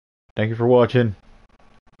 Thank you for watching.